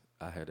best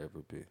I had ever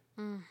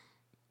been.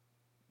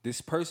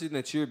 This person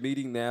that you're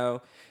meeting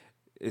now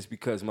is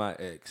because my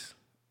ex,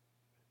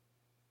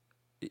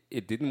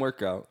 it didn't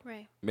work out.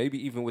 Right.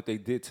 Maybe even what they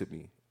did to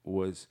me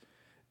was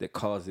that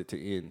caused it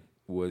to end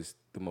was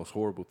the most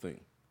horrible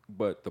thing.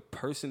 But the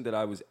person that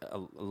I was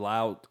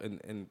allowed,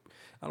 and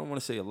I don't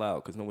want to say allowed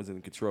because no one's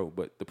in control,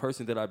 but the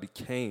person that I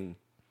became,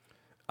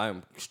 I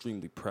am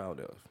extremely proud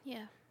of.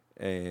 Yeah.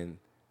 And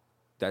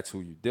that's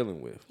who you're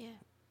dealing with. Yeah.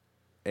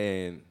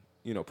 And,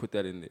 put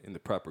that in the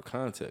proper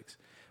context.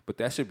 But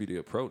that should be the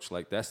approach.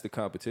 Like, that's the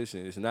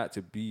competition. It's not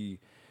to be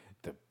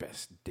the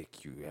best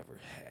dick you ever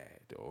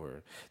had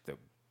or the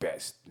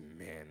best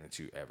man that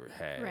you ever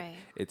had. Right.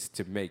 It's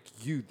to make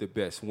you the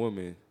best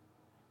woman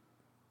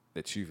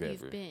that you've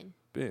ever been.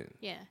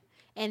 Yeah.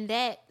 And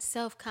that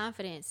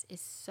self-confidence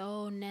is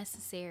so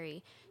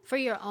necessary for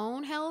your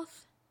own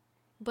health,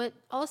 but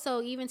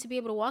also even to be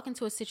able to walk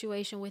into a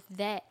situation with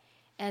that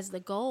as the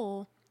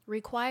goal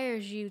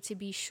requires you to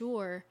be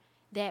sure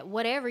that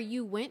whatever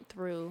you went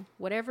through,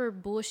 whatever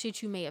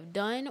bullshit you may have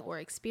done or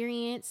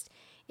experienced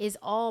is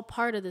all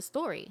part of the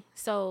story.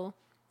 So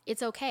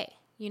it's okay.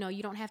 You know,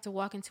 you don't have to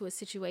walk into a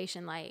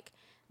situation like,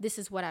 this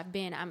is what I've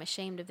been. I'm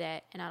ashamed of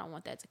that, and I don't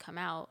want that to come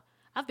out.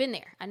 I've been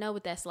there. I know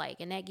what that's like,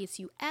 and that gets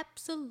you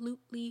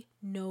absolutely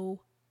nowhere.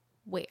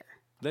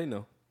 They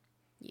know.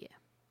 Yeah.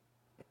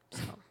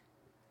 So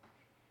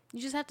you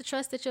just have to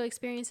trust that your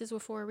experiences were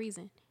for a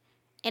reason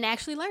and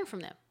actually learn from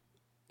them.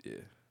 Yeah.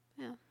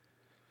 Yeah.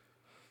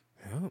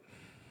 Yep.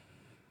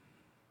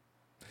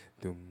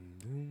 Dum,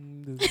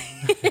 dum, dum.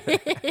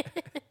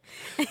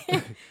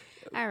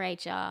 All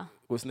right, y'all.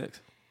 What's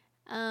next?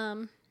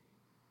 Yeah.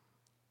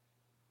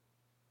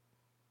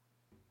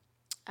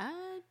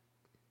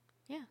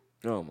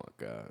 Oh my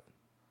God.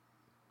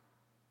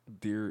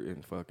 Deer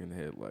in fucking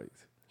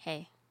headlights.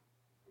 Hey,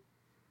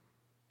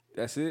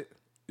 That's it?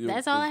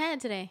 that's all I had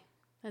today.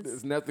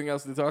 There's nothing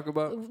else to talk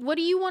about? What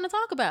do you want to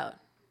talk about?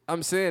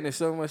 I'm saying there's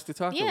so much to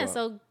talk about. Yeah,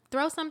 so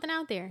throw something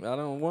out there. I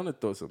don't want to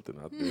throw something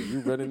out there. You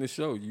running the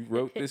show. You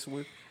wrote this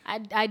one.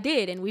 I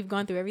did, and we've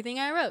gone through everything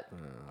I wrote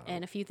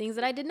and a few things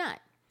that I did not.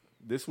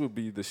 This would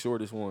be the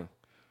shortest one.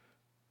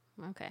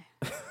 Okay.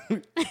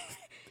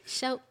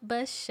 Shout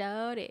but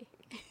shorty.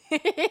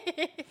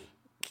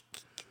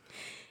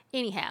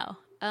 Anyhow,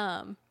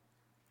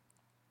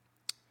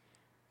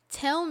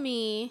 tell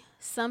me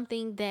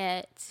something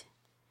that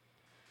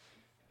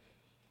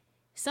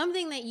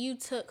you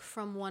took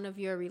from one of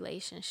your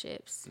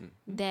relationships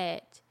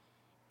that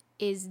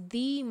is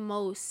the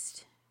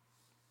most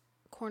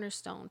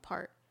cornerstone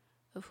part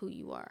of who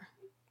you are.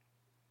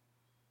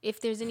 If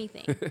there's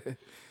anything.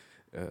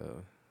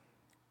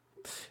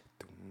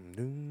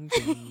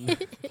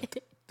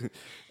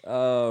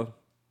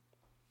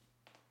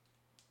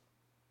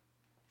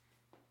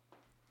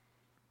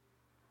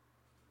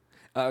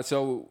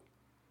 So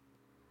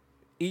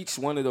each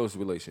one of those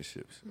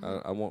relationships,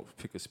 I won't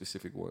pick a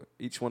specific one.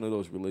 Each one of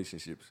those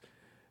relationships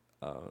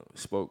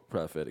spoke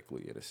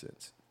prophetically, in a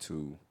sense,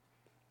 to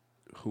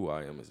who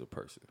I am as a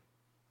person.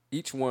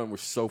 Each one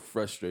was so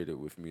frustrated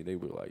with me. They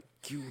were like,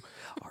 you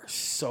are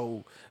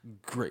so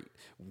great.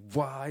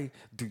 Why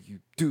do you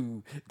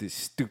do this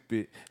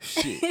stupid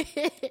shit?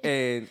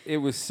 And it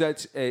was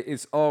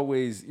it's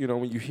always, you know,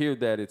 when you hear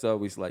that, it's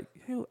always like,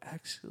 you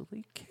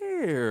actually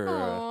care.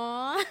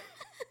 Aww.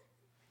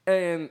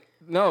 And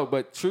no,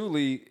 but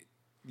truly,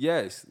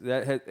 yes,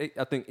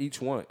 I think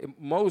each one,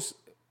 most,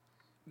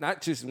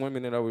 not just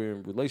women that I were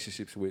in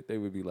relationships with, they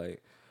would be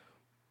like,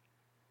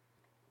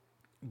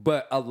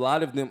 but a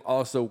lot of them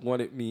also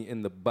wanted me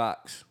in the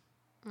box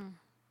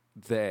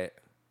that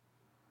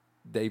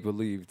they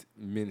believed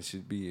men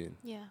should be in.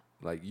 Yeah.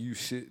 Like, you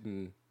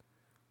shouldn't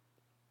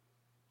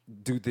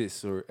do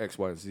this or X,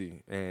 Y, and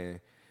Z. And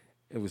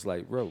it was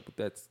like, bro, but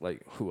that's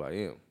like who I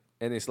am.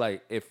 And it's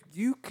like, if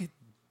you could,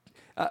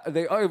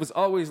 it was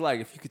always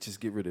like, if you could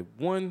just get rid of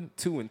 1,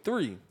 2, and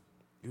 3,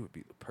 you would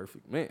be the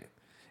perfect man.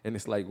 And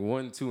it's like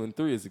 1, 2, and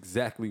 3 is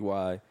exactly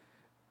why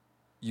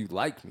you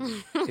like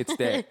me. It's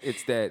that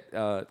it's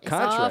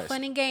contrast. all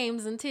fun and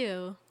games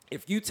until.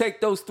 If you take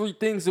those 3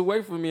 things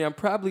away from me, I'm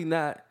probably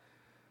not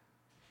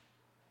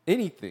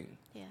anything.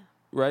 Yeah.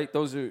 Right?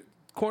 Those are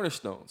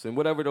cornerstones. And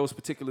whatever those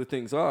particular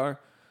things are,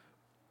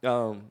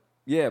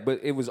 yeah, but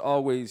it was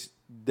always,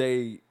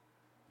 they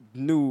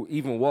knew,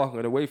 even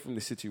walking away from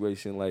the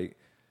situation, like,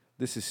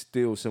 this is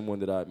still someone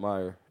that I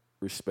admire,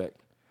 respect.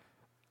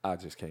 I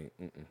just can't.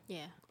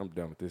 Yeah. I'm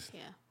done with this.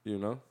 Yeah. You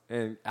know?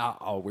 And I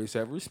always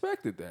have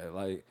respected that.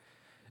 Like,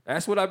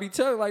 that's what I be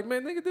telling. Like,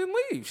 man, nigga didn't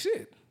leave.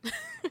 Shit.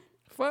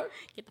 Fuck.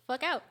 Get the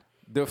fuck out.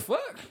 The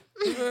fuck?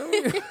 You know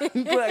what I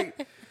mean?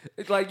 Like,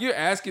 it's like you're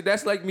asking,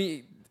 that's like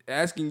me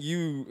asking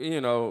you,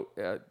 you know,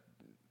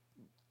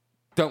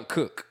 don't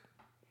cook.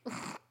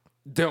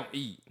 Don't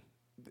eat.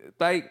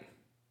 Like,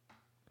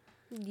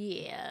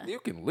 yeah. you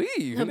can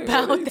leave. About Nigga,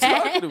 what are you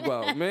that. talking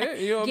about, man?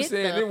 You know what I'm Get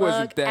saying? the It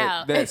wasn't fuck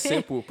out. that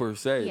simple per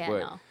se, Yeah, but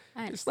no,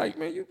 I it's like,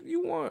 man,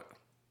 you want.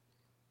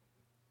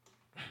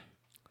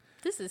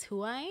 This is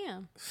who I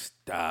am.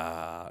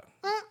 Stop.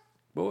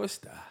 Boy,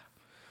 stop.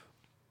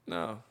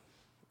 No.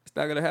 It's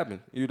not gonna happen,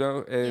 you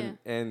know?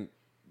 And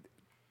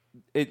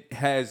it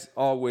has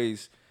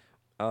always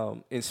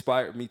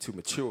inspired me to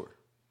mature.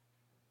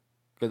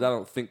 Because I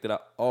don't think that I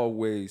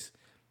always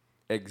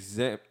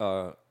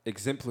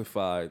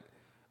exemplified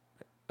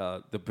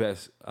the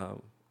best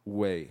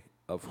way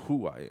of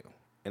who I am.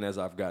 And as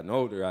I've gotten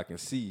older, I can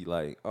see,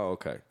 like, oh,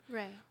 okay.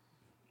 Right.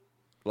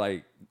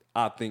 Like,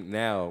 I think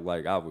now,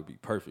 like, I would be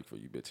perfect for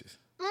you bitches.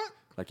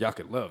 Like, y'all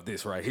could love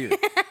this right here.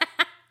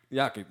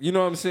 y'all can, you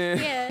know what I'm saying?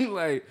 Yeah.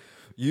 Like,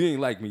 you ain't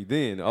like me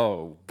then.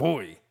 Oh,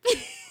 boy.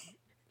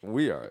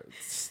 We are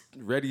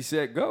ready,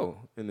 set,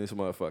 go in this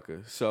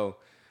motherfucker. So,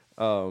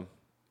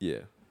 yeah.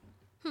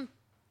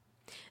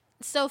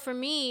 So for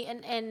me,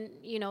 and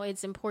you know,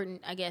 it's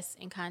important, I guess,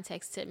 in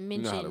context to You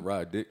mention. know how to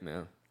ride dick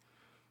now.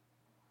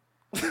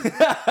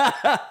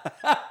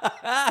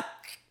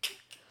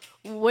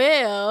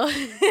 Well,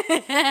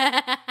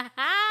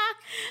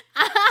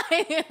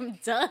 I am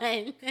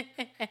done.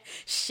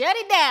 Shut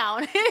it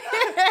down.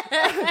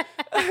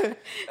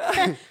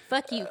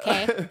 Fuck you,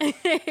 Kay.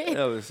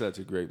 That was such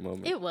a great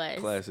moment. It was.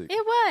 Classic.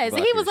 It was.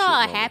 Vodka He was shit all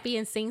moment. happy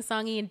and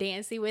sing-songy and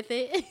dancey with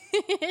it.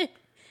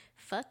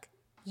 Fuck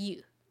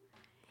you.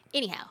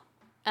 Anyhow,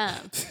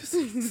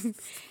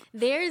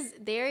 there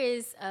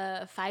is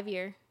a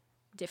 5-year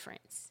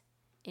difference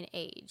in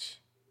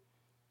age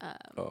Oh,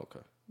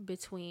 okay.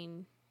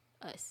 between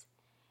us.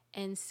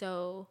 And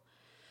so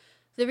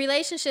the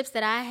relationships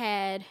that I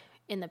had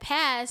in the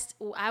past,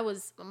 I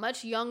was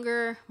much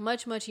younger,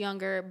 much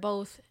younger,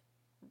 both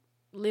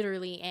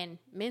literally and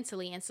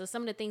mentally. And so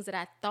some of the things that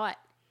I thought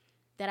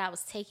that I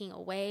was taking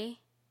away,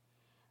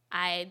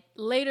 I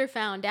later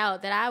found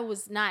out that I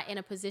was not in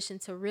a position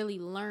to really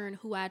learn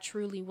who I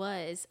truly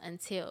was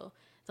until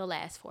the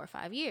last 4 or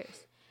 5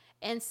 years.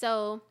 And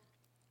so,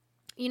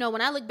 you know,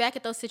 when I look back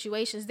at those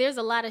situations, there's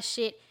a lot of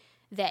shit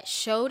that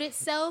showed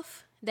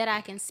itself that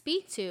I can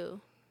speak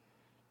to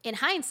in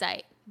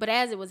hindsight. But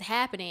as it was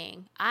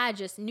happening, I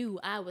just knew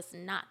I was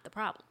not the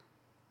problem.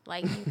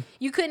 Like,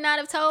 you could not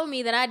have told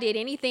me that I did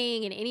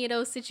anything in any of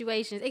those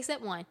situations,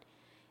 except one,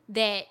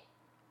 that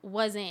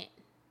wasn't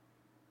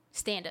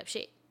stand-up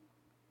shit.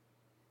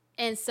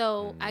 And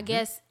so I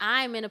guess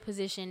I'm in a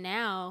position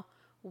now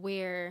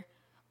where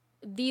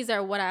these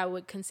are what I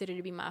would consider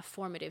to be my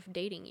formative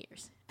dating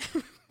years.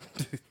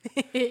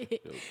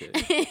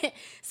 Okay.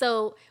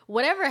 So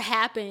whatever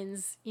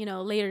happens, you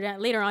know,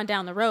 later on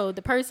down the road,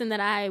 the person that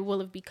I will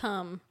have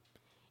become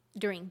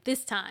during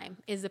this time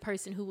is the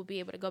person who will be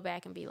able to go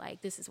back and be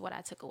like, this is what I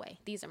took away.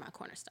 These are my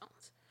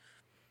cornerstones.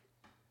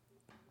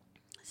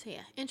 So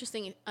yeah,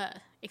 interesting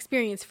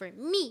experience for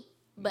me.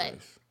 But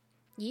Nice.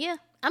 yeah,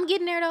 I'm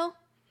getting there though.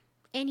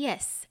 And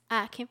yes,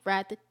 I can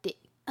ride the dick.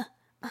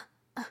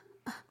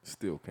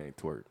 Still can't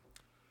twerk.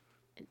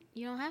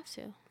 You don't have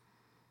to.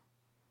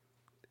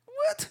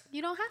 What?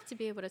 You don't have to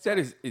be able to. That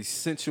twerk. is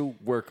essential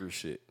worker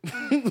shit.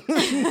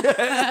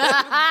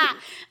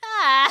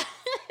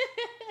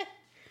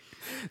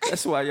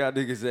 That's why y'all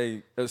niggas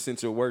ain't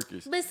essential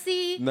workers. But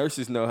see,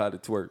 Nurses know how to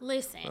twerk.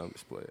 listen, I'm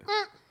just playing.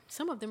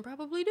 some of them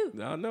probably do.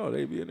 I know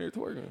they be in there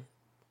twerking.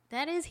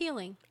 That is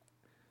healing.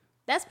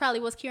 That's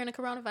probably what's curing the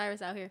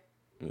coronavirus out here.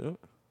 Yeah.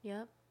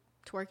 Yep.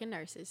 Twerking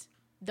nurses.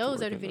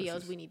 Those are the Twerking videos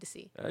nurses. we need to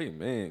see. Hey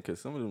man,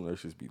 because some of them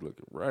nurses be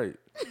looking right.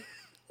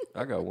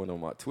 I got one on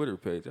my Twitter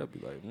page. I'd be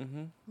like,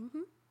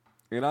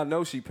 And I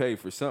know she paid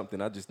for something.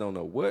 I just don't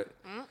know what.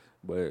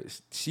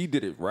 But she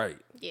did it right.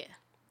 Yeah.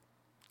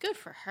 Good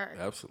for her.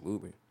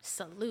 Absolutely.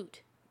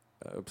 Salute.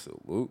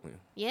 Absolutely.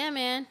 Yeah,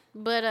 man.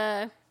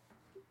 But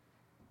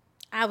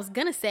I was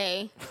gonna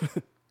say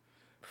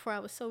before I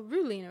was so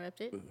rudely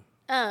interrupted,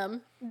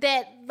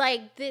 that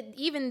like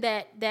even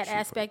that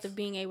aspect of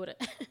being able to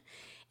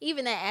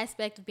even that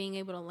aspect of being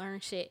able to learn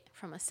shit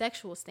from a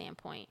sexual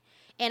standpoint.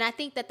 And I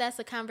think that that's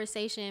a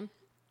conversation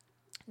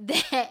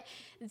that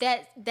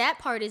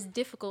part is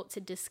difficult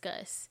to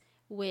discuss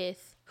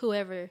with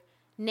whoever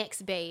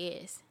next bae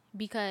is,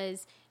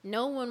 because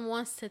no one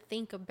wants to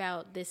think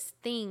about this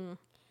thing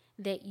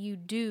that you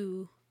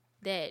do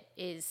that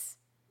is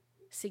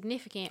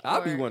significant. I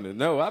be wanting to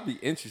know. I be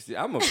interested.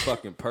 I'm a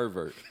fucking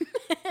pervert.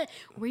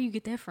 Where you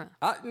get that from?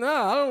 I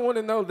don't want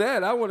to know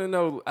that. I want to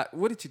know,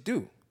 what did you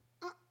do?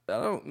 I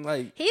don't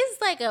like.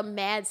 He's like a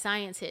mad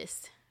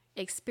scientist,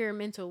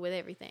 experimental with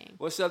everything.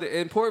 Well, so the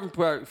important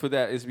part for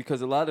that is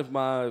because a lot of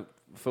my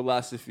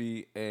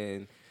philosophy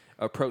and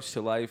approach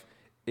to life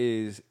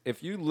is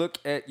if you look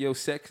at your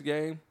sex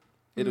game,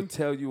 it'll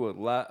tell you a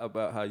lot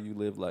about how you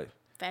live life.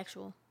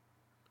 Factual.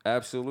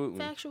 Absolutely.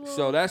 Factual.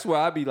 So that's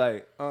why I be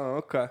like, oh,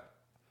 okay.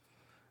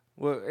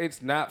 Well,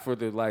 it's not for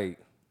the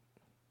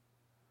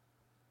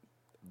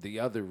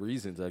other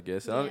reasons, I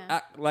guess.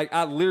 Yeah.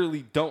 I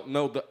literally don't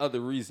know the other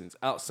reasons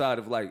outside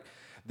of like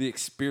the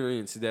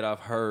experience that I've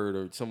heard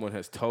or someone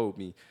has told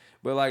me.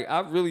 But like,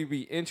 I'd really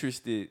be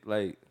interested,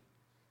 like,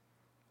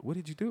 what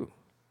did you do?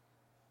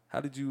 How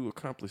did you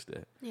accomplish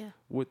that? Yeah.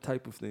 What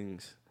type of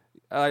things?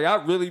 Like,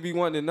 I really be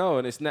wanting to know,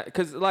 and it's not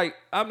because like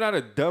I'm not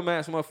a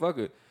dumbass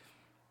motherfucker.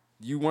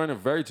 You weren't a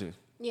virgin,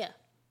 Yeah.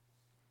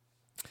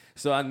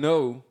 so I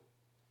know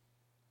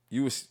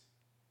you was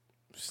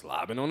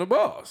slobbing on the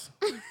balls.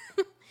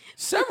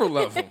 Several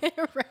of them.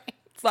 Right.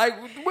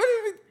 Like, what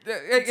is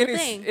it? a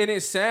thing. And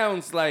it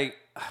sounds like,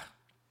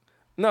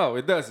 no,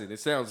 it doesn't. It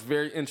sounds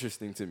very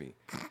interesting to me.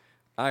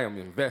 I am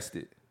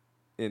invested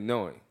in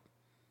knowing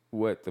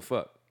what the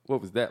fuck.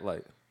 What was that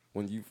like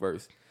when you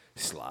first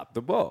slopped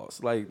the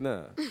balls? Like,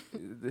 nah,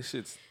 this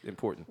shit's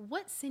important.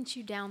 What sent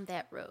you down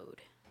that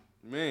road?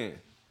 Man,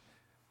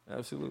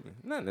 absolutely.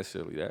 Not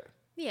necessarily that.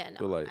 Yeah, no.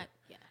 But, like,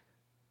 yeah.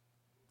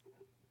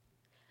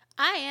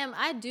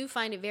 I do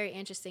find it very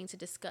interesting to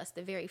discuss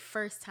the very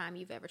first time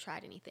you've ever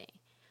tried anything.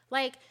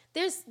 Like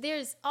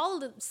there's all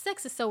the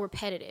sex is so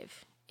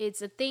repetitive.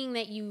 It's a thing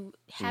that you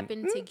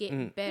happen to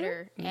get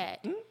better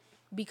at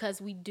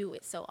because we do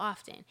it so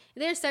often.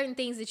 There's certain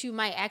things that you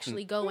might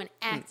actually go and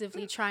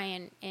actively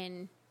try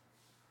and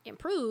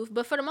improve,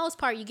 but for the most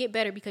part you get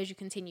better because you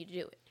continue to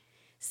do it.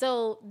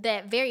 So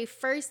that very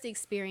first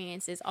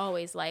experience is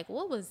always like,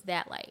 what was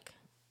that like?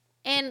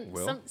 And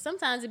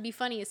sometimes it'd be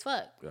funny as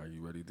fuck. Are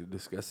you ready to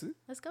discuss it?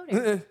 Let's go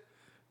there.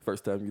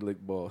 First time you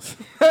licked balls.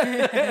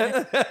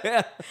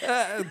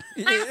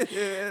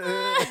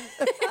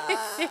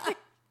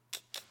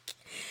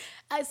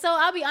 So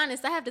I'll be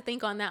honest, I have to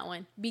think on that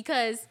one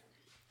because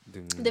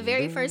the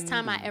very first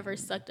time I ever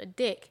sucked a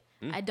dick,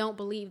 I don't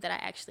believe that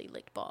I actually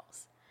licked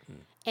balls.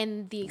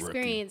 And the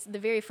experience, the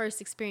very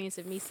first experience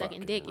of me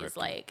sucking dick is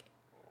like,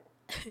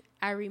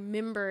 I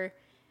remember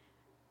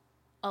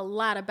a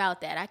lot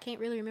about that. I can't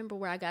really remember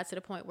where I got to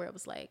the point where it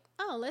was like,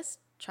 oh, let's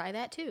try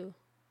that too.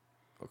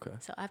 Okay.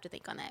 So I have to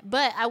think on that.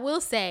 But I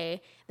will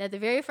say that the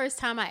very first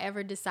time I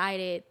ever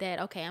decided that,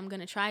 okay, I'm going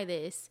to try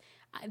this,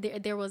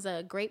 there was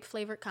a grape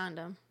flavored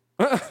condom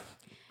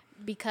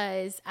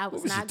because I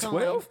was not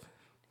going. 12?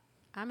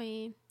 I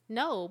mean,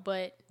 no,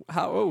 but.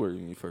 How old were you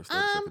when you first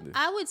started sucking dick?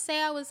 I would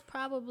say I was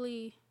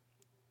probably,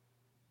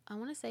 I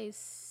want to say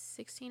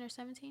 16 or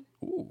 17.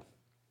 Ooh.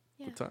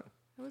 Yeah. Good time.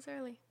 It was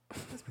early.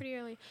 It was pretty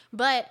early.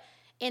 But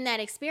in that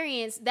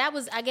experience,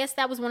 I guess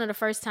that was one of the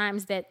first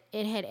times that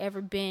it had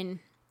ever been.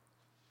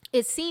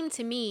 It seemed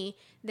to me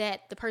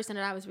that the person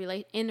that I was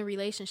in the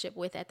relationship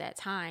with at that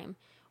time,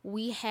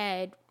 we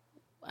had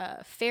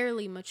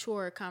fairly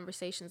mature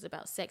conversations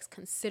about sex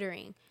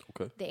considering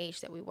the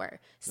age that we were.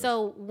 Yes.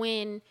 So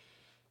when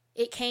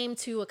it came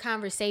to a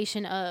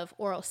conversation of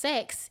oral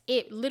sex,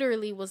 it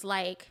literally was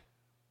like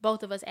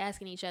both of us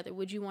asking each other,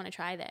 would you want to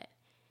try that?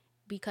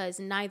 Because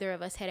neither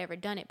of us had ever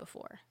done it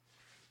before.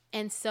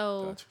 And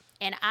so, gotcha.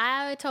 And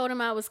I told him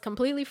I was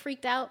completely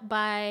freaked out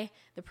by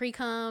the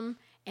pre-cum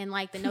and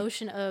like the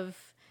notion of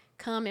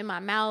cum in my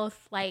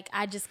mouth. Like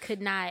I just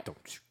could not,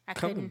 I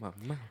couldn't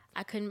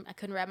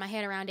wrap my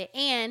head around it.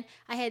 And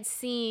I had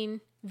seen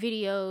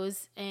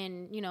videos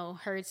and,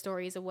 heard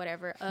stories or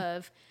whatever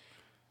of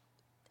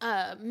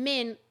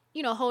men,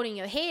 holding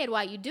your head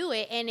while you do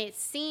it. And it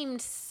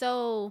seemed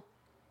so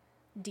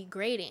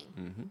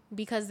degrading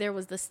because there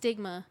was the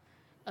stigma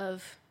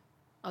of,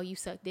 oh, you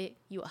suck dick,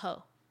 you a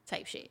hoe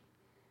type shit.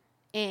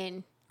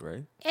 And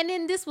right. And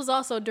then this was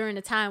also during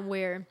the time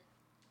where,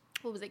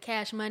 what was it,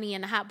 Cash Money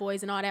and the Hot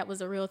Boys and all that was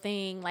a real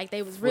thing. Like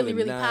they was really,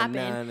 really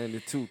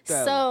popping.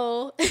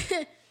 So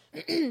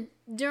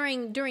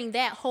during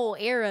that whole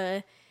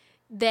era,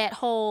 that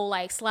whole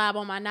like slob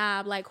on my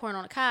knob, like corn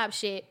on the cob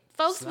shit,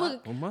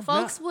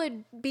 folks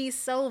would be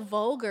so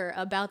vulgar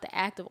about the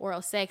act of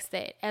oral sex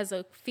that as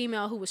a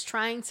female who was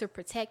trying to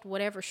protect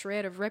whatever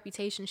shred of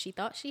reputation she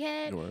thought she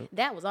had,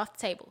 that was off the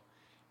table.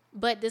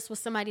 But this was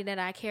somebody that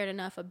I cared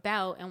enough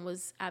about and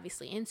was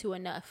obviously into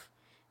enough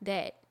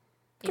that...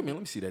 Come here, let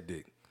me see that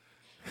dick.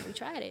 We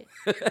tried it.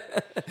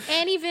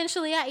 And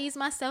eventually I eased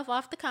myself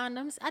off the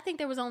condoms. I think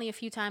there was only a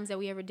few times that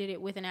we ever did it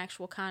with an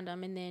actual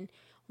condom. And then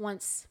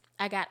once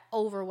I got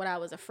over what I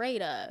was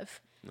afraid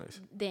of...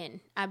 Nice. Then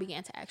I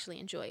began to actually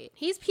enjoy it.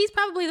 He's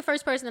probably the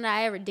first person that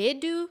I ever did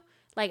do,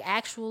 like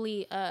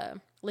actually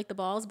lick the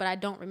balls, but I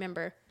don't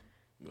remember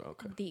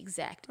the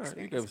exact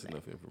experience. You gave us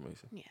enough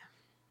information. Yeah.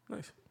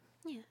 Nice.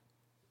 Yeah.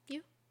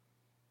 You?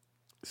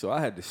 So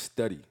I had to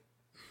study.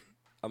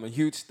 I'm a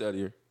huge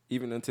studier,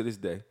 even unto this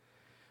day.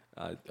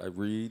 I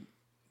read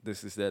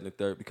this, that, and the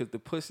third, because the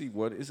pussy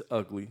one is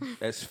ugly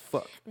as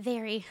fuck.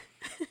 Very.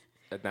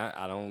 And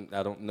I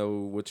don't know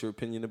what your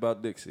opinion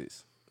about dicks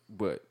is,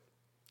 but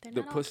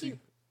the pussy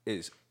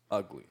is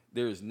ugly.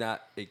 There is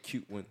not a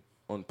cute one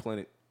on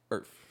planet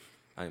Earth.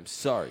 I am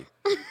sorry.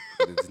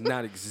 It does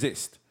not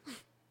exist.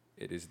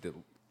 It is the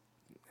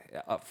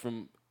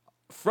from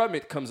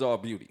it comes all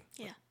beauty.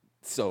 Yeah.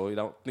 So I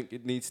don't think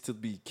it needs to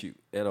be cute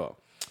at all.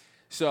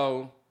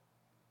 So,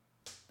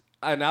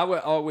 and I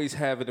would always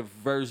have an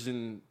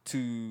aversion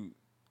to.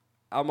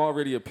 I'm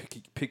already a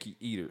picky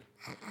eater.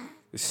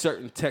 There's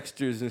certain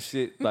textures and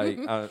shit like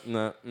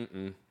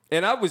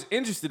And I was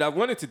interested. I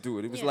wanted to do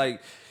it. It was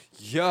like,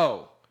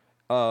 yo,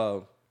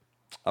 I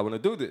want to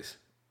do this.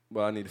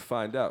 Well, I need to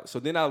find out.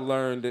 So then I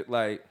learned that,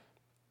 like,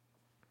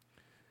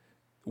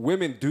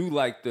 women do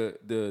like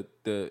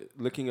the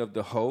licking of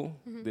the hole,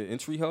 the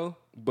entry hole,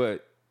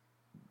 but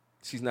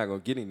she's not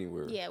going to get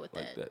anywhere with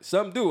like that.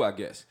 Some do, I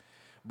guess.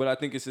 But I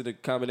think it's a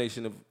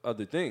combination of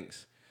other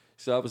things.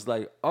 So I was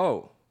like,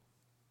 oh,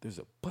 there's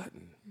a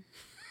button.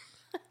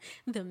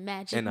 The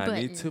magic button. And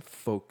I need to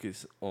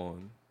focus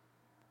on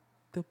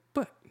the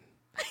button.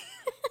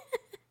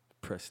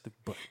 Press the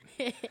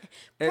button.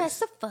 Press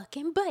the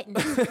fucking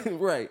button.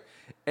 Right.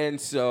 And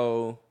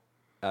so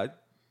I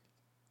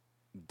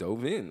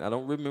dove in. I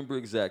don't remember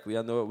exactly.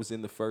 I know it was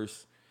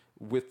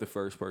with the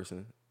first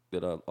person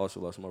that I also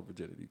lost my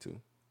virginity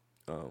to.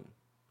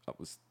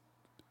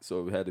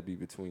 So it had to be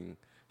between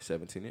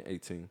 17 and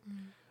 18.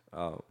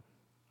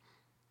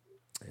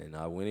 And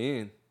I went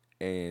in,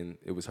 and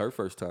it was her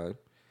first time,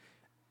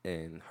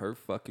 and her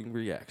fucking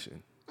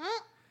reaction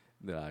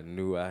that I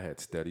knew I had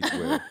studied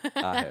well.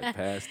 I had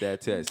passed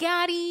that test.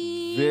 Got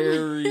him.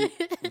 Very,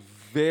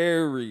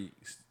 very,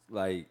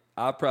 like,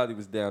 I probably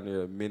was down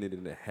there a minute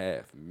and a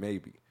half,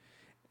 maybe.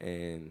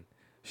 And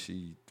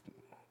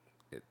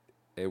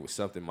it was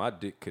something my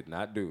dick could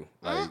not do.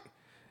 Like,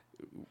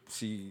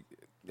 she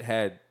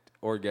had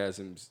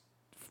orgasms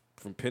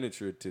from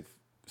penetrative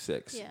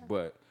sex. Yeah.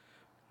 But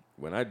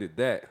when I did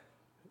that,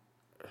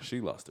 she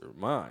lost her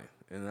mind.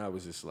 And I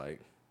was just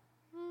like,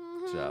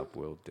 job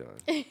well done.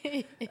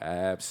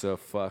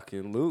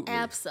 Abso-fucking-lutely.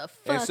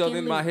 Abso-fucking-lutely. And so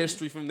then my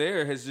history from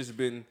there has just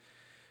been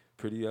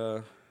pretty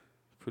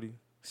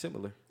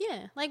similar.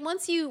 Yeah, like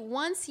once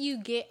you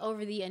get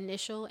over the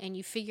initial and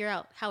you figure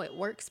out how it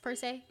works per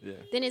se,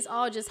 then it's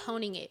all just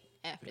honing it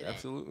after that.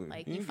 Absolutely.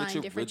 Like You you can get find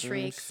your different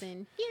rhythms. tricks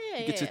and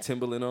Get your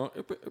Timberland on.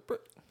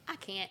 I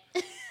can't.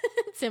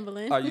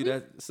 Timberland. Are you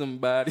that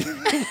somebody?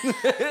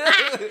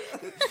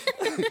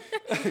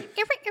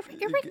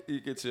 you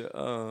get your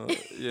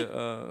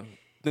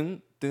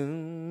dun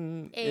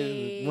dun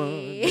in one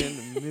in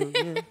a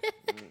million.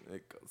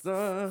 It goes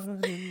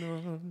on and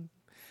on.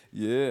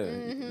 Yeah,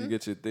 you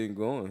get your thing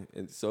going,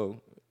 and so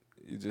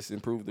you just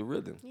improve the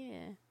rhythm.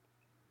 Yeah.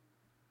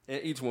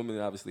 And each woman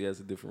obviously has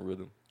a different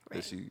rhythm that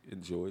Right. she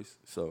enjoys.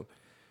 So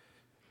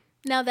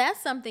Now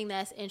that's something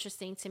that's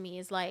interesting to me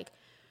is like,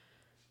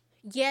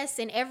 yes,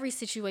 in every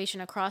situation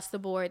across the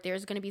board,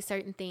 there's going to be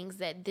certain things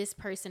that this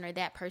person or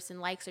that person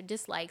likes or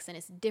dislikes, and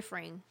it's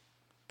differing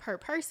per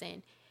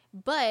person.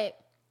 But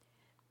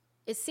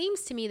it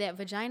seems to me that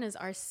vaginas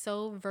are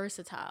so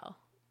versatile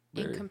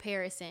in Very.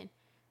 comparison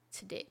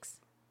to dicks.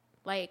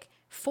 Like,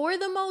 for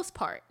the most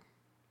part,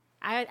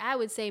 I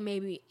would say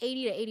maybe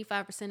 80 to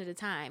 85% of the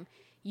time,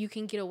 you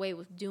can get away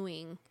with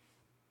doing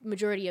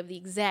majority of the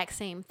exact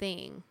same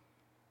thing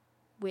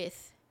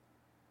with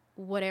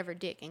whatever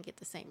dick and get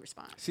the same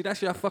response. see,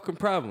 that's your fucking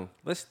problem.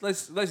 Let's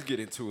get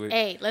into it.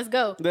 Hey, let's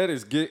go. Let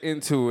us get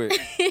into it.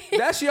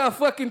 That's your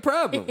fucking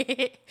problem.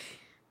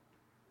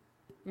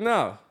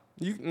 No,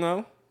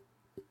 no,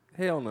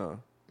 hell no.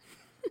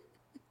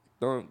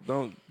 Don't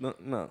no.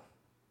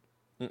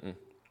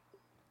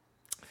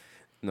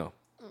 No.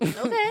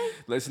 Okay.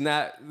 Let's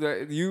not.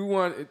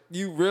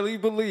 You really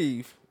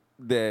believe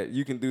that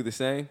you can do the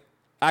same?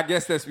 I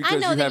guess that's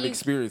because know you that have you-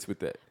 experience with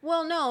that.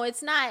 Well, no,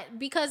 it's not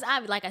because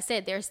like I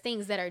said, there's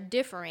things that are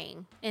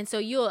differing. And so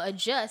you'll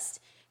adjust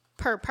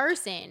per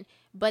person,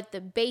 but the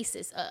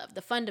basis of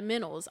the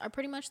fundamentals are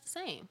pretty much the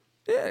same.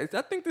 Yeah,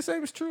 I think the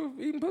same is true of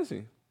eating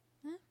pussy.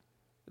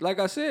 Like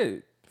I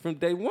said, from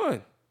day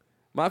one,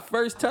 my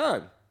first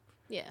time.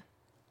 Yeah.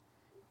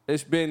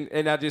 It's been,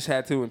 and I just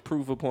had to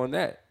improve upon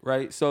that,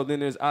 right? So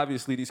then there's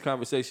obviously these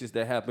conversations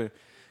that happen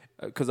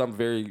because I'm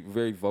very,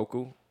 very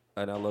vocal,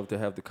 and I love to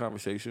have the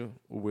conversation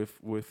with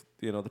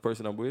the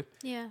person I'm with.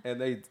 Yeah.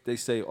 And they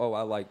say, oh,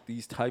 I like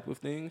these type of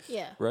things.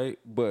 Yeah. Right?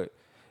 But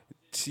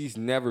she's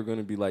never going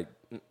to be like,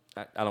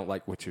 I don't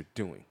like what you're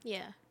doing.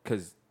 Yeah.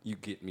 Because you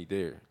get me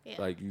there. Yeah.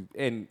 Like you,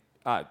 and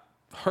I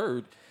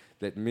heard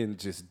that men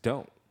just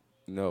don't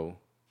know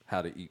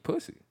how to eat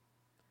pussy.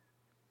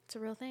 It's a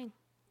real thing.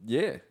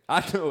 Yeah.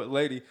 I know a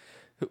lady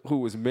who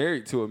was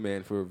married to a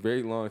man for a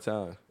very long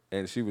time,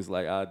 and she was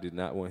like, I did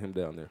not want him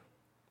down there.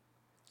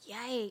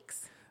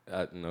 Yikes.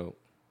 No,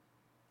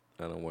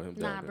 I don't want him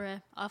down Nah, there.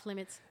 bruh. Off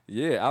limits.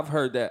 Yeah, I've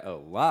heard that a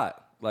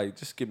lot. Like,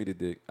 just give me the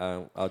dick.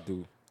 I'll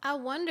do. I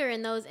wonder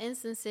in those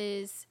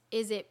instances,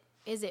 is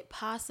it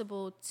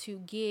possible to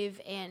give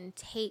and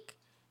take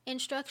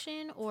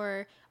instruction,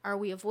 or are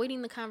we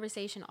avoiding the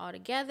conversation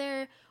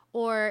altogether,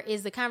 or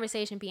is the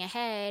conversation being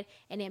had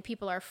and then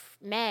people are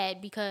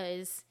mad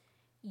because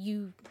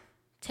you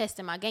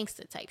testing my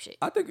gangster type shit?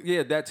 I think,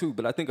 yeah, that too.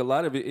 But I think a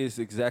lot of it is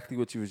exactly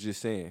what you was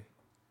just saying.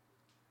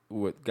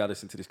 What got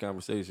us into this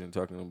conversation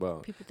talking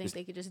about. People think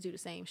they could just do the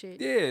same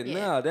shit. Yeah,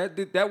 nah,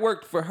 that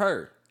worked for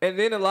her. And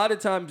then a lot of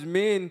times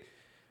men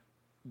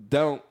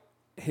don't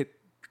hit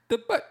the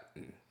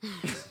button.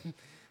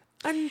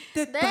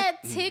 That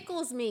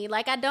tickles me.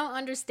 Like, I don't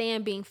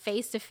understand being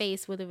face to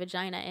face with a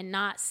vagina and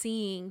not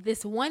seeing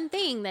this one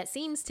thing that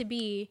seems to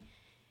be.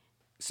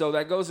 So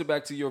that goes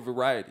back to your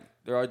variety.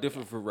 There are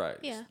different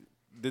varieties. Yeah.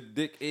 The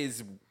dick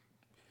is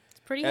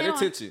Pretty at head on.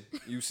 attention.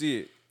 You see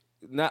it.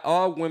 Not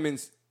all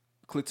women's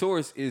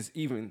clitoris is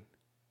even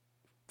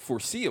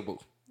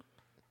foreseeable.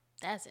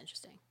 That's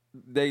interesting.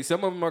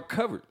 Some of them are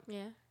covered.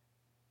 Yeah.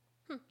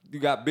 You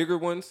got bigger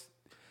ones.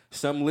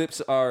 Some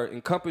lips are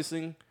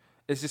encompassing.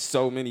 It's just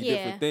so many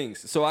different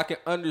things. So I can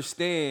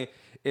understand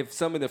if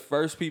some of the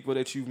first people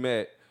that you've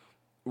met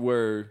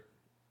were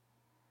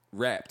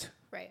wrapped.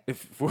 Right.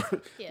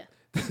 Yeah.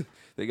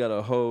 They got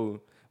a whole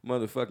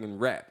motherfucking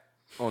wrap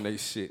on their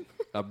shit.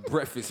 A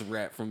breakfast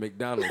wrap from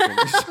McDonald's on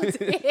their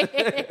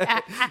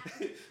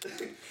shit.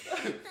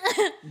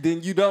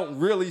 Then you don't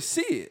really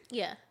see it.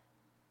 Yeah.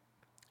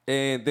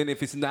 And then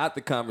if it's not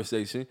the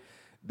conversation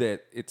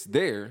that it's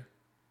there,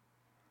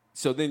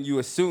 so then you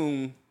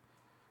assume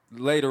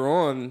later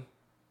on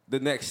the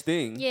next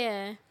thing.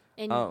 Yeah.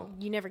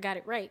 And you never got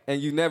it right.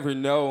 And you never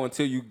know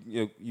until you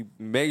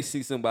may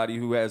see somebody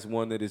who has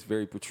one that is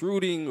very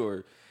protruding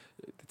or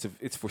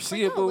it's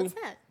foreseeable. Like, oh, what's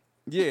that?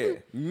 Yeah,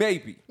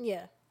 maybe.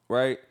 Yeah.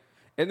 Right?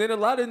 And then a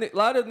lot of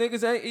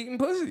niggas ain't eating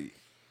pussy.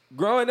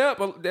 Growing up,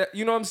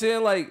 you know what I'm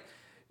saying? Like,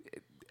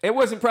 it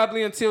wasn't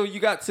probably until you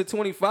got to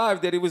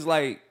 25 that it was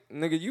like,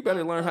 nigga, you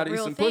better learn how to eat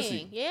some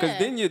pussy. Yeah. Because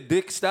then your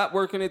dick stopped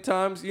working at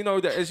times. You know,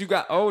 that as you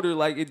got older,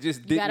 like, it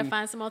just didn't. You got to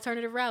find some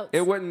alternative routes.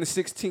 It wasn't the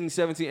 16,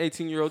 17,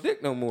 18-year-old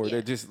dick no more.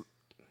 That just,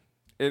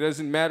 it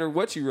doesn't matter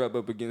what you rub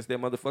up against, that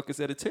motherfucker's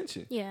at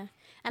attention. Yeah.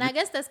 And I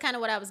guess that's kind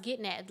of what I was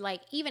getting at.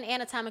 Like, even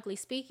anatomically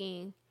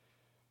speaking,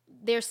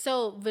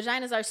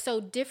 vaginas are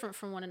so different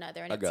from one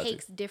another, and it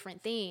takes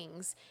different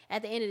things.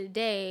 At the end of the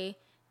day,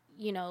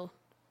 you know,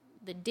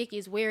 the dick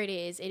is where it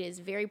is. It is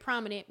very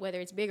prominent, whether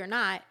it's big or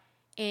not,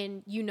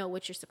 and you know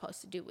what you're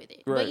supposed to do with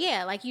it. Right. But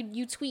yeah, like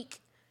you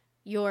tweak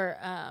your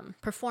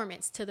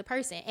performance to the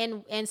person.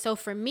 And so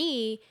for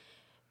me,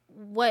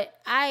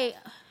 I'm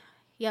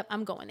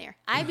going there.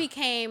 I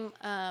became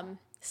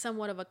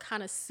somewhat of a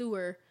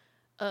connoisseur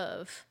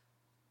of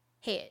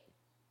head.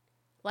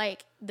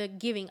 Like the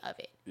giving of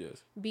it.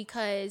 Yes.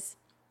 Because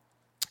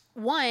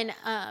one,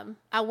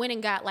 I went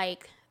and got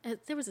like,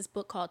 there was this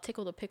book called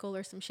Tickle the Pickle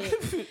or some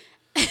shit.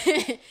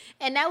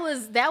 And that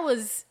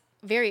was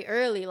very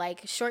early,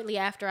 like shortly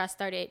after I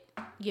started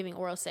giving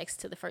oral sex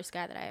to the first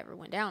guy that I ever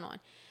went down on.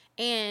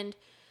 And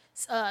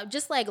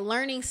just like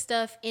learning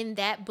stuff in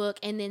that book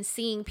and then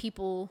seeing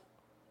people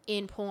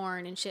in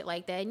porn and shit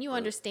like that. And you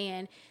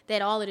understand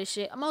that all of this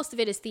shit, most of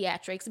it is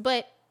theatrics,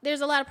 but there's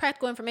a lot of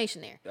practical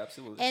information there.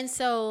 Absolutely. And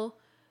so,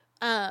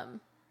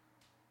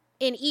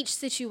 in each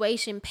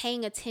situation,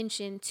 paying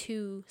attention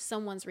to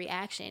someone's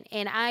reaction.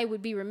 And I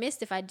would be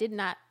remiss if I did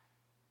not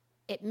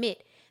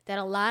admit that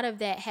a lot of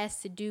that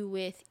has to do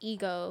with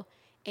ego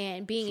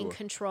and being in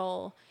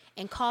control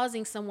and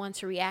causing someone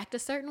to react a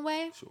certain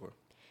way. Sure.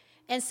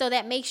 And so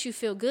that makes you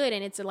feel good,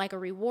 and it's like a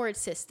reward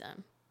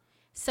system.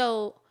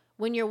 So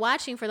when you're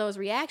watching for those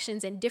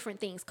reactions and different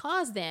things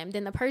cause them,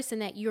 then the person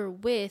that you're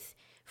with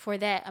for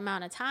that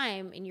amount of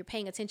time and you're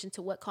paying attention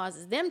to what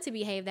causes them to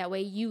behave that way,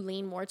 you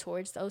lean more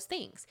towards those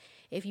things.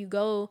 If you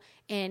go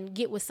and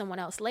get with someone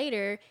else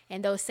later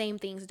and those same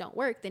things don't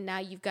work, then now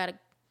you've got to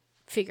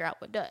figure out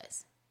what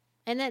does.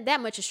 And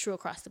that much is true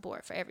across the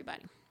board for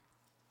everybody.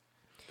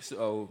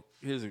 So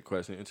here's a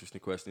question, interesting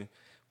question.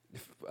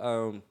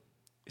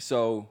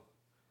 So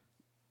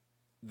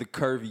the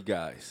curvy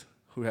guys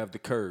who have the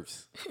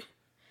curves,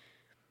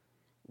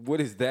 what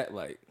is that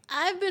like?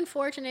 I've been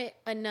fortunate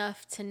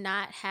enough to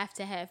not have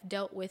to have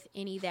dealt with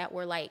any that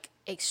were like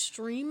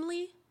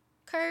extremely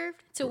curved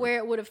to where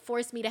it would have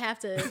forced me to have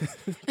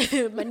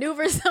to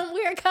maneuver some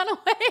weird kind of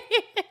way.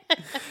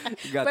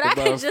 But I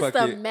can just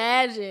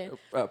imagine.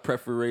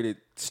 Perforated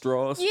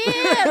straws.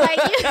 Yeah, like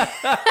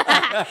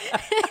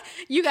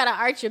you got to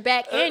arch your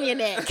back and your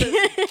neck.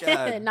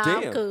 God nah,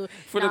 damn. I'm cool.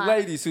 For the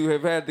ladies who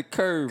have had the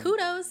curve.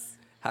 Kudos.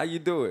 How you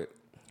do it?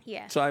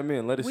 Yeah. Chime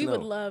in. Let us know. We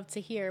would love to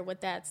hear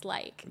what that's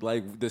like.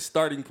 Like, the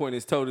starting point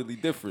is totally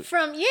different.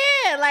 From,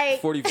 like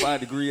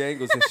 45-degree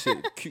angles and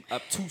shit.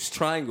 Obtuse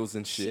triangles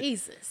and shit.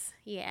 Jesus.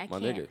 Yeah,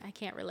 I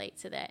can't relate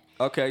to that.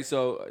 Okay,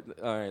 so,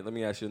 all right, let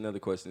me ask you another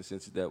question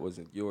since that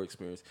wasn't your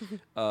experience.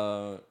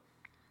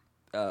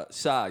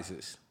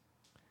 Sizes.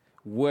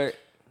 What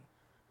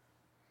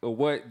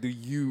do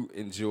you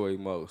enjoy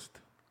most?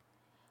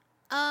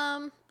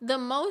 The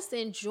most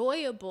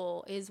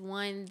enjoyable is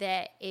one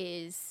that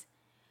is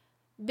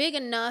big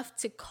enough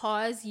to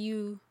cause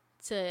you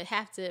to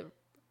have to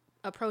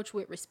approach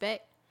with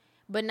respect,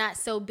 but not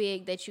so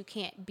big that you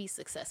can't be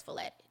successful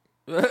at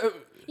it.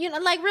 You know,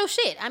 like real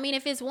shit. I mean,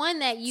 if it's one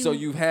that you... So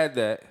you've had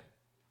that.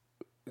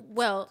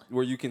 Well...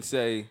 Where you can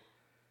say...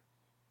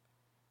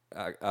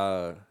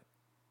 have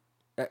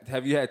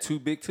you had too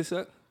big to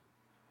suck?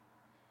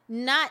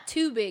 Not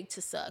too big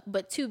to suck,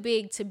 but too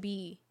big to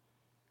be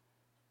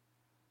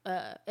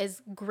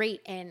as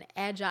great and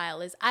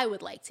agile as I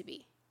would like to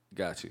be.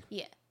 Got you.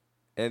 Yeah.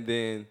 And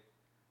then,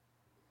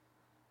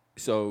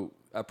 so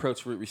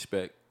approach with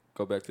respect.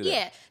 Go back to that.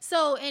 Yeah.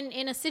 So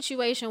in a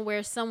situation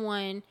where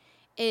someone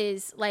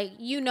is like,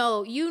 you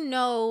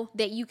know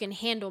that you can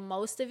handle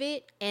most of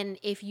it, and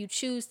if you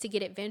choose to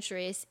get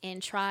adventurous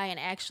and try and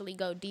actually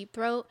go deep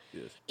throat,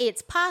 yes,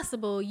 it's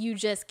possible. You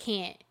just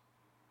can't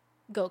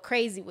go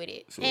crazy with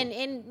it. Sure.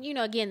 And you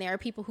know, again, there are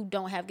people who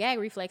don't have gag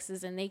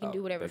reflexes and they can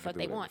do whatever the fuck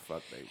they want.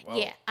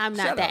 Yeah, I'm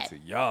not that. Shout out to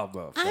y'all,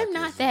 motherfuckers. I'm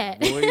not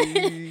that.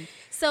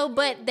 So,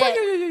 but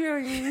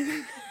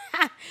that.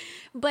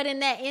 But in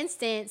that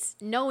instance,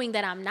 knowing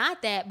that I'm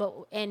not that,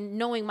 and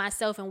knowing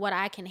myself and what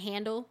I can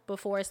handle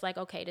before it's like,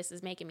 okay, this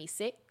is making me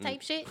sick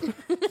type shit.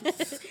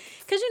 Because,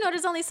 you know,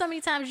 there's only so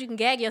many times you can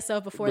gag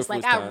yourself before it's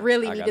like, I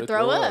really need to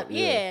throw up.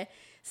 Yeah.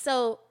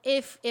 So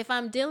if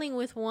I'm dealing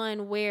with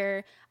one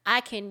where I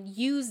can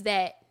use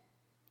that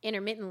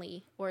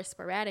intermittently or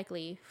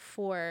sporadically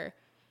for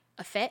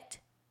effect,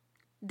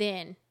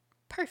 then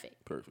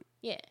perfect. Perfect.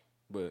 Yeah.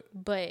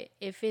 But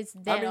if it's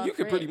that, I mean, you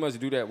can pretty much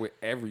do that with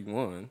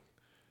everyone.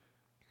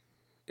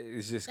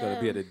 It's just going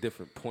to be at a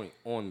different point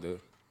on the.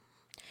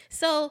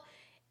 So,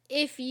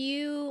 if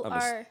you I'm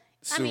are,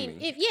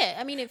 assuming. if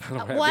I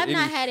don't have I've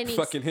not had any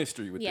fucking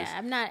history with this.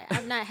 I've not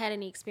had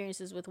any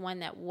experiences with one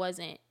that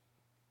wasn't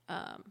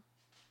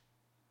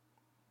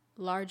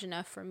large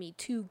enough for me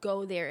to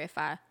go there if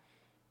I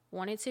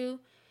wanted to.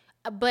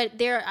 But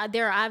there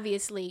are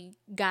obviously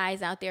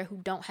guys out there who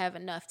don't have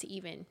enough to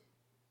even.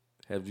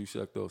 Have you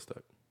sucked those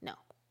stuff? No.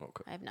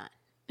 Okay. I have not.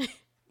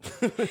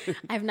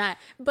 I have not.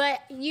 But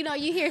you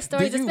hear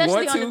stories, Did you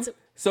especially want on to? the.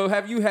 So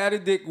have you had a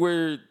dick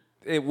where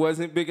it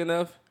wasn't big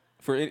enough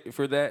for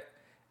that,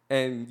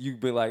 and you've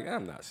been like,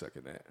 I'm not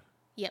sucking that.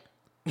 Yep.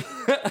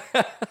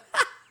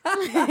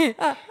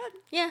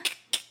 Yeah.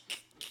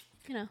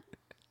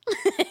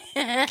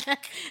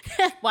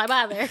 Why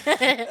bother?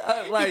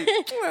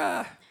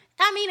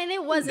 I mean, and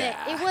it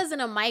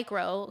wasn't a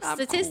micro.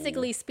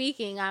 Statistically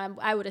speaking,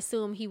 I would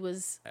assume he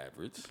was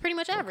average, pretty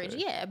much average.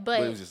 Okay. Yeah,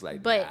 but it was just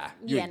like,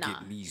 you ain't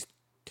getting these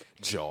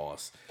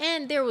jaws.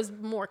 And there was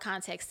more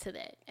context to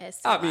that.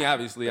 I mean,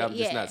 obviously, I'm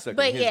just not sucking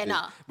but his dick.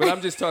 But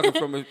I'm just talking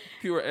from a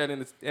pure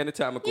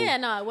anatomical. Yeah,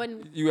 no, it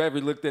wasn't. You ever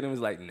looked at him and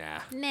was like, nah.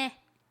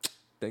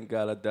 Thank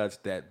God I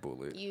dodged that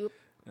bullet.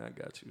 I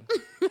got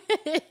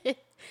you.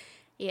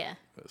 Yeah.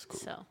 That's cool.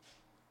 So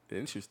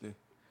interesting.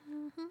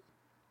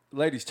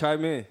 Ladies,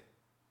 chime in.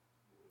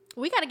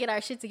 We got to get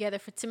our shit together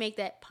to make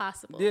that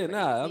possible. Yeah,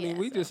 I mean,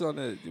 we just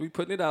we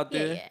putting it out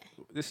there. Yeah.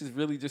 This is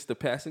really just the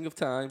passing of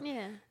time.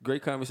 Yeah.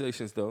 Great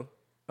conversations, though.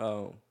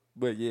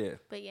 But yeah.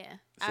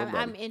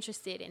 I'm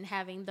interested in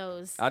having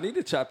those. I need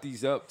to chop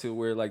these up to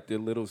where, like, the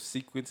little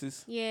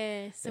sequences.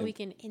 Yeah, so we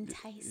can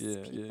entice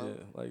people. Yeah.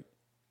 Like,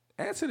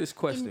 answer this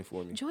question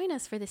for me. Join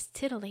us for this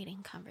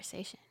tittillating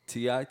conversation.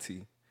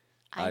 TIT.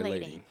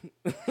 I-lating.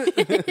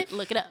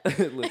 Look it up.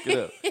 Look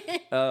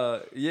it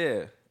up.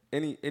 Yeah.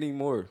 Any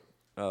more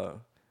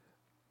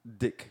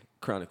dick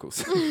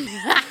chronicles?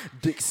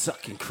 Dick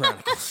sucking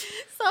chronicles.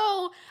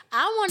 So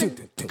I want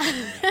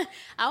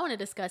to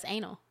discuss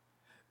anal.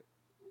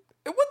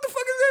 What the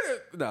fuck is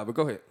that? Nah, but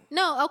go ahead.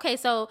 No, okay.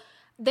 So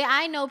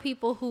I know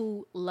people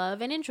who love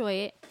and enjoy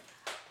it.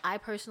 I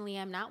personally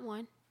am not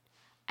one.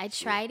 I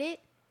tried it.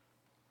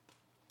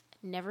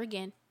 Never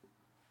again.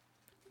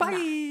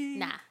 Bye.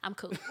 Nah, I'm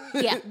cool.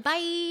 Yeah,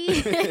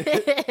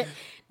 bye.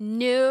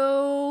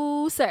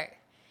 No, sir.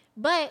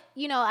 But,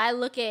 I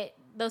look at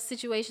those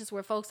situations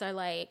where folks are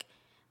like,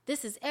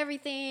 this is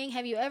everything.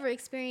 Have you ever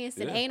experienced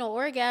an anal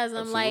orgasm?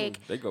 Absolutely.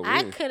 Like, They go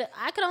I in. could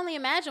only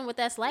imagine what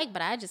that's like,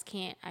 but I just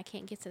can't. I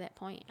can't get to that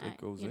point.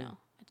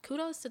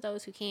 Kudos to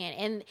those who can.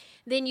 And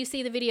then you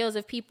see the videos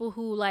of people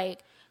who like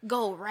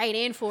go right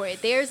in for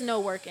it. There's no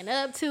working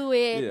up to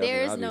it. Yeah,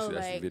 There's no like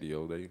that's the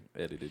video they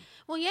edited.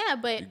 Well, yeah,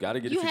 but you gotta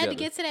get you it had to together.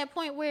 get to that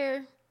point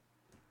where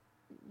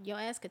your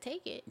ass could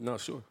take it. No,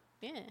 sure.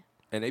 Yeah.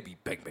 And they be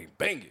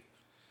banging.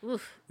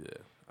 Oof. Yeah,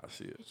 I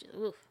see it.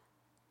 Oof.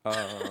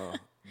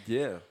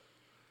 Yeah.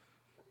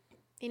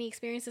 Any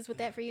experiences with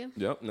that for you?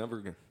 Yep, never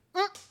again.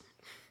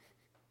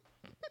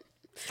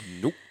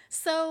 Nope.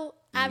 So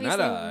obviously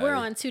Not we're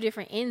I. on two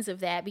different ends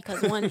of that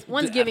because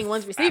one's giving,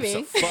 one's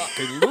receiving.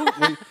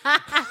 Absolutely.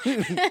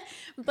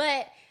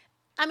 But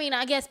I mean,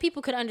 I guess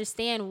people could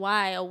understand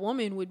why a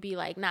woman would be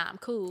like, "Nah, I'm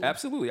cool."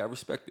 Absolutely, I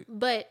respect it.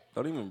 But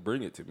Don't even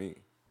bring it to me.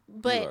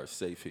 But you are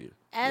safe here.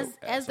 as Yo,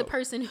 the asshole.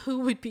 person who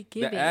would be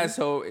giving, The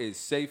asshole is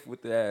safe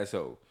with the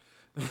asshole.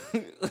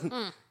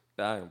 I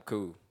am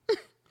cool.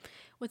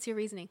 what's your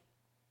reasoning?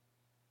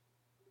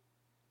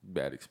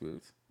 Bad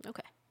experience.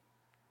 Okay.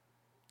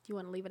 Do you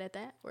want to leave it at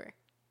that, or?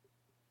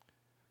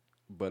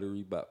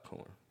 Buttery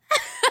popcorn.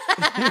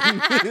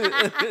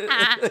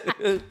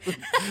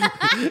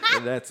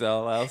 And that's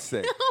all I'll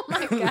say. Oh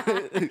my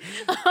god!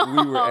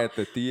 We were at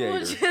the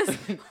theater.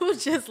 We'll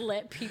just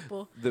let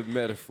people. The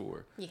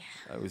metaphor. Yeah.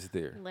 I was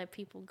there. Let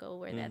people go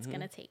where that's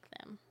gonna take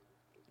them.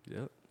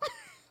 Yep.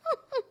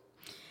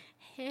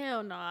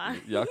 Hell nah.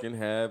 Y'all can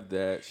have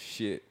that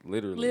shit.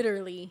 Literally.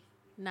 Literally,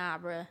 nah,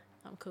 bruh.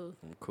 I'm cool.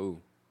 I'm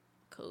cool.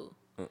 Cool.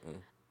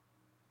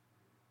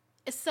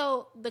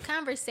 So the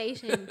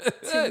conversation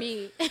to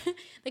me,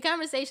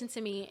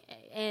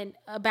 and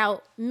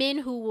about men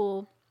who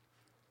will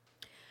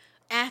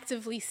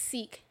actively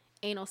seek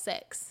anal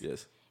sex,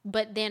 Yes.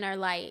 but then are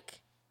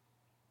like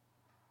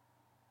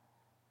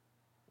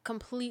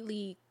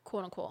completely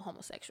quote unquote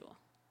homosexual,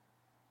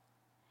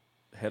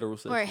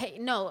 Heterosexual. or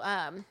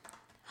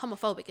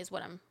homophobic is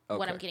what I'm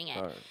getting at.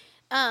 All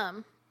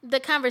right. The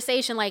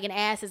conversation like an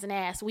ass is an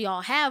ass. We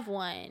all have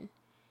one.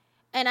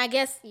 And I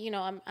guess,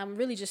 I'm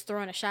really just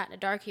throwing a shot in the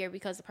dark here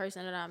because the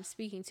person that I'm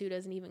speaking to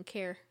doesn't even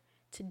care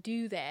to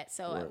do that.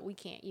 So Right. we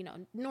can't,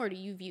 nor do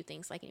you view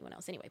things like anyone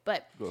else anyway.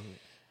 But Go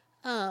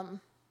ahead.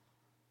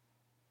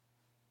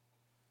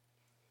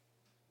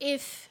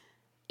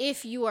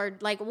 if you are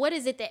like, what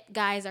is it that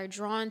guys are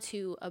drawn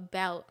to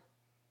about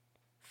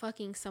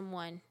fucking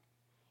someone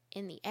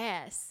in the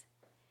ass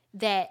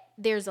that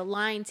there's a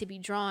line to be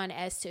drawn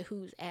as to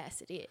whose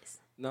ass it is?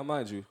 Now,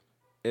 mind you,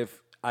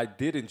 if I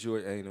did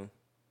enjoy anal,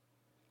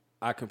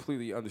 I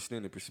completely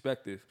understand the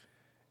perspective.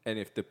 And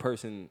if the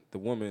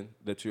woman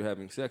that you're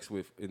having sex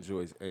with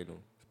enjoys anal,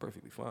 it's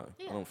perfectly fine.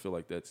 Yeah. I don't feel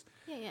like that's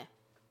Yeah.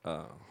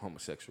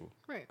 homosexual.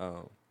 Right.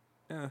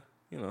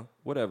 Yeah,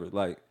 whatever.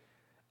 Like,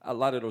 a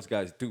lot of those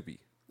guys do be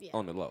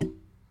on the low,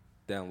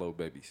 down low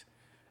babies.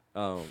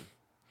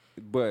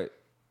 But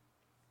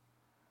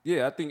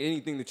yeah, I think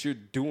anything that you're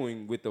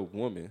doing with a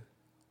woman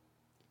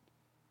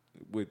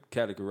would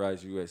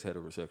categorize you as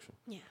heterosexual.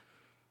 Yeah.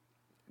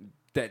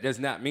 That does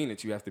not mean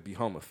that you have to be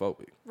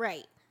homophobic,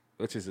 Right.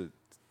 which is a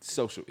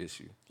social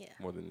issue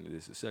more than it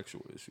is a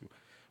sexual issue.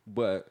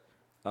 But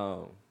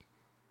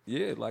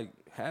yeah, like,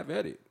 have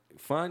at it.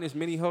 Find as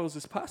many hoes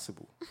as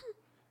possible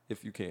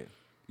if you can.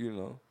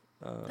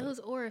 Those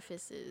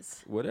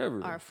orifices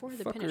Whatever. are for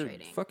the Fuck her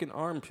penetrating. fucking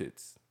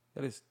armpits.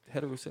 That is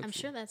heterosexual. I'm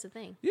sure that's a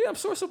thing. Yeah, I'm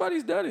sure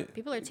somebody's done it.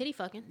 People are titty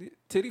fucking,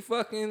 Titty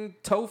fucking,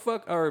 toe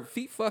fuck, or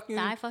feet fucking.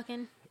 thigh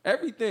fucking.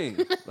 Everything.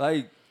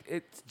 Like,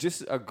 it's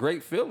just a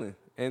great feeling.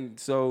 And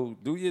so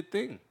do your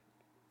thing.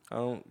 I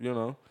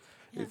don't,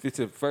 if it's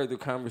a further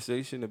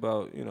conversation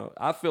about,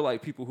 I feel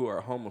like people who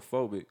are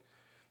homophobic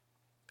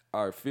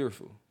are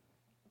fearful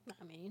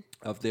I mean,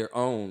 of their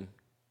own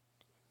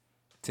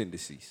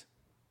tendencies.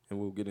 And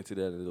we'll get into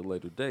that at a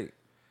later date.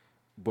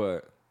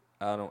 But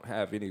I don't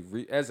have any,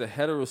 as a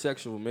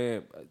heterosexual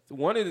man,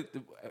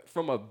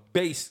 from a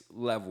base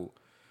level,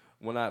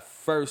 when I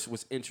first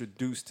was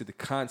introduced to the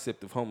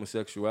concept of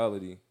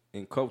homosexuality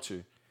in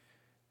culture,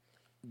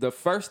 the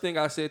first thing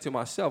I said to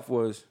myself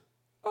was,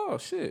 oh,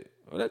 shit,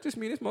 well, that just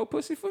means it's more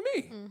pussy for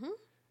me.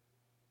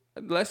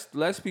 Mm-hmm.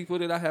 Less people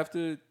that I have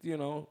to,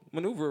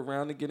 maneuver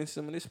around to get in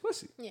some of this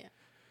pussy. yeah.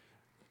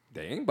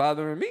 They ain't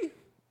bothering me.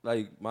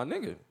 Like, my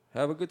nigga,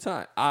 have a good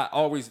time. I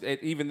always,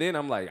 even then,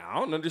 I'm like, I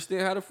don't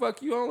understand how the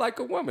fuck you don't like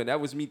a woman. That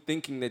was me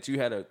thinking that you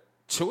had a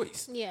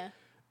choice. Yeah.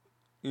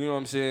 You know what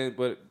I'm saying?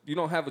 But you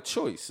don't have a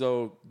choice.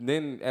 So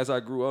then as I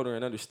grew older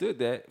and understood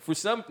that, for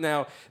some,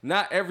 now,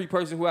 not every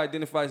person who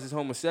identifies as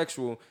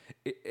homosexual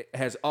it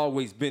has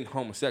always been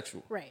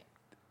homosexual. Right.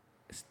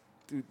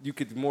 You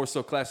could more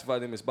so classify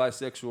them as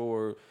bisexual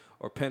or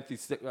I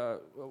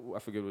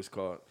forget what it's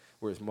called,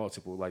 where it's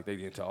multiple, like they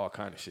get into all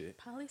kind of shit.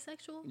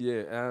 Polysexual?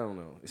 Yeah, I don't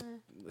know.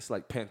 It's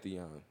like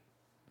pantheon.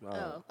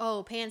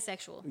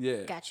 Pansexual.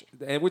 Yeah. Got you.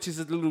 And which is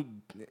a little,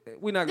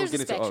 we're not going to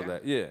There's get a into all spectrum.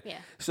 that. Yeah. Yeah.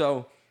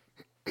 So,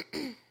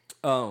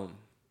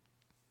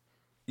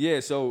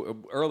 so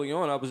early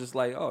on I was just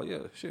like, oh yeah,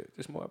 shit,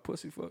 just more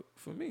pussy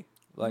for me.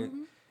 Like,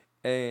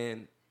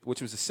 and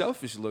which was a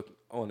selfish look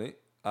on it,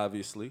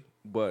 obviously,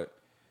 but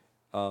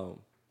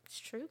It's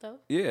true though.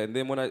 yeah, and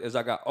then as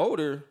I got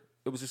older,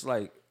 it was just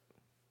like,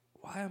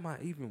 why am I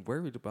even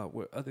worried about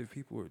what other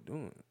people are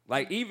doing?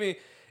 Like, even,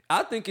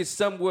 I think it's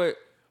somewhat,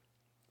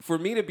 for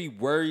me to be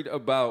worried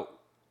about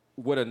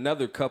what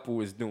another couple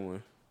is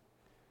doing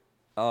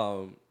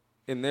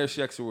in their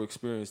sexual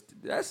experience,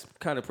 that's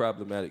kind of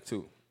problematic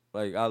too.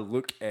 Like, I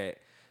look at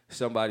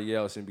somebody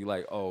else and be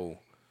like, oh,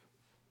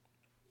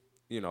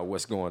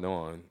 what's going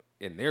on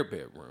in their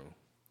bedroom.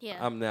 Yeah.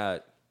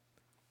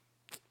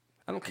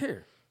 I don't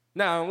care.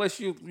 Now, unless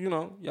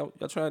y'all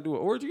trying to do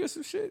an orgy or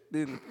some shit,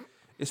 then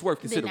it's worth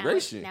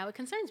consideration. Now it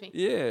concerns me.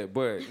 Yeah,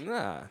 but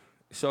nah.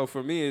 So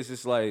for me, it's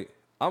just like,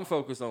 I'm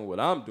focused on what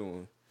I'm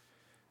doing,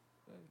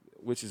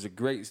 which is a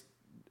great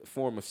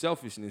form of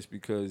selfishness,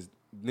 because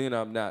then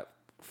I'm not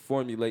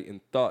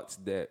formulating thoughts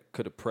that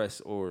could oppress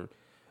or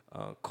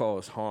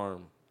cause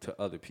harm to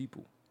other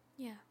people.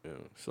 Yeah.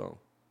 So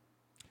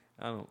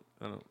I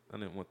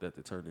didn't want that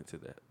to turn into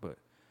that, but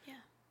Yeah.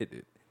 it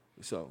did.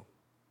 So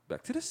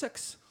back to the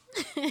sex.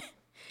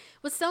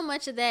 But so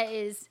much of that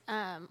is,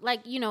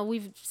 like,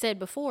 we've said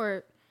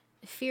before,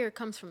 fear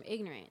comes from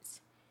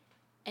ignorance.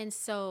 And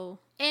so,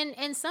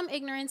 and some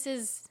ignorance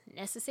is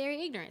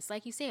necessary ignorance.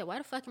 Like you said, why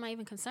the fuck am I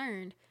even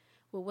concerned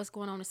with what's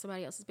going on in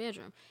somebody else's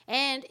bedroom?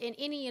 And in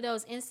any of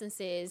those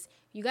instances,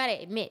 you got to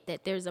admit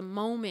that there's a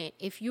moment,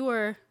 if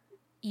you're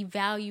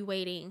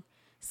evaluating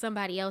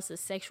somebody else's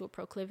sexual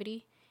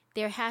proclivity,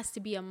 there has to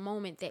be a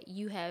moment that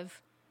you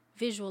have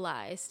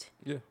visualized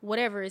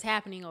whatever is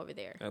happening over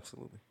there.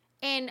 Absolutely.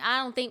 And I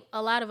don't think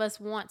a lot of us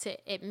want to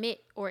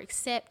admit or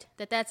accept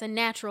that that's a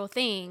natural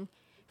thing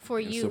for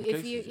you.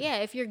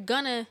 If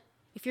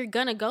you're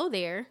gonna go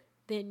there,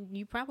 then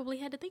you probably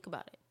had to think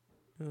about it.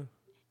 Yeah.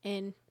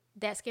 And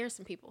that scares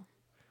some people.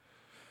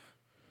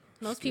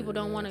 Most people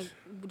don't want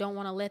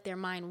to let their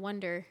mind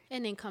wander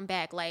and then come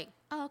back like,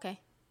 oh,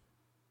 okay.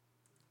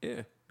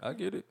 Yeah, I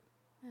get it.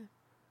 Yeah.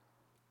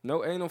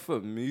 No anal for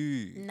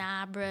me.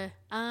 Nah, bruh,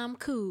 I'm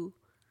cool.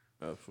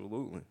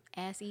 Absolutely.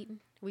 Ass eating.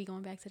 We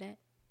going back to that?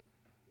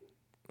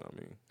 I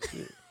mean,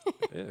 shit.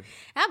 Yeah.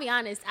 I'll be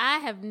honest. I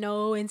have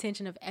no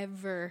intention of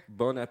ever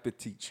Bon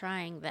appetit.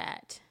 trying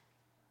that.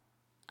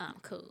 I'm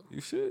cool. You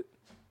should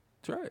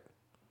try it.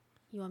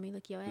 You want me to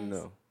lick your ass?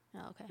 No.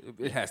 Oh, okay.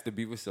 It has to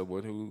be with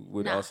someone who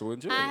would also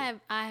enjoy it.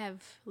 I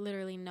have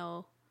literally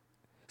no.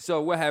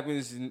 So what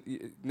happens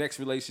in next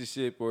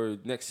relationship or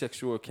next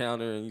sexual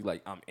encounter, and you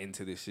like, I'm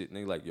into this shit, and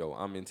they like, yo,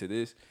 I'm into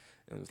this,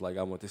 and it's like,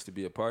 I want this to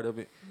be a part of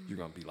it. You're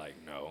gonna be like,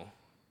 no.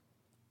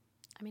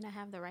 I mean, I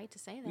have the right to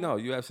say that. No,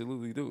 you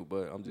absolutely do.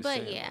 But I'm just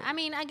saying. But yeah, I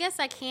mean, I guess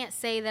I can't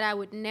say that I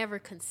would never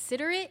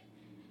consider it,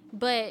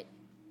 but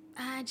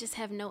I just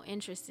have no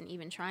interest in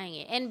even trying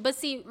it. But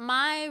see,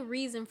 my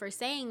reason for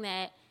saying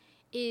that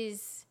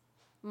is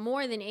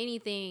more than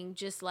anything,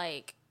 just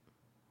like,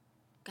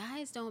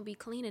 guys don't be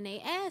cleaning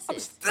their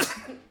asses.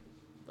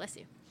 Bless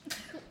you.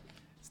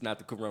 It's not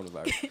the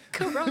coronavirus.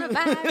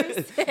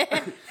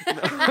 Coronavirus.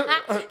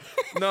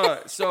 No,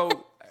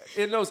 so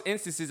in those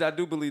instances, I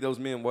do believe those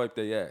men wipe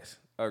their ass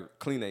or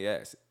clean their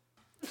ass.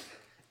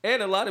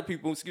 And a lot of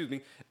people, excuse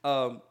me,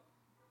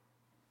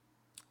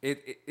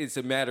 it's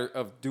a matter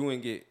of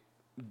doing it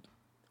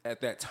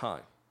at that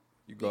time.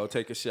 You go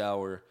take a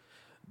shower,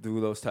 do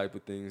those type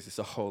of things. It's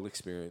a whole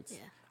experience.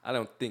 Yeah. I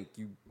don't think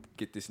you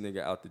get this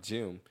nigga out the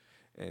gym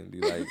and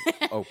be like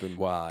open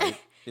wide.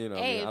 You know,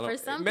 Hey, I don't, for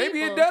some maybe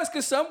people- it does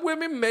because some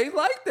women may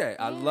like that.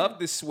 I love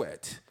the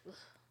sweat.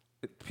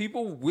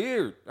 People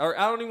weird, or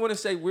I don't even want to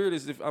say weird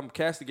as if I'm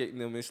castigating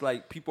them. It's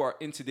like people are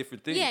into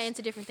different things. Yeah,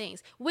 into different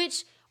things.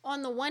 Which,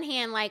 on the one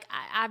hand, like,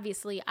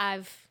 obviously,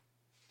 I've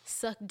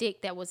sucked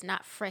dick that was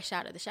not fresh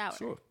out of the shower.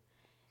 Sure.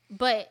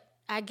 But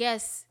I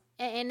guess,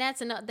 and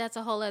that's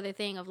a whole other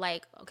thing of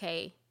like,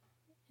 okay,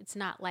 it's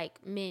not like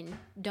men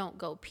don't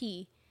go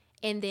pee,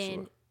 and then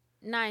Sure.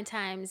 9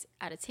 times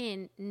out of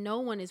 10, no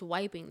one is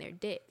wiping their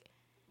dick.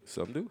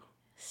 Some do.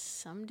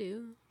 Some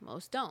do,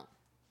 most don't.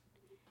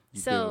 You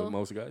So- dealing with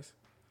most guys?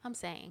 I'm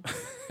saying.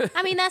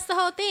 I mean, that's the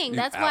whole thing. You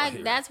That's out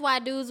here. why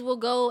dudes will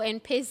go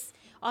and piss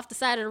off the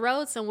side of the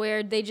road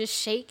somewhere. They just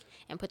shake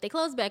and put their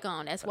clothes back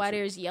on. That's why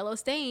there's yellow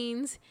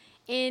stains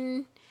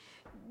in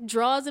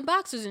drawers and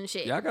boxers and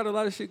shit. Y'all got a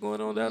lot of shit going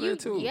on down there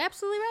too. You're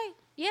absolutely right.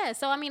 Yeah.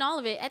 So I mean, all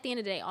of it. At the end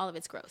of the day, all of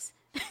it's gross.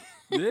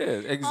 Yeah,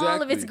 exactly.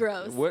 All of it's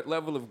gross. What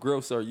level of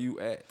gross are you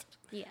at?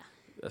 Yeah.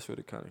 That's what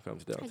it kind of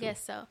comes down to. I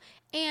guess so.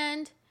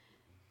 And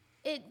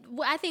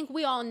I think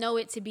we all know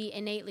it to be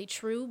innately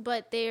true,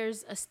 but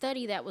there's a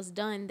study that was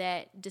done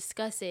that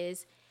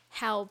discusses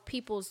how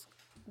people's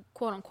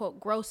quote unquote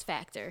gross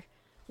factor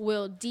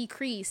will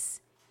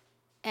decrease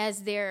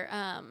as their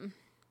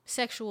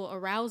sexual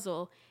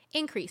arousal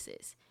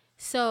increases.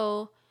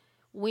 So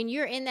when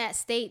you're in that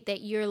state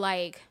that you're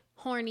like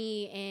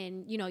horny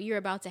and you're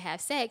about to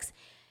have sex,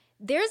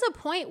 there's a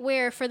point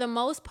where for the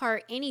most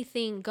part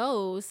anything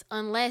goes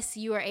unless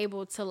you are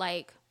able to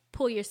like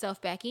pull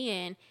yourself back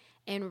in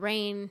and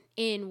rein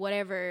in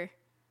whatever,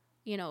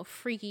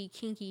 freaky,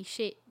 kinky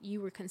shit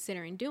you were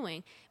considering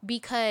doing,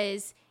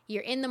 because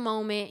you're in the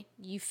moment,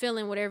 you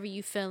feeling whatever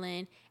you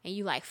feeling, and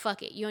you like,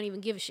 fuck it. You don't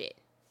even give a shit.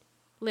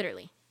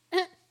 Literally.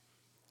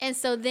 And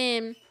so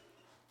then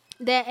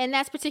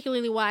that's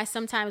particularly why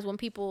sometimes when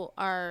people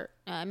are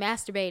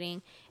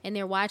masturbating and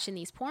they're watching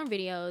these porn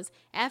videos,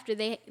 after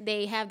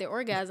they have their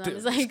orgasm,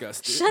 it's like,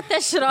 Disgusted. shut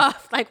that shit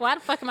off. Like, why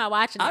the fuck am I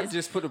watching this? I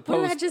just put a What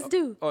post did I just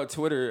do? on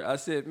Twitter. I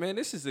said, man,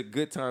 this is a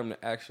good time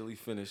to actually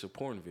finish a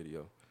porn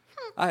video.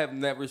 I have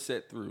never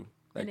sat through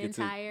like An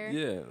entire? like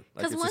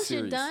Because it's a once you're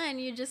series. done,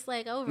 you're just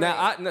like over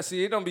Now, it.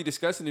 see, it don't be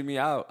disgusting to me.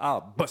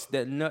 I'll bust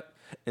that nut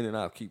and then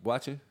I'll keep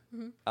watching.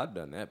 I've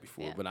done that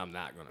before, Yeah. but I'm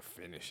not gonna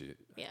finish it.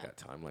 Yeah. I got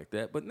time like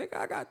that. But nigga,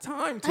 I got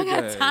time I today.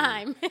 got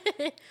time.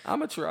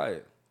 I'ma try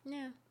it.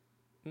 Yeah.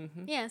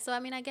 Yeah, so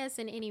I mean, I guess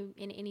in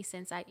any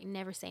sense, I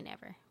never say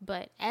never.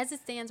 But as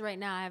it stands right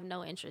now, I have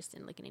no interest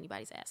in licking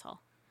anybody's asshole.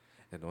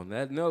 And on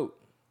that note,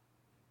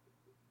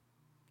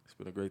 it's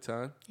been a great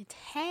time. It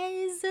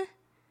has.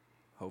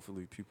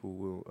 Hopefully, people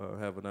will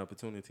have an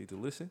opportunity to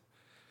listen.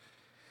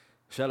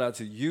 Shout out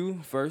to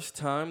you, first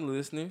time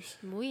listeners.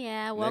 Oh,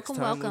 yeah, welcome, Next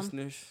time welcome.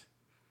 listeners.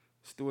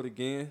 Let's do it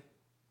again.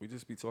 We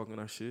just be talking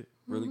our shit.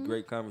 Really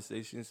great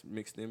conversations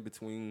mixed in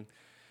between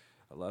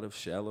a lot of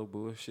shallow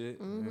bullshit.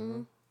 You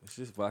know? It's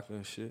just vodka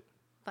and shit.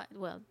 But,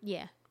 well,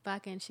 yeah,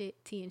 vodka and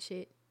shit, tea and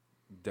shit.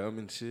 Dumb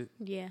and shit.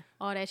 Yeah,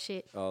 all that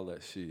shit. All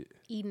that shit.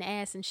 Eating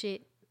ass and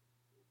shit.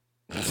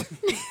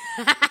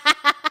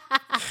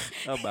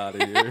 I'm out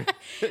of here.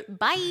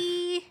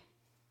 Bye.